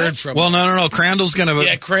we heard from. Well, no. Crandall's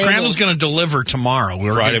gonna deliver tomorrow.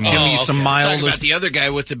 We're Friday gonna give you some mild. Talking about the other guy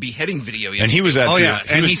with the beheading video. And he was at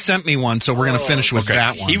he sent me one, so we're gonna finish with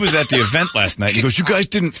that one. He was at the event last night. He goes, "You guys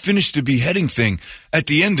didn't finish the beheading thing." At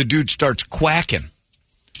the end, the dude starts quacking.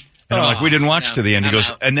 And I'm like, we didn't watch to the end. He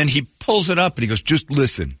goes, and then he pulls it up and he goes, "Just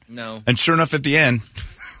listen." No. And sure enough, at the end,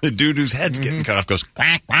 the dude whose head's getting cut off goes,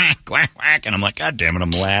 "Quack, quack, quack, quack." And I'm like, God damn it,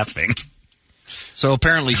 I'm laughing. So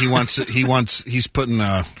apparently he's putting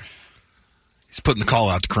the call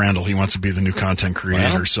out to Crandall. He wants to be the new content creator.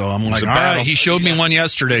 Well, so I'm like, all right. He showed me one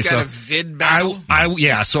yesterday. Got So a vid battle?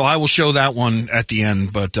 so I will show that one at the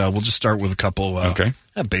end, but we'll just start with a couple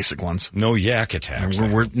basic ones. No yak attacks.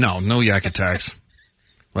 No yak attacks.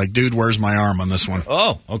 Like, dude, where's my arm on this one?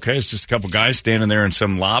 Oh, okay. It's just a couple guys standing there in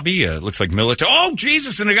some lobby. Looks like military. Oh,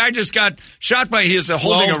 Jesus. And the guy just got shot by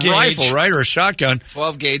holding a rifle, right? Or a shotgun.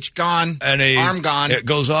 12 gauge, gone. And arm gone. It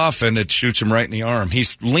goes off and it shoots him right in the arm.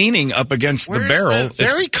 He's leaning up against the barrel.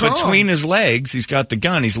 Very calm. Between his legs. He's got the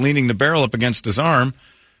gun. He's leaning the barrel up against his arm.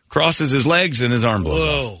 Crosses his legs and his arm blows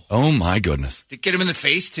off. Oh, my goodness. Did it get him in the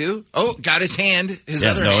face, too? Oh, got his hand. His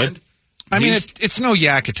other hand. I mean, it's no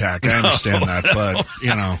yak attack. I understand that, but,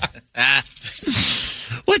 you know.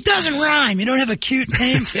 Well, it doesn't rhyme. You don't have a cute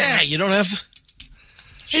name for Yeah, you don't have...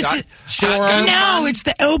 Shotgun. No, it's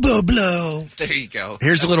the elbow blow. There you go.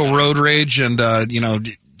 Here's a little road rage, and, you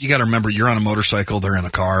got to remember, you're on a motorcycle, they're in a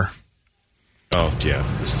car. Oh, yeah.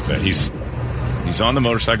 This is bad. He's on the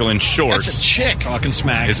motorcycle in shorts. That's a chick. Talking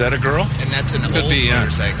smack. Is that a girl? And that's an old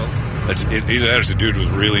motorcycle. There's a dude with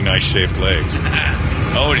really nice shaped legs.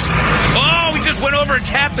 He just went over and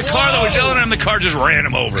tapped the car that was yelling at him. The car just ran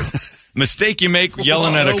him over. Mistake you make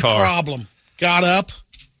yelling at a car. No problem. Got up.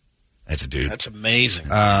 That's a dude. That's amazing.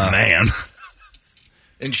 Man.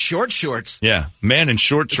 In short shorts. Yeah. Man in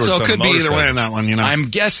short shorts So on it a could be motorcycle. either way on that one, you know. I'm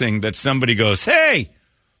guessing that somebody goes, "Hey,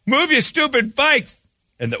 move your stupid bike."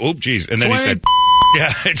 And and then he said,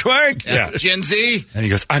 "Yeah, twank." Yeah. Gen Z. And he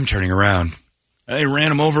goes, "I'm turning around." And they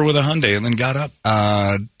ran him over with a Hyundai and then got up.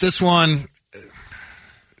 This one,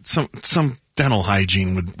 some dental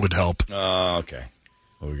hygiene would help. Oh, okay.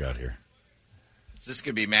 What we got here? This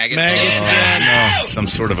could be maggots. No, some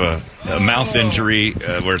sort of a mouth injury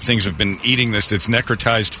where things have been eating this. It's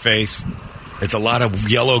necrotized face. It's a lot of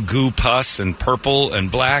yellow goo pus and purple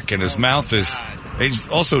and black, and his mouth is... He's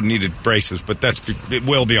also needed braces, but that's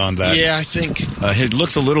well beyond that. Yeah, I think. He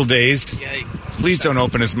looks a little dazed. Yikes. Please don't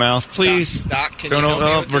open his mouth. Please. Doc, can don't you help me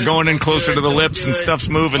with We're this? going in Don't closer do to the it. lips Don't and do it. stuff's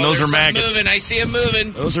moving. Those are There's some maggots. moving. I see him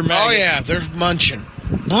moving. Those are maggots. Oh, yeah, they're munching.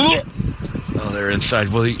 Oh, they're inside.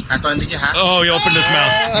 Will he? Oh, he opened his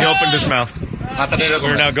mouth. He opened his mouth.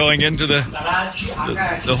 We're now going into the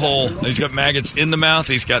hole. He's got maggots in the mouth.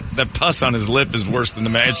 He's got that pus on his lip is worse than the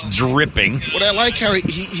maggots. It's dripping. What I like how he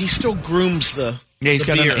still grooms the he's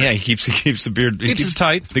the got beard. he keeps the beard. Keeps it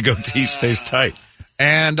tight. The goatee stays tight.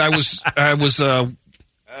 And I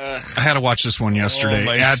had to watch this one yesterday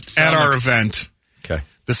at our event. Okay.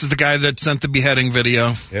 This is the guy that sent the beheading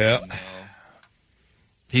video. Yeah.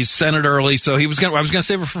 He sent it early, so I was going to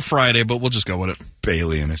save it for Friday, but we'll just go with it.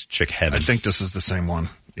 Bailey and his chick heaven. I think this is the same one.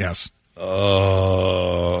 Yes.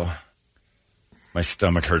 Oh. My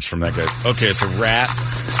stomach hurts from that guy. Okay, it's a rat.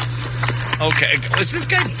 Okay. Is this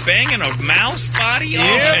guy banging a mouse body? Yeah.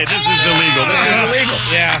 Okay, this is illegal. This is illegal.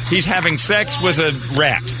 Yeah. He's having sex with a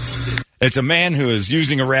rat. It's a man who is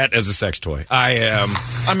using a rat as a sex toy.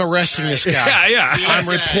 I'm arresting this guy. Yeah. I'm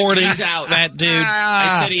reporting he's out. that dude.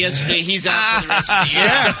 I said it yesterday. He's out for the rest of the year.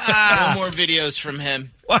 No more videos from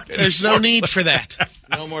him. What? There's no need for that.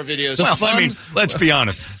 No more videos. Well, I mean, let's be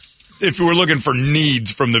honest. If we were looking for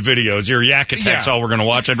needs from the videos, your Yak Attack's all we're going to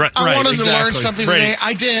watch. I wanted to learn something today.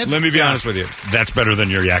 I did. Let me be honest with you. That's better than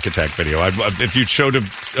your Yak Attack video. If you showed a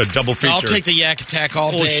double feature. I'll take the Yak Attack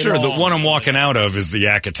all day Sure. long. The one I'm walking out of is the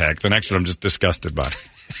Yak Attack. The next one I'm just disgusted by.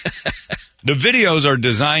 The videos are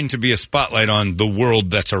designed to be a spotlight on the world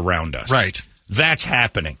that's around us. Right. That's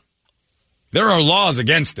happening. There are laws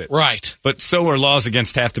against it. Right. But so are laws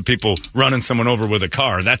against half the people running someone over with a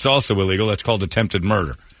car. That's also illegal. That's called attempted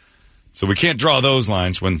murder. So we can't draw those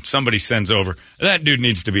lines when somebody sends over. That dude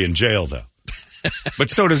needs to be in jail, though. But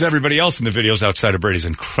so does everybody else in the videos outside of Brady's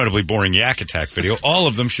incredibly boring Yak Attack video. All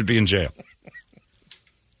of them should be in jail.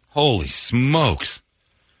 Holy smokes.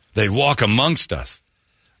 They walk amongst us.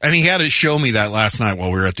 And he had to show me that last night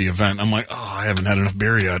while we were at the event. I'm like, I haven't had enough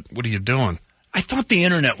beer yet. What are you doing? I thought the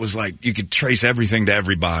internet was like you could trace everything to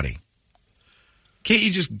everybody. Can't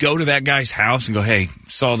you just go to that guy's house and go, hey,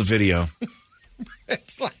 saw the video?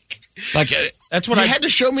 It's like that's what you had to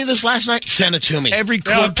show me this last night. Send it to me. Every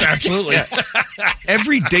clip, absolutely.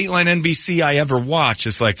 Every Dateline NBC I ever watch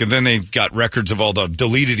is like, and then they've got records of all the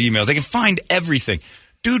deleted emails. They can find everything.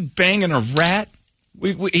 Dude banging a rat.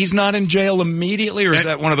 He's not in jail immediately, or is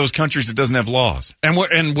that one of those countries that doesn't have laws? And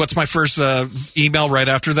what's my first email right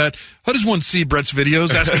after that? How does one see Brett's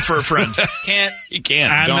videos? Asking for a friend. You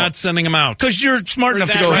can't. I'm not sending them out. Because you're smart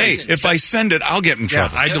enough to go, hey, if I send it, I'll get in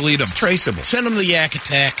trouble. I delete them. It's traceable. Send them the Yak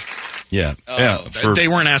Attack. Yeah. They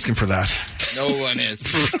weren't asking for that. No one is.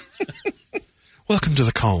 Welcome to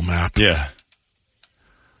the Calm app. Yeah.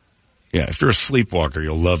 Yeah, if you're a sleepwalker,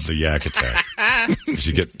 you'll love the Yak Attack. Because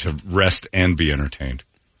you get to rest and be entertained.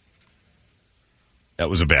 That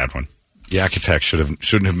was a bad one. Yak Attack shouldn't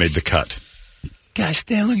have made the cut. Guy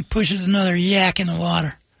Stanley pushes another yak in the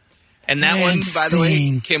water. And that one, by the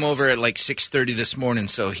way, came over at like 6:30 this morning,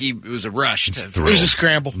 so it was a rush. It was a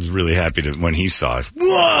scramble. I was really happy when he saw it.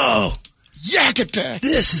 Whoa! Yak Attack!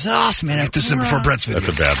 This is awesome, man. Get this in before Brett's video.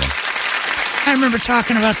 That's a bad one. I remember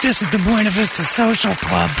talking about this at the Buena Vista Social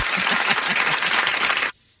Club.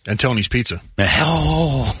 And Tony's Pizza.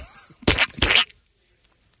 Oh.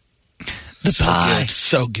 The pie. Good.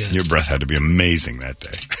 So good. Your breath had to be amazing that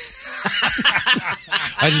day.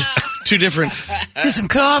 Two different. Get some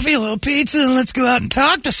coffee, a little pizza, and let's go out and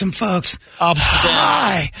talk to some folks.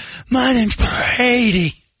 Hi, my name's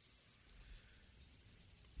Brady.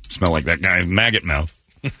 Smell like that guy, maggot mouth.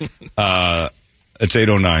 It's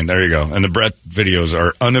 8:09. There you go. And the Brett videos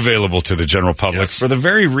are unavailable to the general public for the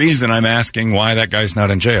very reason I'm asking why that guy's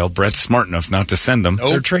not in jail. Brett's smart enough not to send them.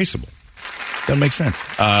 Nope. They're traceable. That makes sense.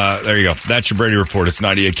 There you go. That's your Brady Report. It's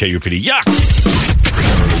 98 KUPD. Yuck!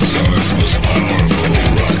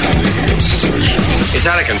 It's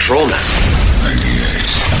out of control now.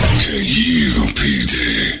 98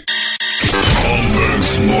 KUPD.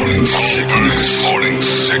 Holmbergs Morning Sickness.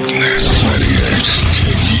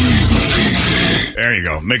 98 KUPD. There you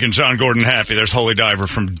go. Making John Gordon happy. There's Holy Diver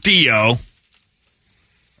from Dio.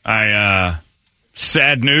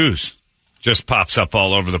 Sad news just pops up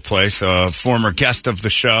all over the place. A former guest of the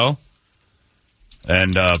show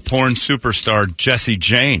and porn superstar Jessie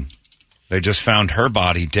Jane. They just found her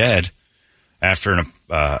body dead after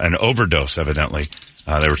an overdose, evidently.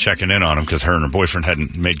 They were checking in on him because her and her boyfriend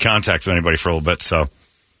hadn't made contact with anybody for a little bit, so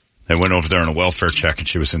they went over there on a welfare check, and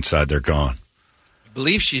she was inside there gone. I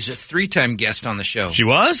believe she's a 3-time guest on the show. She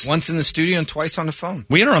was? Once in the studio and twice on the phone.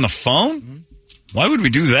 We had her on the phone? Mm-hmm. Why would we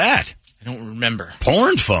do that? I don't remember.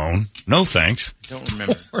 Porn phone? No thanks. I don't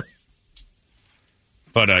remember.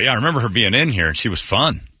 But, I remember her being in here, and she was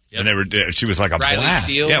fun. Yep. And she was like a Riley blast.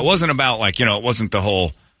 Steele. Yeah, it wasn't about, it wasn't the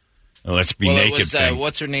whole, let's be naked it was, thing.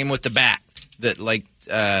 What's her name with the bat? that liked.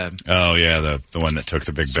 Oh yeah, the one that took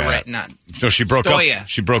the big bat. So she broke up.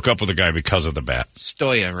 She broke up with the guy because of the bat.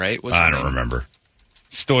 Stoya, right? I don't remember.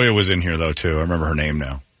 Stoya was in here though too. I remember her name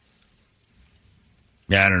now.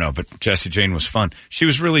 Yeah, I don't know, but Jessie Jane was fun. She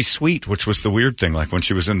was really sweet, which was the weird thing. Like when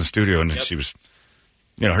she was in the studio and she was,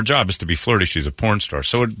 her job is to be flirty. She's a porn star,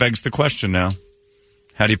 so it begs the question now: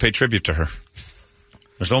 how do you pay tribute to her?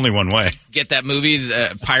 There's only one way. Get that movie,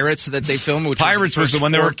 Pirates, that they filmed, which Pirates was the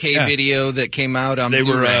one 4K video that came out on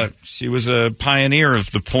Blu-ray. She was a pioneer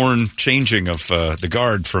of the porn changing of the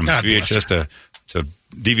guard from VHS to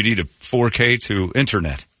DVD to 4K to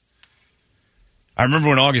Internet. I remember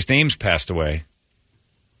when August Ames passed away.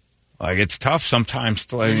 Like, it's tough sometimes.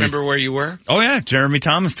 To, like, remember where you were? Oh, yeah. Jeremy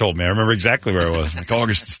Thomas told me. I remember exactly where I was. Like,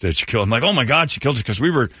 August did she kill him? I'm like, oh, my God, she killed us because we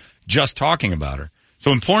were just talking about her. So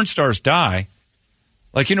when porn stars die,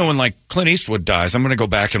 like, when, like, Clint Eastwood dies, I'm going to go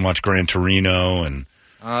back and watch Gran Torino and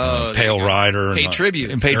Pale Rider. Pay tribute.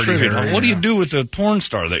 And pay tribute. What do you do with the porn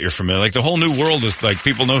star that you're familiar? Like, the whole new world is, like,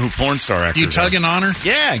 people know who porn star actors are. You tug and honor?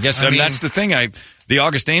 Yeah, I guess. I mean, that's the thing. The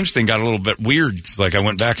August Ames thing got a little bit weird. It's like, I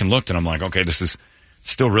went back and looked, and I'm like, okay, this is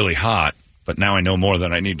still really hot, but now I know more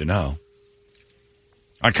than I need to know.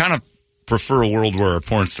 I kind of prefer a world where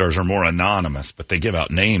porn stars are more anonymous, but they give out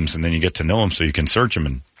names, and then you get to know them so you can search them.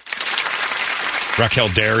 And Raquel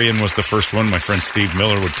Darrian was the first one. My friend Steve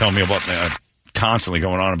Miller would tell me about constantly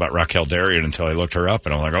going on about Raquel Darrian until I looked her up,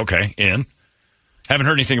 and I'm like, okay, in. Haven't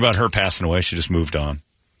heard anything about her passing away. She just moved on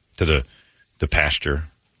to the pasture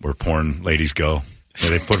where porn ladies go.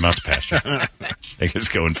 Yeah, they put them out to pasture. They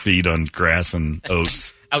just go and feed on grass and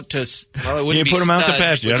oats. Out to you put them out to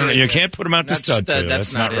pasture. You can't put them out to stud.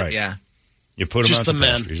 That's not it, right. Yeah, you put them out to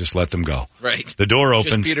pasture. You just let them go. Right. The door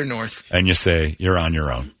opens. Just Peter North. And you say you're on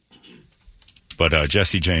your own. But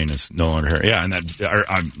Jessie Jane is no longer here. Yeah, and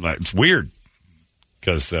it's weird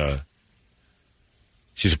because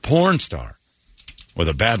she's a porn star with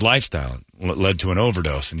a bad lifestyle led to an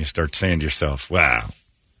overdose, and you start saying to yourself, "Wow."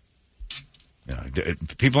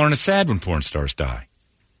 People aren't as sad when porn stars die.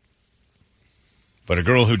 But a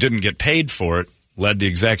girl who didn't get paid for it led the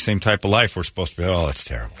exact same type of life. We're supposed to be, oh, that's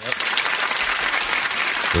terrible. Yep.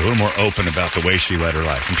 We're a little more open about the way she led her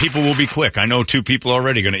life. And people will be quick. I know 2 people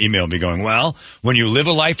already going to email me going, well, when you live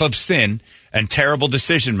a life of sin and terrible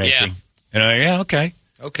decision-making. Yeah. Yeah, okay.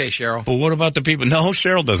 Okay, Cheryl. But what about the people? No,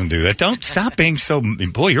 Cheryl doesn't do that. Don't stop being so,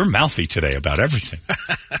 boy, you're mouthy today about everything.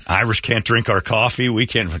 Irish can't drink our coffee. We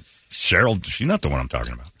can't. Cheryl, she's not the one I'm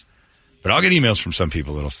talking about. But I'll get emails from some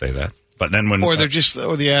people that'll say that. But then when... Or they're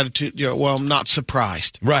or the attitude, well, I'm not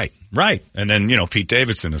surprised. Right. And then, Pete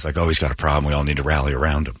Davidson is like, oh, he's got a problem. We all need to rally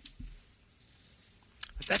around him.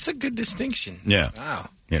 That's a good distinction. Yeah. Wow.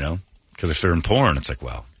 Because if they're in porn, it's like,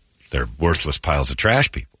 well, they're worthless piles of trash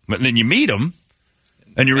people. But then you meet them,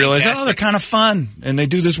 and you realize, oh, they're kind of fun. And they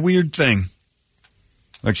do this weird thing.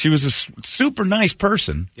 Like, she was a super nice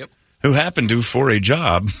person who happened to, for a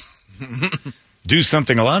job... do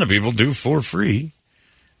something a lot of people do for free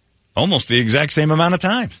almost the exact same amount of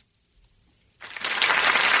times.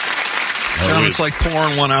 John, it's like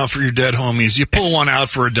pouring one out for your dead homies. You pull one out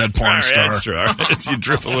for a dead porn star. That's true. You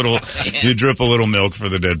drip a little milk for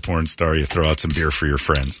the dead porn star. You throw out some beer for your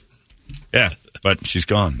friends. Yeah, but she's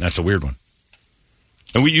gone. That's a weird one.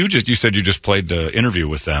 And you said you just played the interview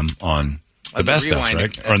with them on the Best Ofs,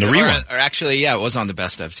 right? Or on the Rewind. Or actually, it was on the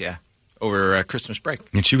Best Ofs, yeah. Over Christmas break.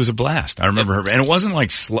 And she was a blast. I remember her. And it wasn't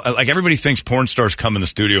like everybody thinks porn stars come in the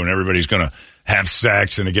studio and everybody's going to have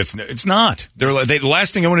sex and it's not. The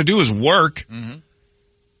last thing I want to do is work. Mm-hmm.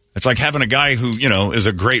 It's like having a guy who, is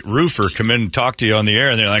a great roofer come in and talk to you on the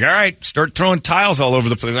air and they're like, all right, start throwing tiles all over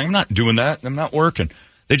the place. Like, I'm not doing that. I'm not working.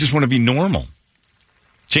 They just want to be normal.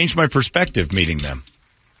 Changed my perspective meeting them.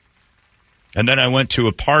 And then I went to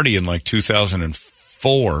a party in like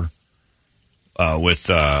 2004 with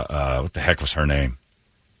what the heck was her name?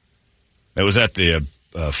 It was at the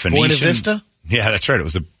Phoenician. Buena Vista? Yeah, that's right. It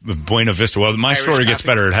was the Buena Vista. Well, my story gets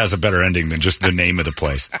better. It has a better ending than just the name of the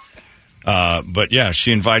place. But yeah,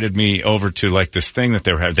 she invited me over to like this thing that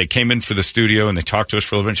they were having. They came in for the studio and they talked to us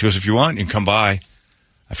for a little bit. She goes, if you want, you can come by.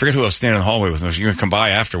 I forget who I was standing in the hallway with. You can come by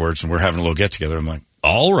afterwards and we're having a little get together. I'm like,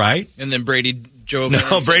 all right. And then Brady drove.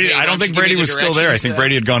 No, Brady. I don't think Brady was still there. I think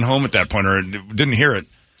Brady had gone home at that point or didn't hear it.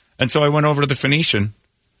 And so I went over to the Phoenician.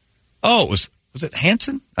 Oh, was it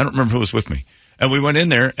Hanson? I don't remember who was with me. And we went in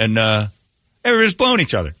there, and we were just blowing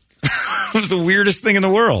each other. It was the weirdest thing in the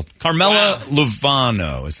world. Carmela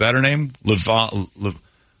Luvano. Is that her name?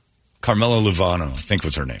 Carmela Luvano, I think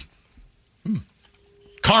was her name.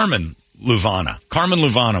 Carmen Luvana. Carmen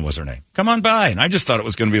Luvana was her name. Come on by. And I just thought it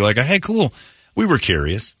was going to be like, hey, cool. We were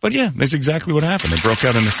curious. But yeah, that's exactly what happened. They broke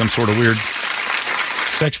out into some sort of weird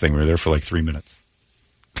sex thing. We were there for like 3 minutes.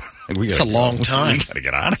 It's a long time. We got to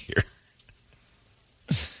get out of here.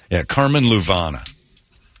 Yeah, Carmen Luvana.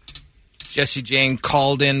 Jessie Jane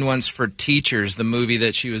called in once for Teachers, the movie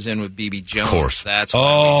that she was in with B.B. Jones. Of course. That's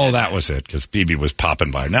that was it, because B.B. was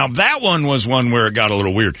popping by. Now, that one was one where it got a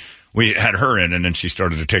little weird. We had her in, and then she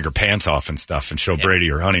started to take her pants off and stuff and show Brady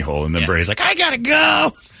her honey hole. And then Brady's like, I got to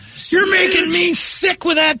go. You're making me sick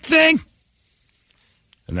with that thing.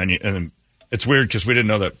 And then it's weird because we didn't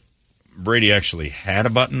know that Brady actually had a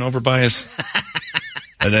button over by his.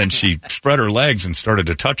 And then she spread her legs and started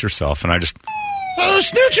to touch herself. And I just,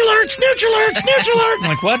 snooch alert, snooch alert, snooch alert. I'm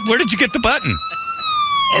like, what? Where did you get the button?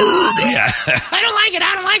 Yeah. I don't like it.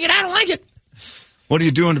 I don't like it. I don't like it. What are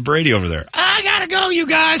you doing to Brady over there? I got to go, you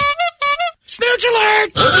guys. Snooch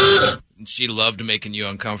alert. She loved making you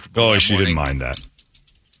uncomfortable. Oh, she didn't mind that.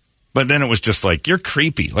 But then it was just like, you're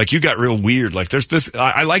creepy. Like, you got real weird. Like, there's this,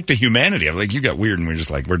 I like the humanity of it. Like, you got weird and we're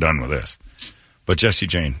just like, we're done with this. But Jessie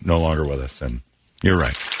Jane, no longer with us. And you're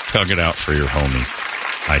right. Tug it out for your homies,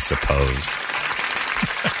 I suppose.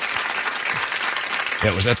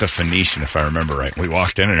 Yeah, it was at the Phoenician, if I remember right. We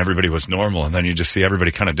walked in and everybody was normal. And then you just see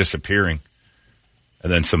everybody kind of disappearing. And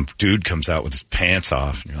then some dude comes out with his pants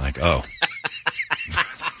off. And you're like, oh.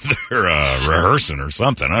 They're rehearsing or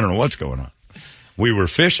something. I don't know what's going on. We were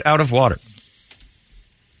fish out of water.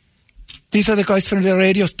 These are the guys from the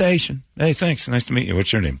radio station. Hey, thanks. Nice to meet you.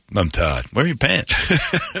 What's your name? I'm Todd. Where are your pants?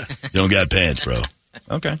 You don't got pants, bro.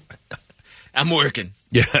 Okay. I'm working.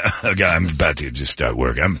 Yeah, I'm about to just start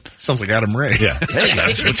working. Sounds like Adam Ray. Yeah. Hey,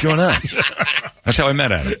 guys, what's going on? That's how I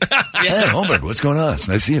met Adam. Hey, Holmberg, what's going on? It's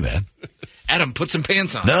nice to see you, man. Adam, put some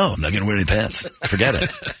pants on. No, I'm not going to wear any pants. Forget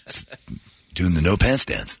it. Doing the no pants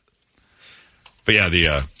dance. But yeah,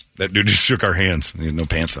 that dude just shook our hands. He had no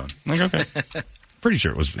pants on. I'm like, okay. Pretty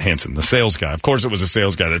sure it was Hanson, the sales guy. Of course it was a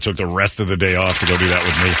sales guy that took the rest of the day off to go do that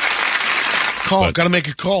with me. Got to make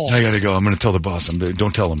a call. I got to go. I'm going to tell the boss.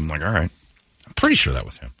 Don't tell him. I'm like, all right. I'm pretty sure that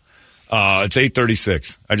was him. It's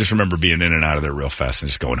 8:36. I just remember being in and out of there real fast and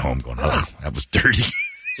just going home going, oh, that was dirty.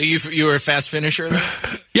 So you were a fast finisher then?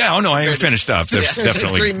 Yeah, I finished up. There's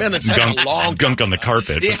definitely 3 minutes. That's a long gunk on the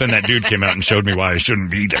carpet. But then that dude came out and showed me why I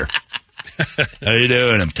shouldn't be there. How you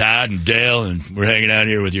doing? I'm Todd and Dale, and we're hanging out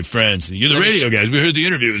here with your friends. You're the radio guys. We heard the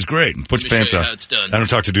interview. It was great. And put your pants on. I don't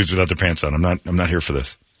talk to dudes without their pants on. I'm not here for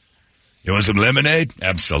this. You want some lemonade?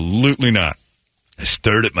 Absolutely not. I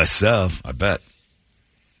stirred it myself. I bet.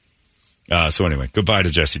 So anyway, goodbye to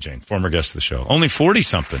Jessie Jane, former guest of the show. Only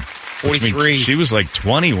 40-something. 43. She was like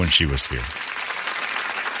 20 when she was here.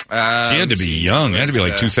 She had to be young. It had to be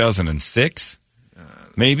like 2006,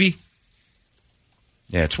 maybe.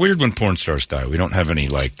 Yeah, it's weird when porn stars die. We don't have any,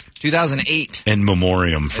 2008. In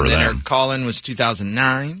memoriam for them. And then her call-in was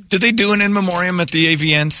 2009. Did they do an in memoriam at the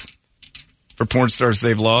AVNs for porn stars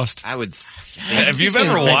they've lost? I would. If you've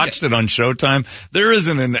ever watched it on Showtime, there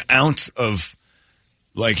isn't an ounce of,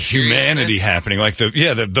 humanity happening.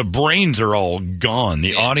 The brains are all gone.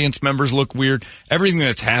 The audience members look weird. Everything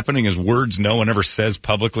that's happening is words no one ever says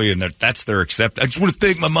publicly, and that's their accept. I just want to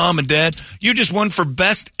thank my mom and dad. You just won for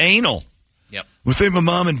best anal. Yep. We thank my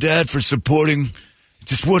mom and dad for supporting.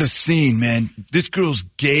 Just what a scene, man. This girl's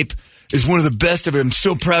gape is one of the best of it. I'm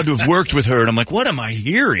so proud to have worked with her. And I'm like, what am I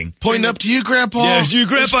hearing? Pointing up to you, Grandpa. Yeah, it's you,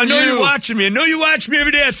 Grandpa. I know you're watching me. I know you watch me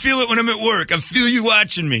every day. I feel it when I'm at work. I feel you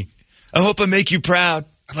watching me. I hope I make you proud.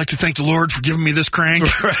 I'd like to thank the Lord for giving me this crank.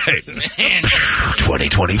 Right.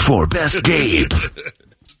 2024 Best Gabe.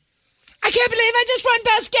 I can't believe I just won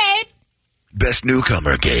Best Gabe. Best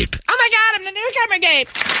Newcomer Gabe. Oh, my God, I'm the Newcomer Gabe.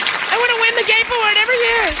 I want to win the Gabe Award every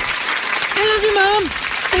year. I love you, Mom.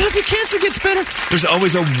 I hope your cancer gets better. There's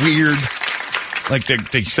always a weird,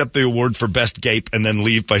 they accept the award for Best Gape and then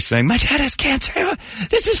leave by saying, my dad has cancer.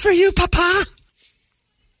 This is for you, Papa.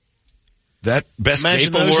 That Best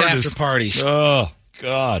Gape Award after is... parties. Oh,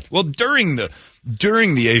 God. Well, during the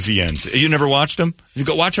AVNs, you never watched them? You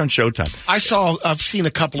go watch on Showtime. I've seen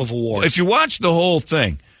a couple of awards. If you watch the whole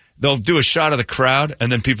thing, they'll do a shot of the crowd,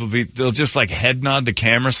 and then they'll just head nod the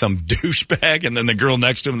camera, some douchebag, and then the girl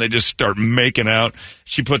next to him, they just start making out.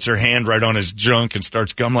 She puts her hand right on his junk and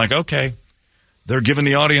starts going like, okay, they're giving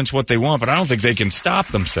the audience what they want, but I don't think they can stop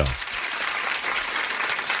themselves.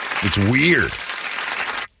 It's weird.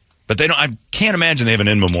 But I can't imagine they have an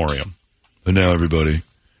in memoriam. But now, everybody,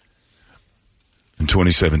 in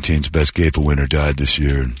 2017's Best Gape winner died this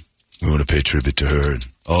year, and we want to pay tribute to her and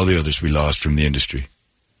all the others we lost from the industry.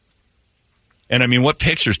 And, what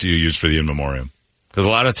pictures do you use for the in memoriam? Because a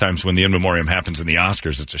lot of times when the in memoriam happens in the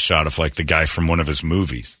Oscars, it's a shot of, the guy from one of his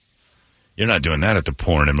movies. You're not doing that at the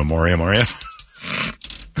porn in memoriam, are you?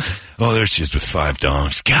 Oh, there she is with 5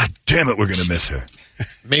 dongs. God damn it, we're going to miss her.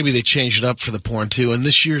 Maybe they changed it up for the porn, too. And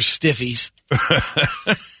this year's Stiffies.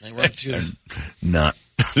 They run through them. Not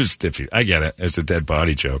Stiffies. I get it. It's a dead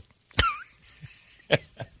body joke.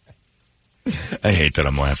 I hate that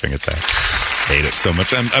I'm laughing at that. Hate it so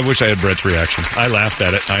much. I wish I had Brett's reaction. I laughed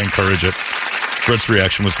at it. I encourage it. Brett's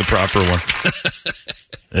reaction was the proper one.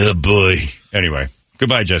 Oh, boy. Anyway,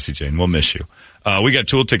 goodbye, Jesse Jane. We'll miss you. We got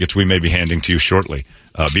Tool tickets we may be handing to you shortly.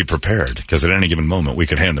 Be prepared, because at any given moment we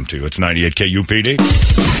could hand them to you. It's 98 KUPD.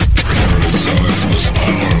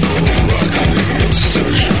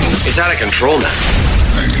 It's out of control now.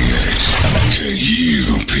 98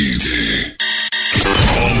 KUPD.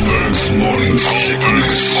 Holmbergs Morning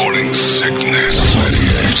Sickness.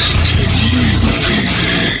 98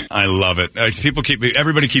 KUPD. I love it.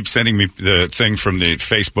 Everybody keeps sending me the thing from the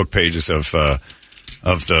Facebook pages of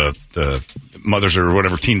the mothers or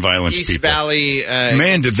whatever teen violence East people. Valley.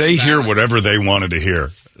 Man, did they hear whatever they wanted to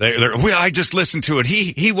hear? I just listened to it.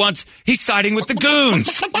 He's siding with the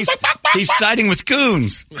goons. He's siding with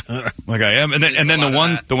goons. Like I am. And then the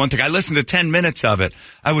one thing, I listened to 10 minutes of it.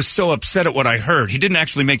 I was so upset at what I heard. He didn't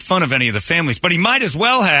actually make fun of any of the families, but he might as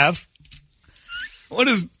well have. What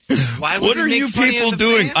are you people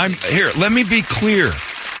doing? Here, let me be clear.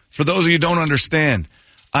 For those of you who don't understand,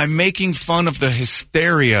 I'm making fun of the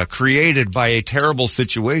hysteria created by a terrible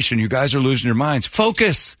situation. You guys are losing your minds.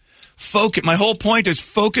 Focus. My whole point is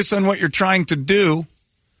focus on what you're trying to do.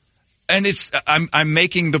 And I'm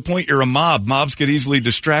making the point you're a mob. Mobs get easily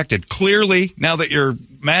distracted. Clearly, now that you're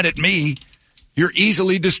mad at me, you're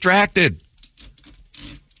easily distracted.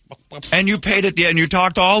 And you paid it, and you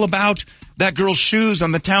talked all about that girl's shoes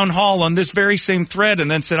on the town hall on this very same thread, and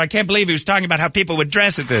then said, I can't believe he was talking about how people would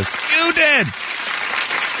dress at this. You did.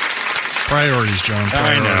 Priorities, John.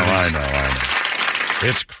 Priorities. I know.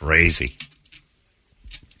 It's crazy.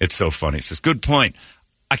 It's so funny. He says, good point.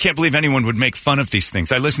 I can't believe anyone would make fun of these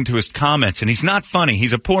things. I listened to his comments, and he's not funny.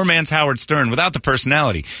 He's a poor man's Howard Stern without the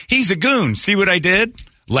personality. He's a goon. See what I did?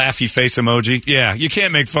 Laughy face emoji. Yeah, you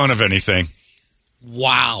can't make fun of anything.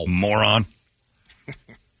 Wow. Moron.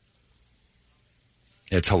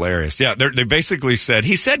 It's hilarious. Yeah, they basically said,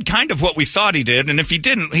 he said kind of what we thought he did, and if he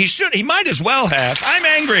didn't, he might as well have. I'm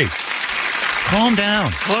angry. Calm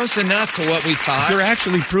down. Close enough to what we thought. You're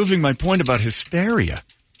actually proving my point about hysteria.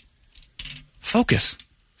 Focus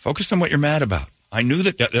on what you're mad about. I knew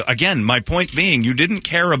that, again, my point being, you didn't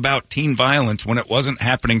care about teen violence when it wasn't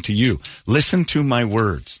happening to you. Listen to my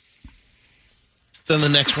words. Then the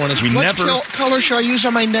next one is, what color should I use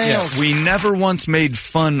on my nails? Yeah, we never once made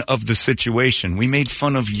fun of the situation. We made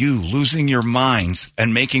fun of you losing your minds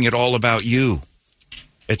and making it all about you.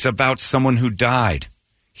 It's about someone who died.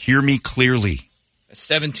 Hear me clearly. A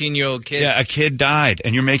 17-year-old kid. Yeah, a kid died,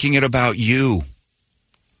 and you're making it about you.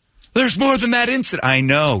 There's more than that incident. I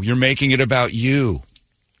know. You're making it about you.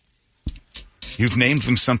 You've named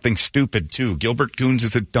them something stupid, too. Gilbert Goons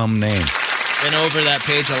is a dumb name. Been over that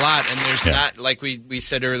page a lot, and there's not, like we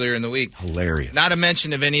said earlier in the week, hilarious. Not a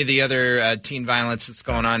mention of any of the other teen violence that's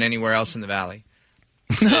going on anywhere else in the valley.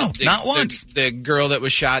 No, not once. The girl that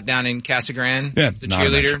was shot down in Casa Grande, the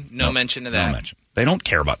cheerleader, no mention of that. No mention. They don't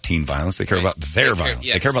care about teen violence. They care about their violence.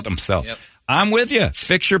 Yes. They care about themselves. Yep. I'm with you.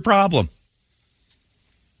 Fix your problem.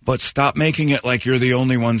 But stop making it like you're the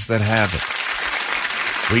only ones that have it.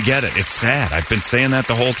 We get it. It's sad. I've been saying that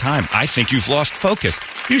the whole time. I think you've lost focus.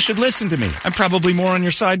 You should listen to me. I'm probably more on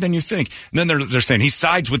your side than you think. And then they're saying he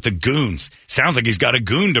sides with the goons. Sounds like he's got a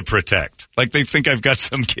goon to protect. Like they think I've got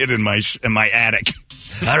some kid in my attic.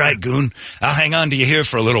 All right, goon. I'll hang on to you here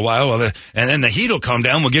for a little while, and then the heat will come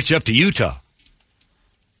down. We'll get you up to Utah.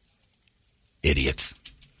 Idiots.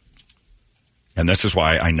 And this is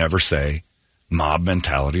why I never say mob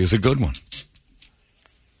mentality is a good one.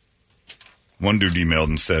 One dude emailed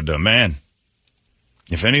and said, man,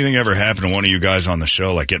 if anything ever happened to one of you guys on the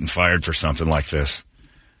show, like getting fired for something like this,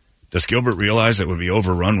 does Gilbert realize it would be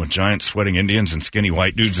overrun with giant sweating Indians and skinny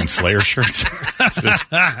white dudes in Slayer shirts?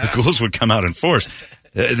 The ghouls would come out in force.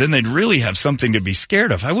 Then they'd really have something to be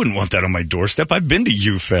scared of. I wouldn't want that on my doorstep. I've been to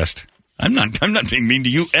U-Fest. I'm not being mean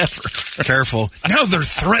to you ever. Careful. Now they're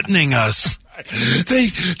threatening us. They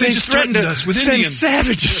just threatened us with send Indians.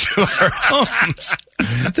 Savages to our homes.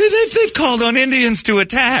 They've called on Indians to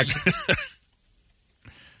attack.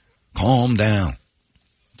 Calm down.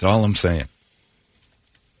 That's all I'm saying.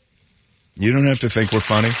 You don't have to think we're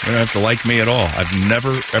funny. You don't have to like me at all. I've never,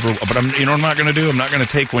 ever, but you know what I'm not going to do? I'm not going to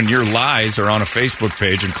take when your lies are on a Facebook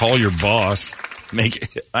page and call your boss.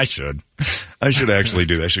 I should actually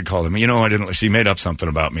do that. I should call them. You know, she made up something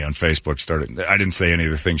about me on Facebook. I didn't say any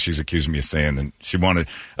of the things she's accused me of saying. And she wanted,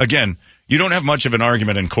 again, You don't have much of an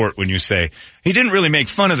argument in court when you say, he didn't really make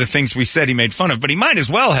fun of the things we said he made fun of, but he might as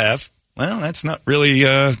well have. Well, that's not really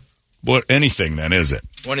anything then, is it?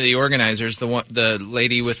 One of the organizers, the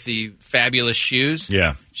lady with the fabulous shoes,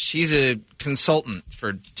 she's a consultant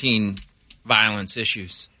for teen violence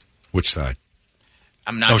issues. Which side?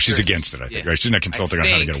 I'm not sure. She's against it, I think. Right? She's not consulting on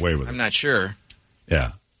how to get away with it. I'm not sure.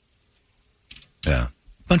 Yeah.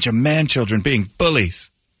 Bunch of man-children being bullies.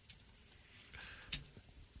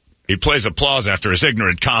 He plays applause after his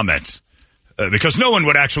ignorant comments because no one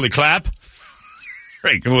would actually clap.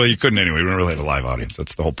 Right. Well, you couldn't anyway. We don't really have a live audience.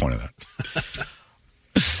 That's the whole point of that.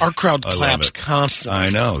 Our crowd claps constantly. I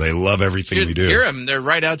know. They love everything we do. Hear them. They're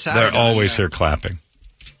right outside. They're always here clapping.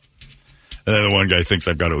 And then the one guy thinks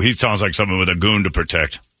he sounds like someone with a goon to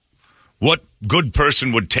protect. What good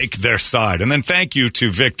person would take their side? And then thank you to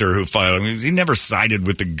Victor who filed. He never sided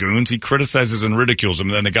with the goons. He criticizes and ridicules them.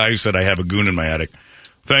 And then the guy who said, I have a goon in my attic.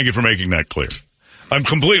 Thank you for making that clear. I'm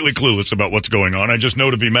completely clueless about what's going on. I just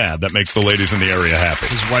know to be mad. That makes the ladies in the area happy.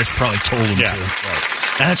 His wife probably told him to.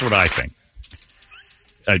 Right. That's what I think.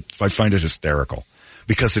 I find it hysterical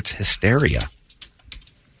because it's hysteria.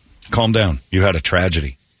 Calm down. You had a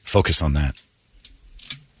tragedy. Focus on that.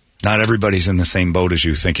 Not everybody's in the same boat as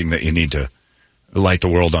you thinking that you need to light the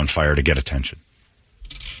world on fire to get attention.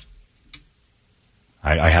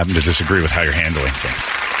 I happen to disagree with how you're handling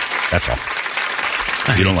things. That's all.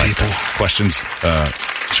 You don't like people. Questions,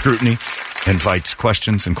 scrutiny invites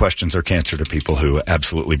questions, and questions are cancer to people who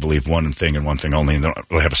absolutely believe one thing and one thing only, and they don't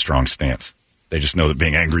really have a strong stance. They just know that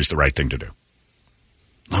being angry is the right thing to do.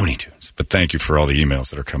 Looney Tunes. But thank you for all the emails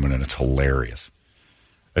that are coming in. It's hilarious.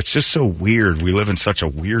 It's just so weird. We live in such a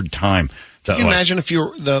weird time. Can you imagine if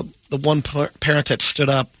you're the one parent that stood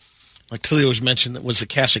up, like Tilly always mentioned, that was the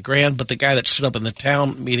Casa Grande, but the guy that stood up in the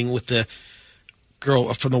town meeting with the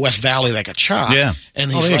girl from the West Valley that got shot. Yeah.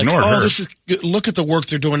 And he's like, this is good. Look at the work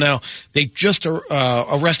they're doing now. They just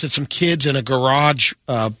arrested some kids in a garage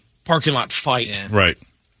parking lot fight. Yeah. Right.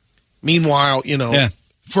 Meanwhile,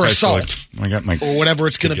 for assault. I got my or whatever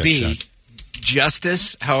it's going to be. Shot.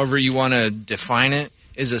 Justice, however you want to define it,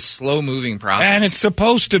 is a slow-moving process. And it's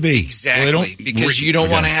supposed to be. Exactly. Because you don't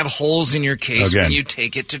want to have holes in your case when you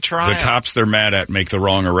take it to trial. The cops they're mad at make the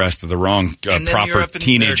wrong arrest of the wrong proper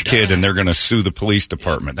teenage kid, and they're going to sue the police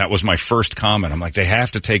department. That was my first comment. I'm like, they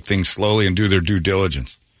have to take things slowly and do their due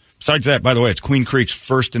diligence. Besides that, by the way, it's Queen Creek's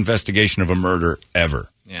first investigation of a murder ever.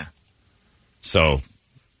 Yeah. So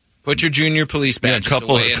put your junior police badges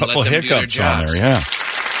away and let them hiccups do their jobs. on there, yeah.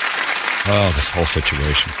 Oh, this whole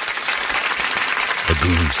situation. The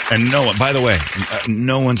goons. And no one, by the way,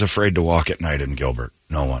 no one's afraid to walk at night in Gilbert.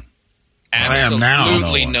 No one.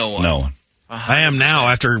 Absolutely no one. No one. I am now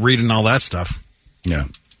after reading all that stuff. Yeah.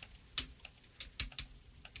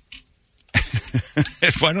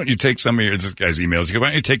 Why don't you take some of this guy's emails?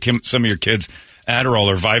 Why don't you take some of your kids' Adderall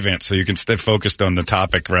or Vyvanse so you can stay focused on the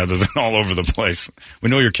topic rather than all over the place? We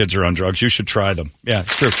know your kids are on drugs. You should try them. Yeah,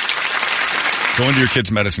 it's true. Go into your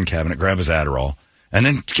kid's medicine cabinet, grab his Adderall, and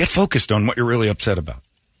then get focused on what you're really upset about.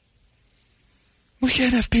 We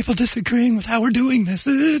can't have people disagreeing with how we're doing this.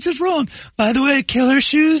 This is wrong. By the way, killer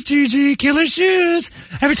shoes, Gigi, killer shoes.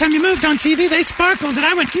 Every time you moved on TV, they sparkled, and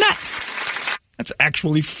I went nuts. That's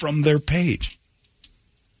actually from their page.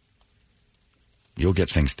 You'll get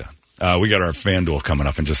things done. We got our FanDuel coming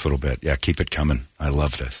up in just a little bit. Yeah, keep it coming. I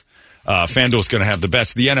love this. FanDuel's going to have the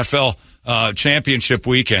bets. The NFL championship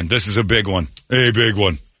weekend. This is a big one. A big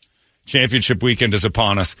one. Championship weekend is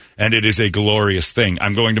upon us, and it is a glorious thing.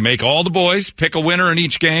 I'm going to make all the boys pick a winner in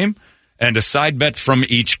each game and a side bet from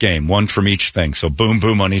each game, one from each thing. So boom,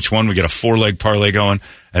 boom on each one. We get a 4-leg parlay going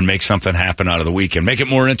and make something happen out of the weekend. Make it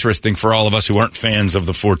more interesting for all of us who aren't fans of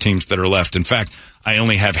the 4 teams that are left. In fact, I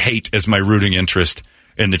only have hate as my rooting interest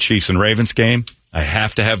in the Chiefs and Ravens game. I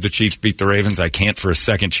have to have the Chiefs beat the Ravens. I can't for a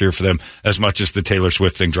second cheer for them as much as the Taylor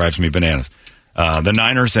Swift thing drives me bananas. The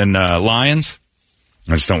Niners and Lions,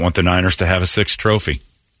 I just don't want the Niners to have a 6th trophy.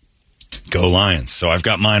 Go Lions. So I've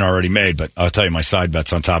got mine already made, but I'll tell you my side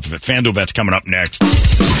bets on top of it. FanDuel bet's coming up next.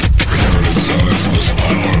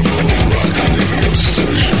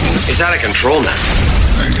 It's out of control now.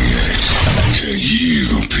 98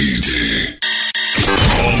 KUPD.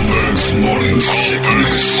 Holmbergs Morning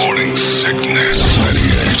Sickness. Morning Sickness.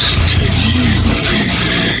 98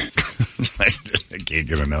 KUPD. I can't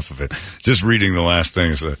get enough of it. Just reading the last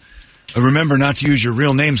thing is remember not to use your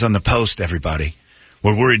real names on the post, everybody.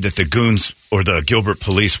 We're worried that the goons or the Gilbert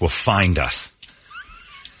police will find us.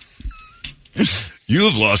 You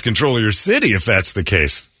have lost control of your city if that's the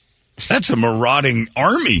case. That's a marauding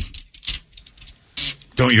army.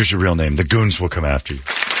 Don't use your real name. The goons will come after you.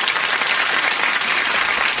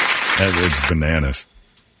 It's bananas.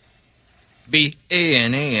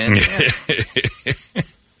 B-A-N-A-N.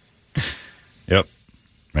 Yep.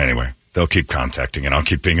 Anyway, they'll keep contacting, and I'll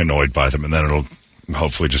keep being annoyed by them, and then it'll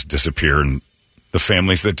hopefully just disappear, and the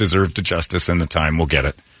families that deserve the justice and the time will get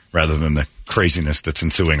it, rather than the craziness that's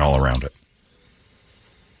ensuing all around it.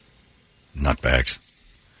 Nutbags.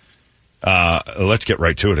 Let's get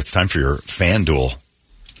right to it. It's time for your FanDuel.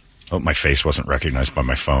 Oh, my face wasn't recognized by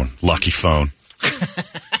my phone. Lucky phone.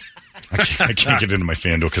 I can't get into my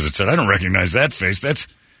FanDuel because it said, I don't recognize that face. That's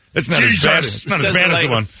not as bad. It's not as bad as the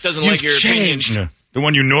one. Doesn't like your changed. opinion. The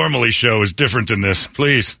one you normally show is different than this.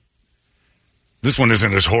 Please. This one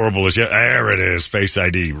isn't as horrible as yet. There it is. Face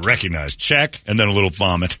ID. Recognized. Check. And then a little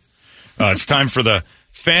vomit. It's time for the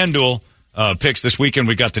FanDuel picks this weekend.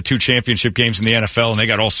 We got the 2 championship games in the NFL, and they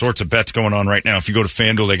got all sorts of bets going on right now. If you go to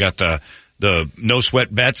FanDuel, they got the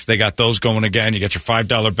no-sweat bets. They got those going again. You get your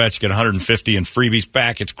 $5 bets. You get $150 in freebies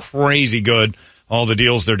back. It's crazy good, all the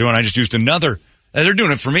deals they're doing. I just used another. They're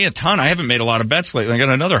doing it for me a ton. I haven't made a lot of bets lately. I got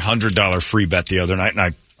another $100 free bet the other night,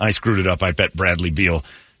 and I screwed it up. I bet Bradley Beal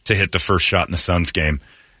to hit the first shot in the Suns game,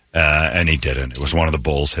 and he didn't. It was one of the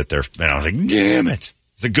Bulls hit there, and I was like, damn it.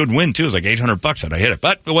 It's a good win, too. It was like $800 that I hit it,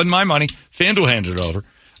 but it wasn't my money. FanDuel handed it over.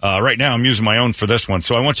 Right now, I'm using my own for this one,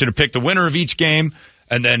 so I want you to pick the winner of each game,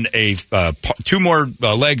 and then 2 more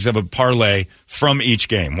legs of a parlay from each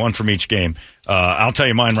game, one from each game. I'll tell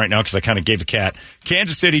you mine right now because I kind of gave the cat.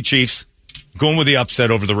 Kansas City Chiefs going with the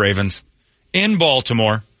upset over the Ravens in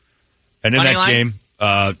Baltimore. And in Money that line? game,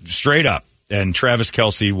 straight up, and Travis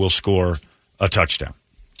Kelce will score a touchdown.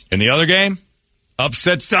 In the other game,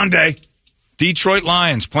 upset Sunday, Detroit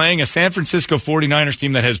Lions playing a San Francisco 49ers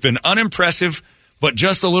team that has been unimpressive, but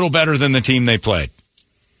just a little better than the team they played.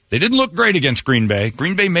 They didn't look great against Green Bay.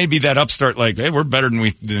 Green Bay may be that upstart like, hey, we're better than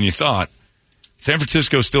you thought. San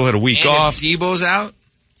Francisco still had a week off. If Debo's out?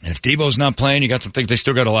 And if Debo's not playing, you got some things. They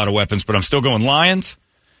still got a lot of weapons, but I'm still going Lions.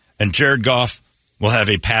 And Jared Goff will have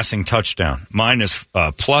a passing touchdown. Mine is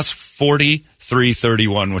plus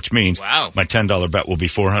 43.31, which means my $10 bet will be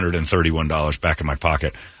 $431 back in my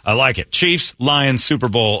pocket. I like it. Chiefs, Lions, Super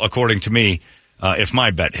Bowl, according to me, if my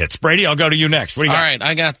bet hits. Brady, I'll go to you next. What do you got? All right,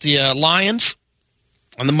 I got the Lions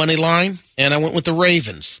on the money line, and I went with the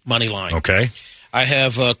Ravens money line. Okay. I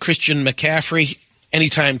have Christian McCaffrey,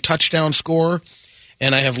 anytime touchdown scorer,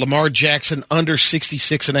 and I have Lamar Jackson under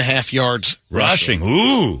 66.5 yards rushing.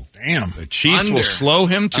 Ooh. Damn. The Chiefs will slow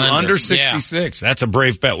him to under 66. Yeah. That's a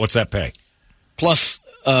brave bet. What's that pay? Plus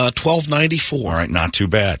 $1,294. All right, not too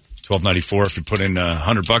bad. $1,294. If you put in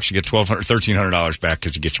 $100, you get $1,300 back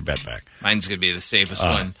because you get your bet back. Mine's going to be the safest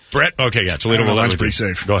one. Brett? Okay, yeah. Toledo will mine's pretty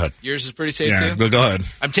safe. Go ahead. Yours is pretty safe, too? Go ahead.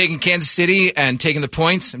 I'm taking Kansas City and taking the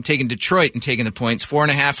points. I'm taking Detroit and taking the points.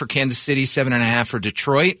 4.5 for Kansas City, 7.5 for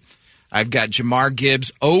Detroit. I've got Jamar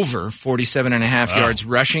Gibbs over 47.5 yards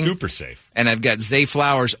rushing. Super safe. And I've got Zay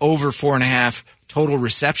Flowers over 4.5 total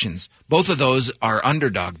receptions. Both of those are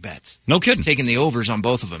underdog bets. No kidding. Taking the overs on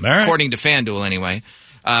both of them, right. According to FanDuel anyway.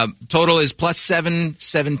 Total is plus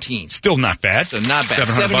 717. Still not bad. So not bad.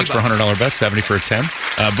 $700 for a $100 bet, 70 for a 10.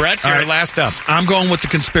 Brett, you're last up. I'm going with the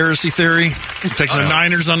conspiracy theory. I'm taking the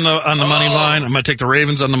Niners on the money line. I'm going to take the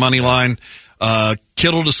Ravens on the money line.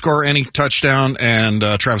 Kittle to score any touchdown, and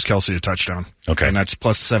Travis Kelce a touchdown. Okay. And that's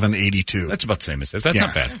plus 782. That's about the same as this. That's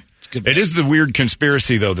not bad. It is the weird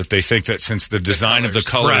conspiracy, though, that they think that since the design of the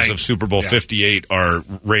colors of Super Bowl 58 are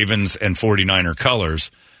Ravens and 49er colors,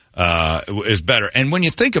 is better. And when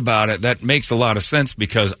you think about it, that makes a lot of sense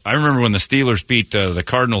because I remember when the Steelers beat the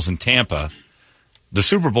Cardinals in Tampa, the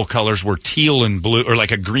Super Bowl colors were teal and blue, or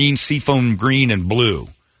like a green, seafoam green and blue.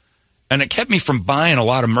 And it kept me from buying a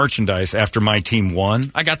lot of merchandise after my team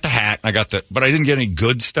won. I got the hat, but I didn't get any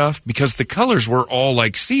good stuff because the colors were all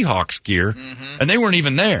like Seahawks gear, and they weren't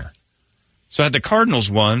even there. So had the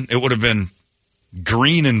Cardinals won, it would have been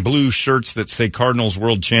green and blue shirts that say Cardinals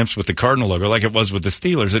World Champs with the Cardinal logo, like it was with the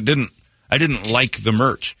Steelers. I didn't like the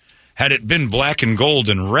merch. Had it been black and gold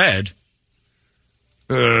and red,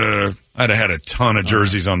 I'd have had a ton of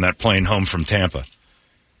jerseys on that plane home from Tampa.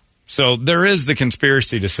 So there is the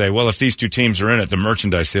conspiracy to say, well, if these two teams are in it, the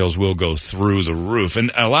merchandise sales will go through the roof.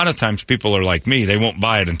 And a lot of times people are like me. They won't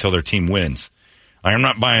buy it until their team wins. I am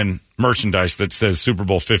not buying merchandise that says Super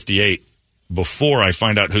Bowl 58 before I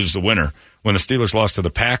find out who's the winner. When the Steelers lost to the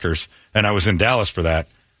Packers, and I was in Dallas for that,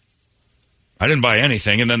 I didn't buy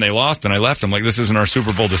anything, and then they lost, and I left. I'm like, this isn't our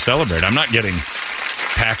Super Bowl to celebrate. I'm not getting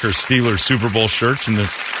Packers-Steelers Super Bowl shirts, and the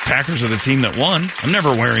Packers are the team that won. I'm never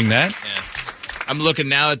wearing that. Yeah. I'm looking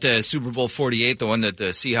now at the Super Bowl 48, the one that the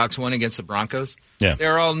Seahawks won against the Broncos. Yeah.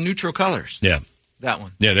 They're all neutral colors. Yeah. That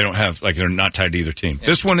one. Yeah, they don't have, like, they're not tied to either team. Yeah.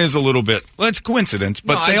 This one is a little bit, well, it's coincidence,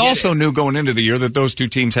 but they also knew going into the year that those two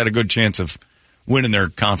teams had a good chance of winning their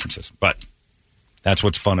conferences. But that's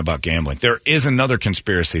what's fun about gambling. There is another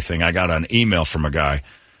conspiracy thing. I got an email from a guy,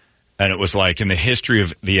 and it was like, in the history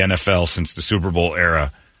of the NFL since the Super Bowl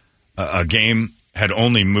era, a game had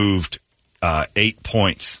only moved 8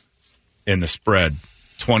 points in the spread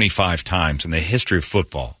 25 times in the history of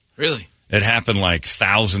football. Really? It happened like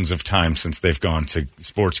thousands of times since they've gone to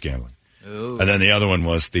sports gambling. Ooh. And then the other one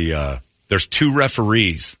was there's two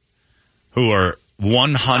referees who are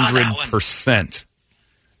 100%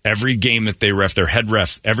 every game that they ref, they're head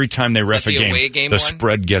refs. Every time they ref a game, the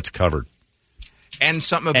spread gets covered. And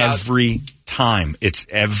something about every time. It's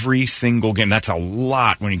every single game. That's a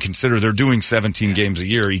lot when you consider they're doing 17 games a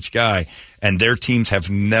year, each guy, and their teams have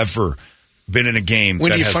never been in a game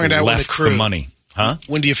that has left the money. Huh?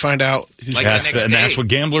 When do you find out? And that's what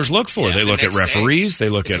gamblers look for. They look at referees. They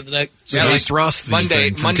look at Monday.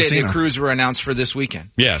 The crews were announced for this weekend.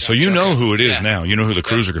 Yeah, so you know who it is now. You know who the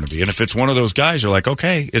crews are going to be. And if it's one of those guys, you're like,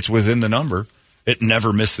 okay, it's within the number. It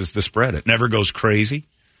never misses the spread. It never goes crazy.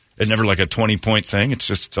 It's never like a 20-point thing.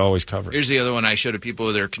 It's always covered. Here's the other one I showed to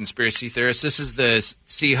people who are conspiracy theorists. This is the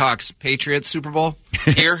Seahawks-Patriots Super Bowl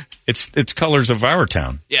here. It's colors of our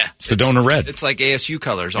town. Yeah. Sedona red. It's like ASU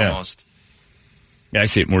colors almost. Yeah, I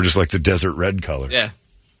see it more just like the desert red color. Yeah.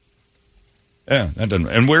 Yeah, that doesn't.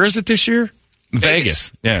 And where is it this year?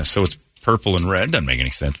 Vegas. Yeah, so it's purple and red. Doesn't make any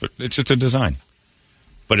sense, but it's just a design.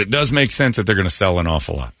 But it does make sense that they're going to sell an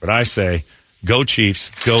awful lot. But I say, go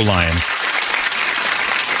Chiefs, go Lions.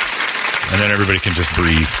 And then everybody can just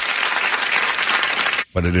breathe.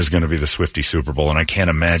 But it is going to be the Swiftie Super Bowl, and I can't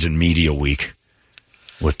imagine Media Week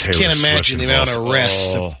with Taylor Swift. I can't imagine the amount of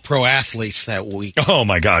arrests of pro athletes that week. Oh,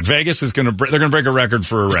 my God. Vegas is going to they're going to break a record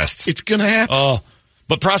for arrests. It's going to happen. Oh,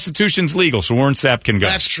 but prostitution's legal, so Warren Sapp can go.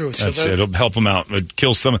 That's true. That's it. It'll help them out. It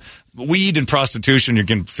kills some. Weed and prostitution you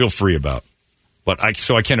can feel free about. But I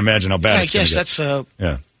can't imagine how bad it's going to get. I guess that's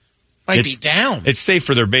might be down. It's safe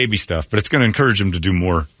for their baby stuff, but it's going to encourage them to do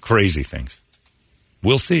more crazy things.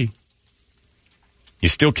 We'll see. You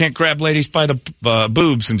still can't grab ladies by the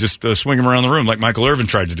boobs and just swing them around the room like Michael Irvin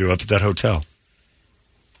tried to do up at that hotel.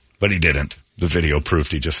 But he didn't. The video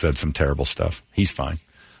proved he just said some terrible stuff. He's fine.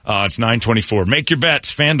 It's 9:24. Make your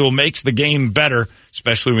bets. FanDuel makes the game better,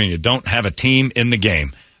 especially when you don't have a team in the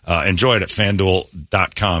game. Enjoy it at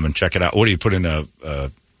FanDuel.com and check it out. What do you put in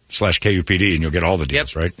 /KUPD and you'll get all the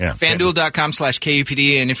deals, right? Yeah.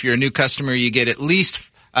 FanDuel.com/KUPD, and if you're a new customer, you get at least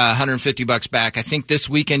 $150 back. I think this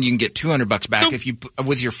weekend you can get $200 back if you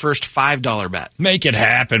with your first $5 bet. Make it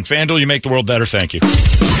happen. FanDuel, you make the world better. Thank you.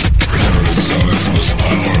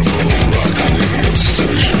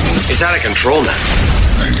 It's out of control now.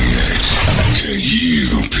 98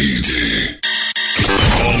 KUPD.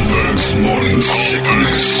 Holmbergs Morning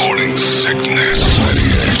Sickness.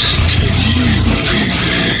 98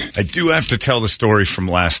 KUPD. I do have to tell the story from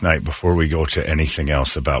last night before we go to anything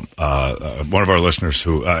else about one of our listeners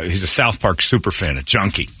who he's a South Park super fan, a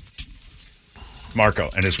junkie, Marco,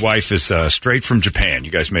 and his wife is straight from Japan.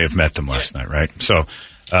 You guys may have met them last night, right? So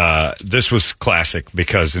this was classic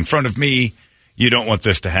because in front of me, you don't want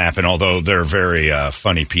this to happen, although they're very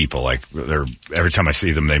funny people. Like every time I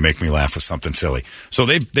see them, they make me laugh with something silly. So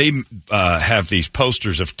they have these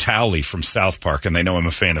posters of Towley from South Park, and they know I'm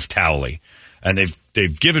a fan of Towley. And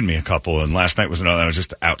they've given me a couple, and last night was another that was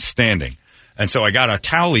just outstanding. And so I got a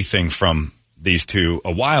Towley thing from these two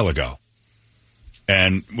a while ago.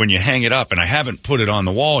 And when you hang it up, and I haven't put it on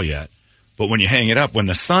the wall yet, but when you hang it up, when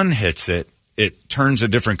the sun hits it, it turns a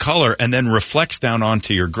different color and then reflects down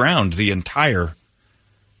onto your ground the entire.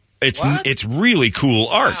 It's really cool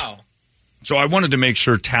art. Wow. So I wanted to make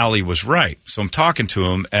sure Towley was right. So I'm talking to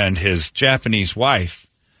him, and his Japanese wife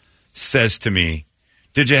says to me,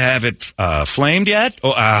 "Did you have it flamed yet?"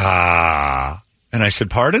 And I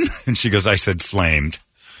said, "Pardon?" And she goes, "I said flamed."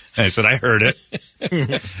 And I said, "I heard it."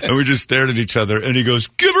 And we just stared at each other, and he goes,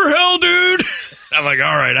 "Give her hell, dude." I'm like,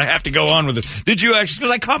 all right, I have to go on with it. Did you actually,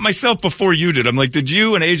 because I caught myself before you did. I'm like, did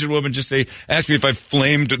you, an Asian woman, just ask me if I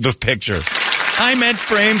flamed the picture? I meant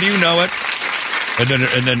framed, you know it.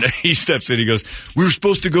 And then he steps in, he goes, "We were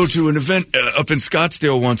supposed to go to an event up in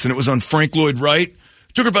Scottsdale once, and it was on Frank Lloyd Wright. It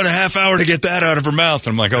took her about a half hour to get that out of her mouth."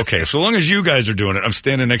 And I'm like, okay, so long as you guys are doing it. I'm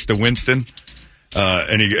standing next to Winston,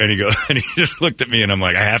 and he goes, and he just looked at me, and I'm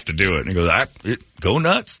like, I have to do it. And he goes, "Go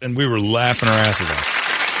nuts." And we were laughing our asses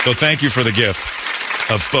off. So thank you for the gift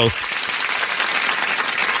of both,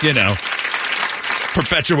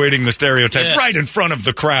 perpetuating the stereotype right in front of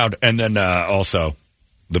the crowd, and then also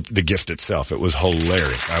the gift itself. It was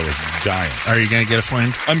hilarious. I was dying. Are you going to get it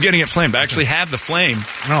flamed? I'm getting it flamed. I actually have the flame.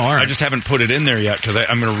 Oh, all right. I just haven't put it in there yet because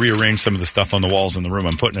I'm going to rearrange some of the stuff on the walls in the room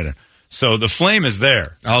I'm putting it in. So the flame is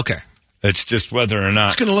there. Okay. It's just whether or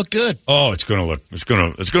not it's going to look good. Oh, it's going to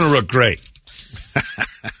look great.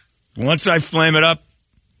 Once I flame it up,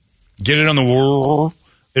 get it on the wall,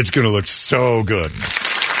 it's going to look so good.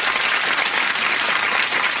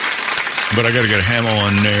 But I got to get a hammer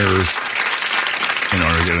on nails in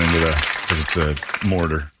order to get into because it's a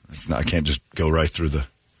mortar. It's not. I can't just go right through the. I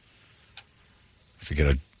have to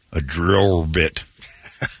get a drill bit,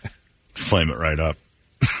 flame it right up.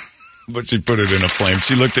 But she put it in a flame.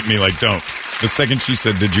 She looked at me like, "Don't." The second she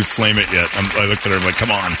said, "Did you flame it yet?" I looked at her like,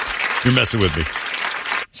 "Come on, you're messing with me."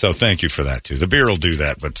 So thank you for that too. The beer will do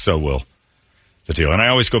that, but so will the deal. And I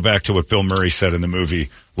always go back to what Bill Murray said in the movie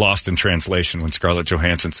Lost in Translation when Scarlett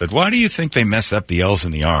Johansson said, "Why do you think they mess up the L's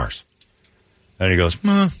and the R's?" And he goes,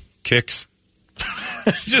 "Kicks."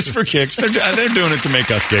 Just for kicks. They're doing it to make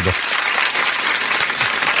us giggle.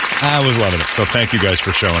 I was loving it. So thank you guys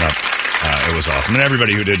for showing up. It was awesome. And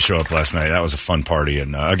everybody who did show up last night, that was a fun party.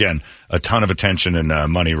 And again, a ton of attention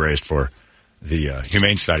and money raised for the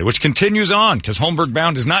Humane Society, which continues on because Holmberg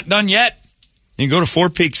Bound is not done yet. You can go to Four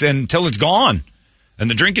Peaks until it's gone. And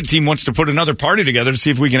the drinking team wants to put another party together to see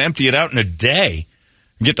if we can empty it out in a day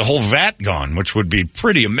and get the whole vat gone, which would be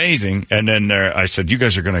pretty amazing. And then I said, "You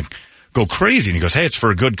guys are going to go crazy." And he goes, "Hey, it's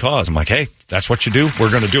for a good cause." I'm like, "Hey, that's what you do.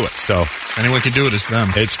 We're going to do it." So anyone can do it, it's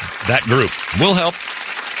them. It's that group. We'll help.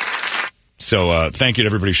 So thank you to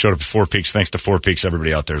everybody who showed up at Four Peaks. Thanks to Four Peaks.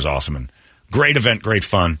 Everybody out there is awesome. And great event, great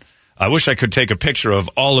fun. I wish I could take a picture of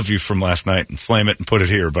all of you from last night and flame it and put it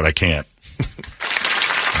here, but I can't.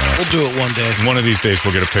 We'll do it one day. One of these days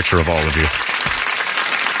we'll get a picture of all of you.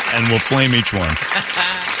 And we'll flame each one.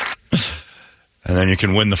 And then you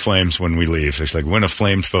can win the flames when we leave. It's like, win a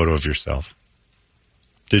flamed photo of yourself.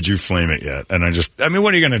 Did you flame it yet? And I mean,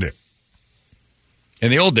 what are you going to do? In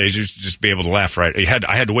the old days, you used to just be able to laugh, right?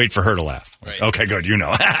 I had to wait for her to laugh. Right. Okay, good. You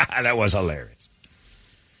know. That was hilarious.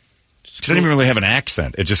 She didn't even really have an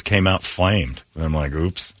accent. It just came out flamed. And I'm like,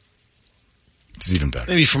 oops. It's even better.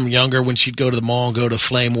 Maybe from younger when she'd go to the mall and go to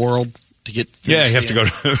Flame World to get... Yeah, you have to go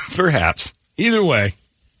to... Perhaps. Either way,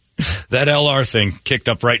 that LR thing kicked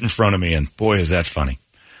up right in front of me, and boy, is that funny.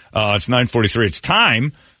 It's 9:43. It's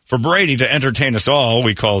time for Brady to entertain us all.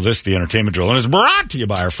 We call this the Entertainment Drill, and it's brought to you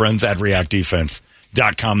by our friends at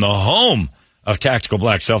reactdefense.com, the home of tactical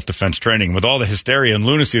black self-defense training. With all the hysteria and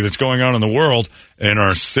lunacy that's going on in the world, in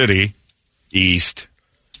our city, East...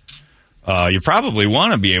 you probably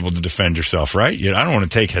want to be able to defend yourself, right? I don't want to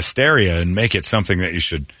take hysteria and make it something that you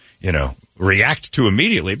should, react to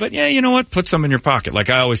immediately. But, yeah, you know what? Put some in your pocket. Like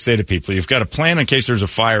I always say to people, you've got a plan in case there's a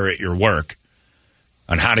fire at your work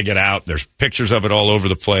on how to get out. There's pictures of it all over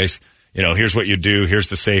the place. Here's what you do. Here's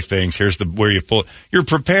the safe things. Here's where you pull. You're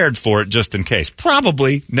prepared for it just in case.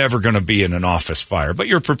 Probably never going to be in an office fire, but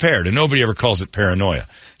you're prepared, and nobody ever calls it paranoia.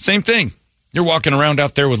 Same thing. You're walking around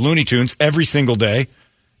out there with Looney Tunes every single day.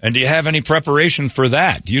 And do you have any preparation for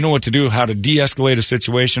that? Do you know what to do, how to de-escalate a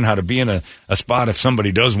situation, how to be in a spot if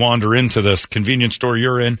somebody does wander into this convenience store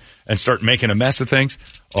you're in and start making a mess of things?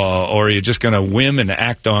 Or are you just going to whim and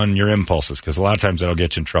act on your impulses? Because a lot of times that'll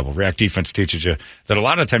get you in trouble. React Defense teaches you that a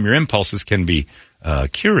lot of the time your impulses can be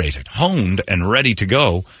curated, honed, and ready to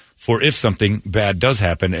go for if something bad does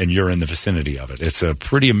happen and you're in the vicinity of it. It's a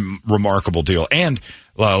pretty remarkable deal. And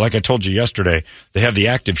like I told you yesterday, they have the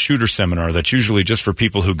active shooter seminar that's usually just for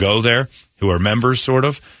people who go there, who are members, sort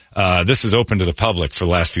of. This is open to the public for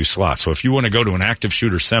the last few slots. So if you want to go to an active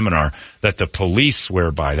shooter seminar that the police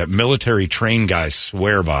swear by, that military trained guys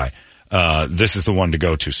swear by, this is the one to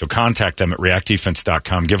go to. So contact them at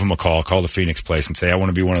reactdefense.com. Give them a call. Call the Phoenix Place and say, I want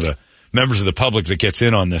to be one of the members of the public that gets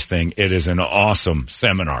in on this thing. It is an awesome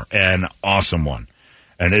seminar, an awesome one.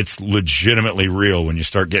 And it's legitimately real when you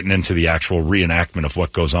start getting into the actual reenactment of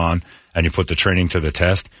what goes on and you put the training to the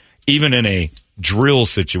test. Even in a drill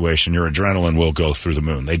situation, your adrenaline will go through the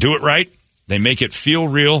moon. They do it right. They make it feel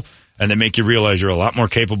real, and they make you realize you're a lot more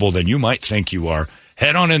capable than you might think you are.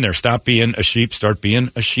 Head on in there. Stop being a sheep. Start being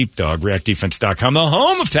a sheepdog. ReactDefense.com, the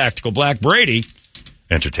home of Tactical Black. Brady,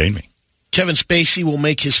 entertain me. Kevin Spacey will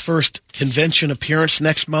make his first convention appearance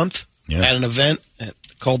next month at an event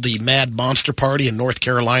called the Mad Monster Party in North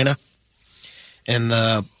Carolina. And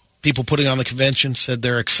the people putting on the convention said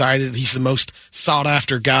they're excited. He's the most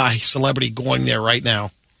sought-after guy, celebrity going there right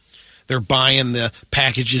now. They're buying the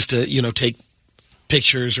packages to, take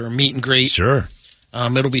pictures or meet and greet. Sure.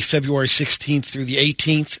 It'll be February 16th through the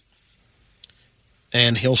 18th.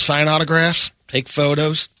 And he'll sign autographs, take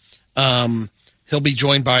photos. He'll be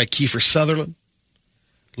joined by Kiefer Sutherland,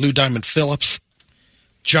 Lou Diamond Phillips,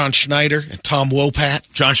 John Schneider, and Tom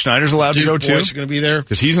Wopat. John Schneider's allowed to go, too? Boys are going to be there.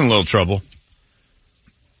 Because he's in a little trouble.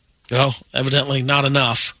 Well, evidently not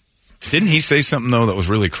enough. Didn't he say something, though, that was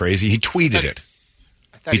really crazy? He tweeted it.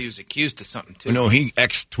 I thought he was accused of something, too. No, he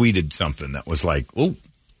tweeted something that was like, oh,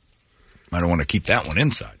 I don't want to keep that one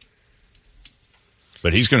inside.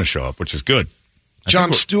 But he's going to show up, which is good.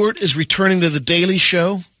 Jon Stewart is returning to The Daily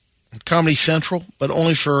Show on Comedy Central, but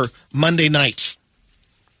only for Monday nights.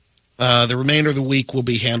 The remainder of the week will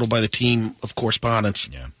be handled by the team of correspondents.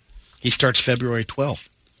 Yeah. He starts February 12th.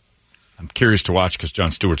 I'm curious to watch because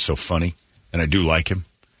Jon Stewart's so funny, and I do like him.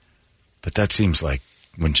 But that seems like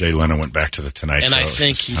when Jay Leno went back to the Tonight Show.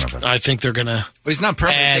 And I think they're going to. Well, he's not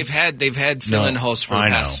permanent. They've had fill-in hosts for the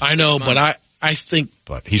past. I know, but I think.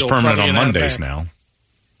 But he's permanent on Mondays now.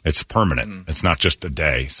 It's permanent. Mm-hmm. It's not just a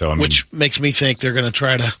day. So which makes me think they're going to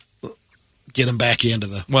try to get him back into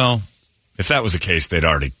the. Well, if that was the case, they'd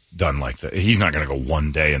already done like that. He's not going to go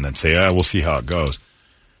one day and then say, we'll see how it goes.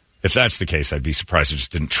 If that's the case, I'd be surprised they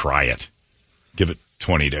just didn't try it. Give it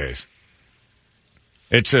 20 days.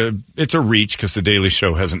 It's a reach because The Daily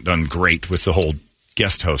Show hasn't done great with the whole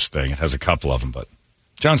guest host thing. It has a couple of them, but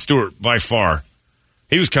Jon Stewart, by far,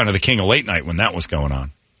 he was kind of the king of late night when that was going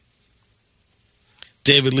on.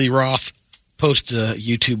 David Lee Roth posted a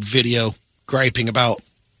YouTube video griping about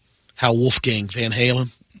how Wolfgang Van Halen,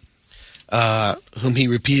 whom he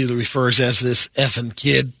repeatedly refers as this effing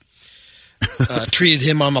kid, treated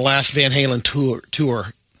him on the last Van Halen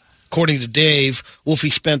tour. According to Dave, Wolfie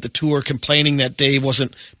spent the tour complaining that Dave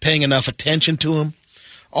wasn't paying enough attention to him.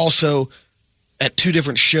 Also, at 2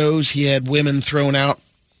 different shows, he had women thrown out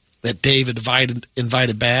that Dave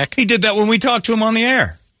invited back. He did that when we talked to him on the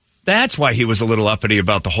air. That's why he was a little uppity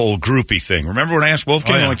about the whole groupie thing. Remember when I asked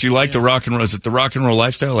Wolfgang, do you like the rock and roll? Is it the rock and roll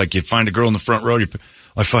lifestyle? Like you find a girl in the front row,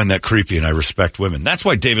 I find that creepy and I respect women. That's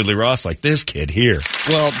why David Lee Roth's like, this kid here.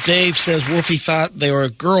 Well, Dave says Wolfie thought they were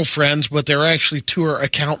girlfriends, but they were actually tour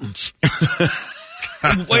accountants.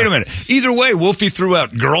 Wait a minute. Either way, Wolfie threw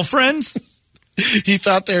out girlfriends? He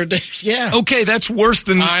thought they were Dave. Yeah. Okay, that's worse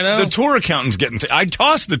than the tour accountants getting. I'd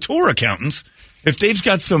toss the tour accountants if Dave's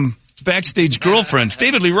got some backstage girlfriends.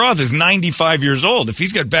 David Lee Roth is 95 years old. If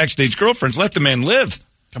he's got backstage girlfriends, let the man live.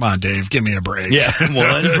 Come on, Dave, give me a break. Yeah,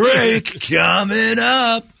 one break coming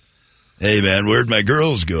up. Hey, man, where'd my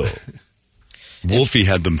girls go? Wolfie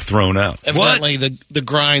had them thrown out. Evidently, the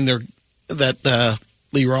grind that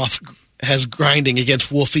Lee Roth has grinding against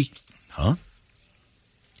Wolfie. Huh?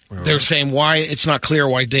 They're saying why it's not clear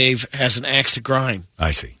why Dave has an axe to grind.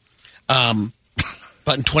 I see.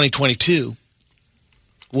 But in 2022,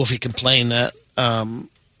 Wolfie complained that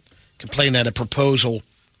a proposal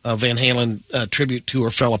Van Halen tribute tour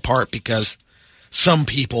fell apart because some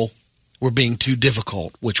people were being too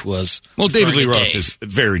difficult, which was... Well, David Lee Roth is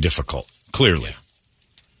very difficult, clearly.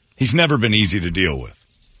 He's never been easy to deal with.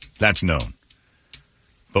 That's known.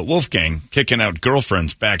 But Wolfgang kicking out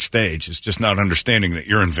girlfriends backstage is just not understanding that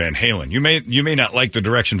you're in Van Halen. You may not like the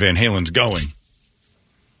direction Van Halen's going,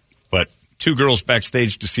 but 2 girls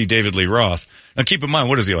backstage to see David Lee Roth. Now, keep in mind,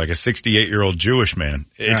 what is he, like a 68-year-old Jewish man?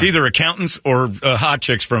 It's either accountants or hot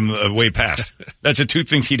chicks from way past. That's the 2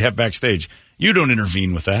 things he'd have backstage. You don't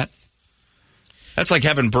intervene with that. That's like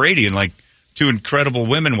having Brady and, 2 incredible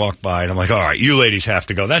women walk by, and I'm like, all right, you ladies have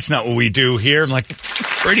to go. That's not what we do here. I'm like,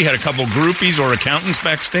 Brady had a couple groupies or accountants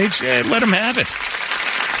backstage. Yeah, let him have it.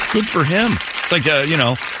 Good for him. It's like,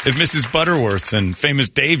 if Mrs. Butterworth and famous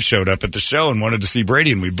Dave showed up at the show and wanted to see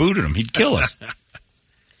Brady and we booted him, he'd kill us.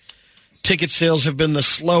 Ticket sales have been the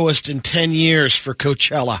slowest in 10 years for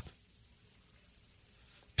Coachella.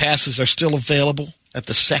 Passes are still available at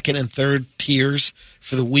the 2nd and 3rd tiers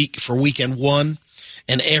for weekend 1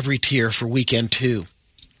 and every tier for weekend 2.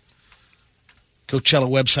 Coachella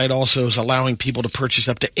website also is allowing people to purchase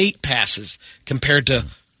up to 8 passes compared to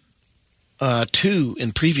 2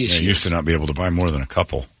 in previous years. You used to not be able to buy more than a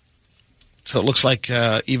couple. So it looks like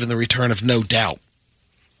even the return of No Doubt.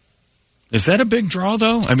 Is that a big draw,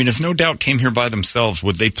 though? I mean, if No Doubt came here by themselves,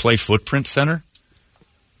 would they play Footprint Center?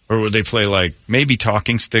 Or would they play, maybe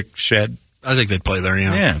Talking Stick Shed? I think they'd play there,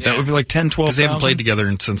 yeah. Yeah, that would be 10, 12,000. Because they haven't played together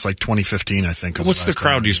since 2015, I think. What's the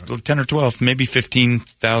crowd? 10 or 12? Maybe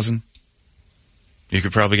 15,000? You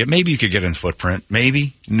could probably maybe you could get in Footprint.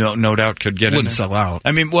 Maybe. No Doubt could get in. Wouldn't sell out.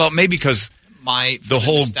 I mean, maybe because the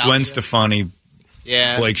whole Gwen Stefani,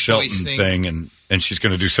 Blake Shelton thing, and she's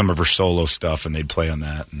going to do some of her solo stuff, and they'd play on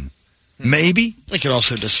that. And maybe. They could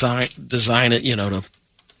also design it, to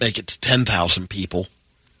make it to 10,000 people.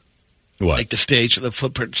 What? Like the stage of the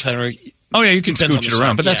Footprint Center. Oh, yeah, you can scooch it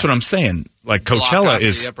around. But that's what I'm saying. Coachella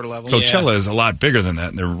is a lot bigger than that.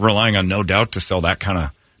 And they're relying on No Doubt to sell that kind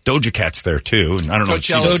of Doja Cat's there, too. And I don't know if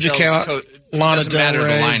Doja Cat, Lana Del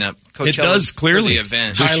Rey. The lineup. It does clearly. The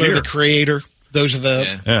event. Tyler, the Creator. Those are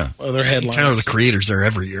the other headlines. Tyler, the Creator's there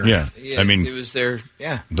every year. Yeah. I mean, it was there.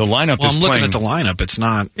 Yeah. The lineup is I'm looking at the lineup. It's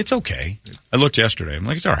not. It's okay. I looked yesterday. I'm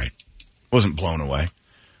like, it's all right. Wasn't blown away.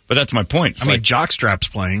 But that's my point. It's Jockstrap's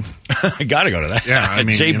playing. I got to go to that. Yeah, I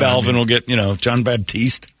mean, J Balvin will get, John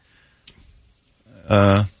Baptiste.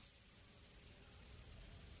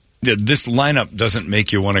 This lineup doesn't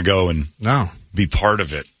make you want to go and be part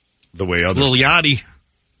of it the way others. Lil Yachty,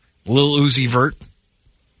 Lil Uzi Vert.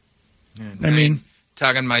 Yeah,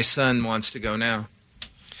 talking my son wants to go now.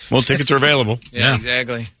 Well, tickets are available. Yeah,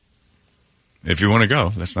 exactly. If you want to go,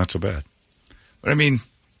 that's not so bad. But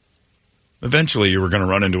eventually you were going to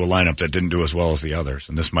run into a lineup that didn't do as well as the others,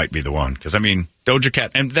 and this might be the one. Because, Doja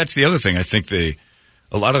Cat, and that's the other thing. I think a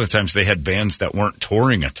lot of the times they had bands that weren't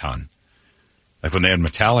touring a ton. Like when they had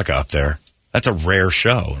Metallica up there, that's a rare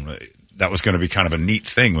show. That was going to be kind of a neat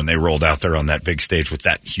thing when they rolled out there on that big stage with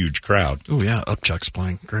that huge crowd. Oh yeah, Upchuck's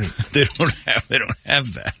playing. Great. They don't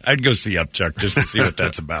have that. I'd go see Upchuck just to see what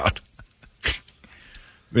that's about.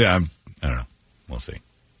 Yeah, I don't know. We'll see.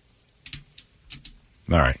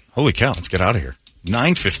 All right. Holy cow, let's get out of here.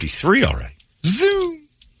 9:53 already. Zoom.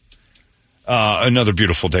 Another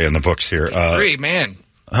beautiful day in the books here. 3, man.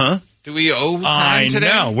 Huh? Do we owe time today?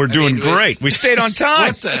 I know. We're doing great. We stayed on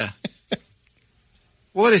time.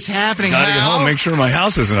 What is happening now? Gotta get home, make sure my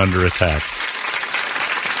house isn't under attack.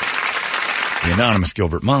 The anonymous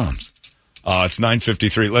Gilbert Moms. It's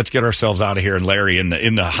 9:53. Let's get ourselves out of here. And Larry in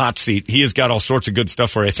the hot seat. He has got all sorts of good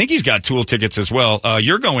stuff for you. I think he's got Tool tickets as well.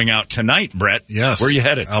 You're going out tonight, Brett. Yes. Where are you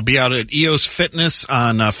headed? I'll be out at EOS Fitness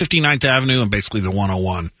on 59th Avenue and basically the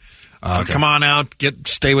 101. Come on out,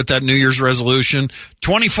 stay with that New Year's resolution.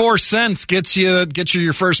 24 cents gets you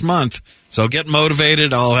your first month. So get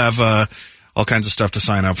motivated. I'll have all kinds of stuff to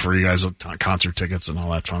sign up for you guys, concert tickets and all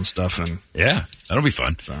that fun stuff. And yeah, that'll be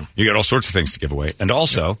fun. So you got all sorts of things to give away, and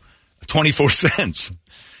also 24 cents.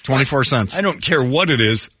 24 cents. I don't care what it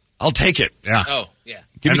is. I'll take it. Yeah. Oh yeah.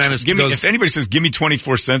 If anybody says give me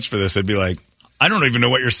 24 cents for this, I'd be like, I don't even know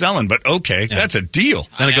what you're selling, but okay, that's a deal.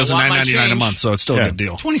 Then it goes to $9.99 a month, so it's still a good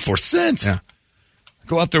deal. 24 cents. Yeah.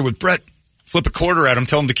 Go out there with Brett, flip a quarter at him,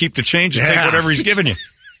 tell him to keep the change and take whatever he's giving you.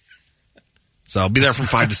 So I'll be there from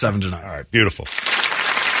 5 to 7 tonight. All right, beautiful.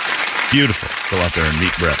 Beautiful. Go out there and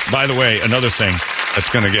meet Brett. By the way, another thing that's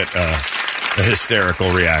going to get a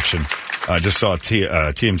hysterical reaction. I just saw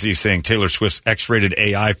TMZ saying Taylor Swift's X-rated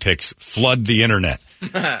AI pics flood the internet.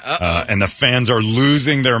 And the fans are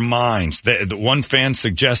losing their minds. The one fan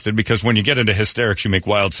suggested, because when you get into hysterics, you make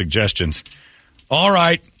wild suggestions. All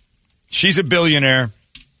right, she's a billionaire.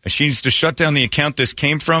 She needs to shut down the account this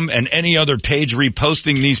came from, and any other page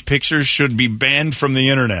reposting these pictures should be banned from the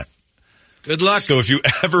internet. Good luck. So if you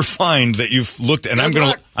ever find that you've looked, and I'm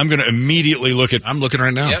gonna immediately look at. I'm looking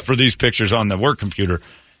right now for these pictures on the work computer,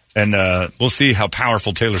 and we'll see how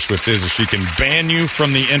powerful Taylor Swift is if she can ban you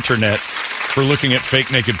from the internet for looking at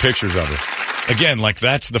fake naked pictures of her. Again, like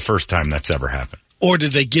that's the first time that's ever happened. Or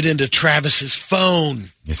did they get into Travis's phone?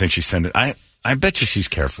 You think she sent it? I bet you she's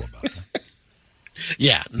careful about that.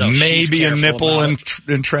 Yeah, no, maybe a nipple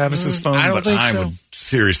in Travis's phone, I don't but think I so. would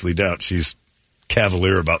seriously doubt she's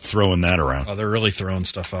cavalier about throwing that around. Oh, they're really throwing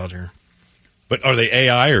stuff out here. But are they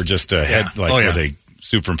AI or just a head? Like, where they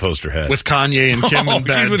superimposed her head with Kanye and Kim in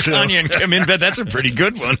bed? With Kanye and Kim in bed, that's a pretty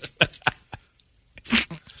good one.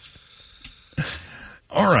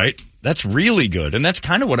 All right, that's really good, and that's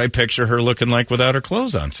kind of what I picture her looking like without her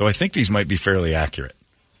clothes on. So I think these might be fairly accurate.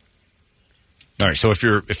 All right, so if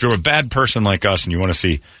you're a bad person like us and you want to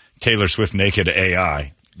see Taylor Swift naked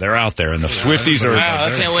AI, they're out there, and the Swifties are. Wow, I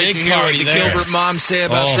can't wait to hear what the Gilbert Moms say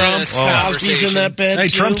about this. Cosby's in that bed. Hey,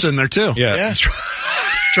 too. Trump's in there too. Yeah.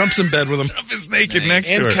 Trump's in bed with him. Trump is naked next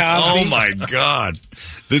to and her. Cosby. Oh my God,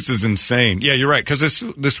 this is insane. Yeah, you're right, because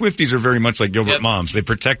the Swifties are very much like Gilbert Moms. They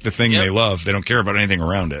protect the thing they love. They don't care about anything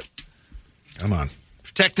around it. Come on,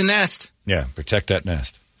 protect the nest. Yeah, protect that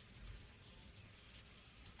nest.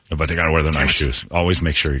 But they got to wear the nice shoes. Always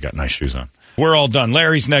make sure you got nice shoes on. We're all done.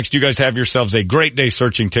 Larry's next. You guys have yourselves a great day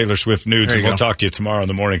searching Taylor Swift nudes, and we'll talk to you tomorrow in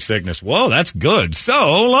the Morning Sickness. Whoa, that's good. So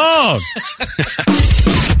long.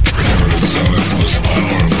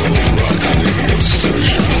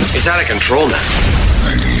 It's out of control now.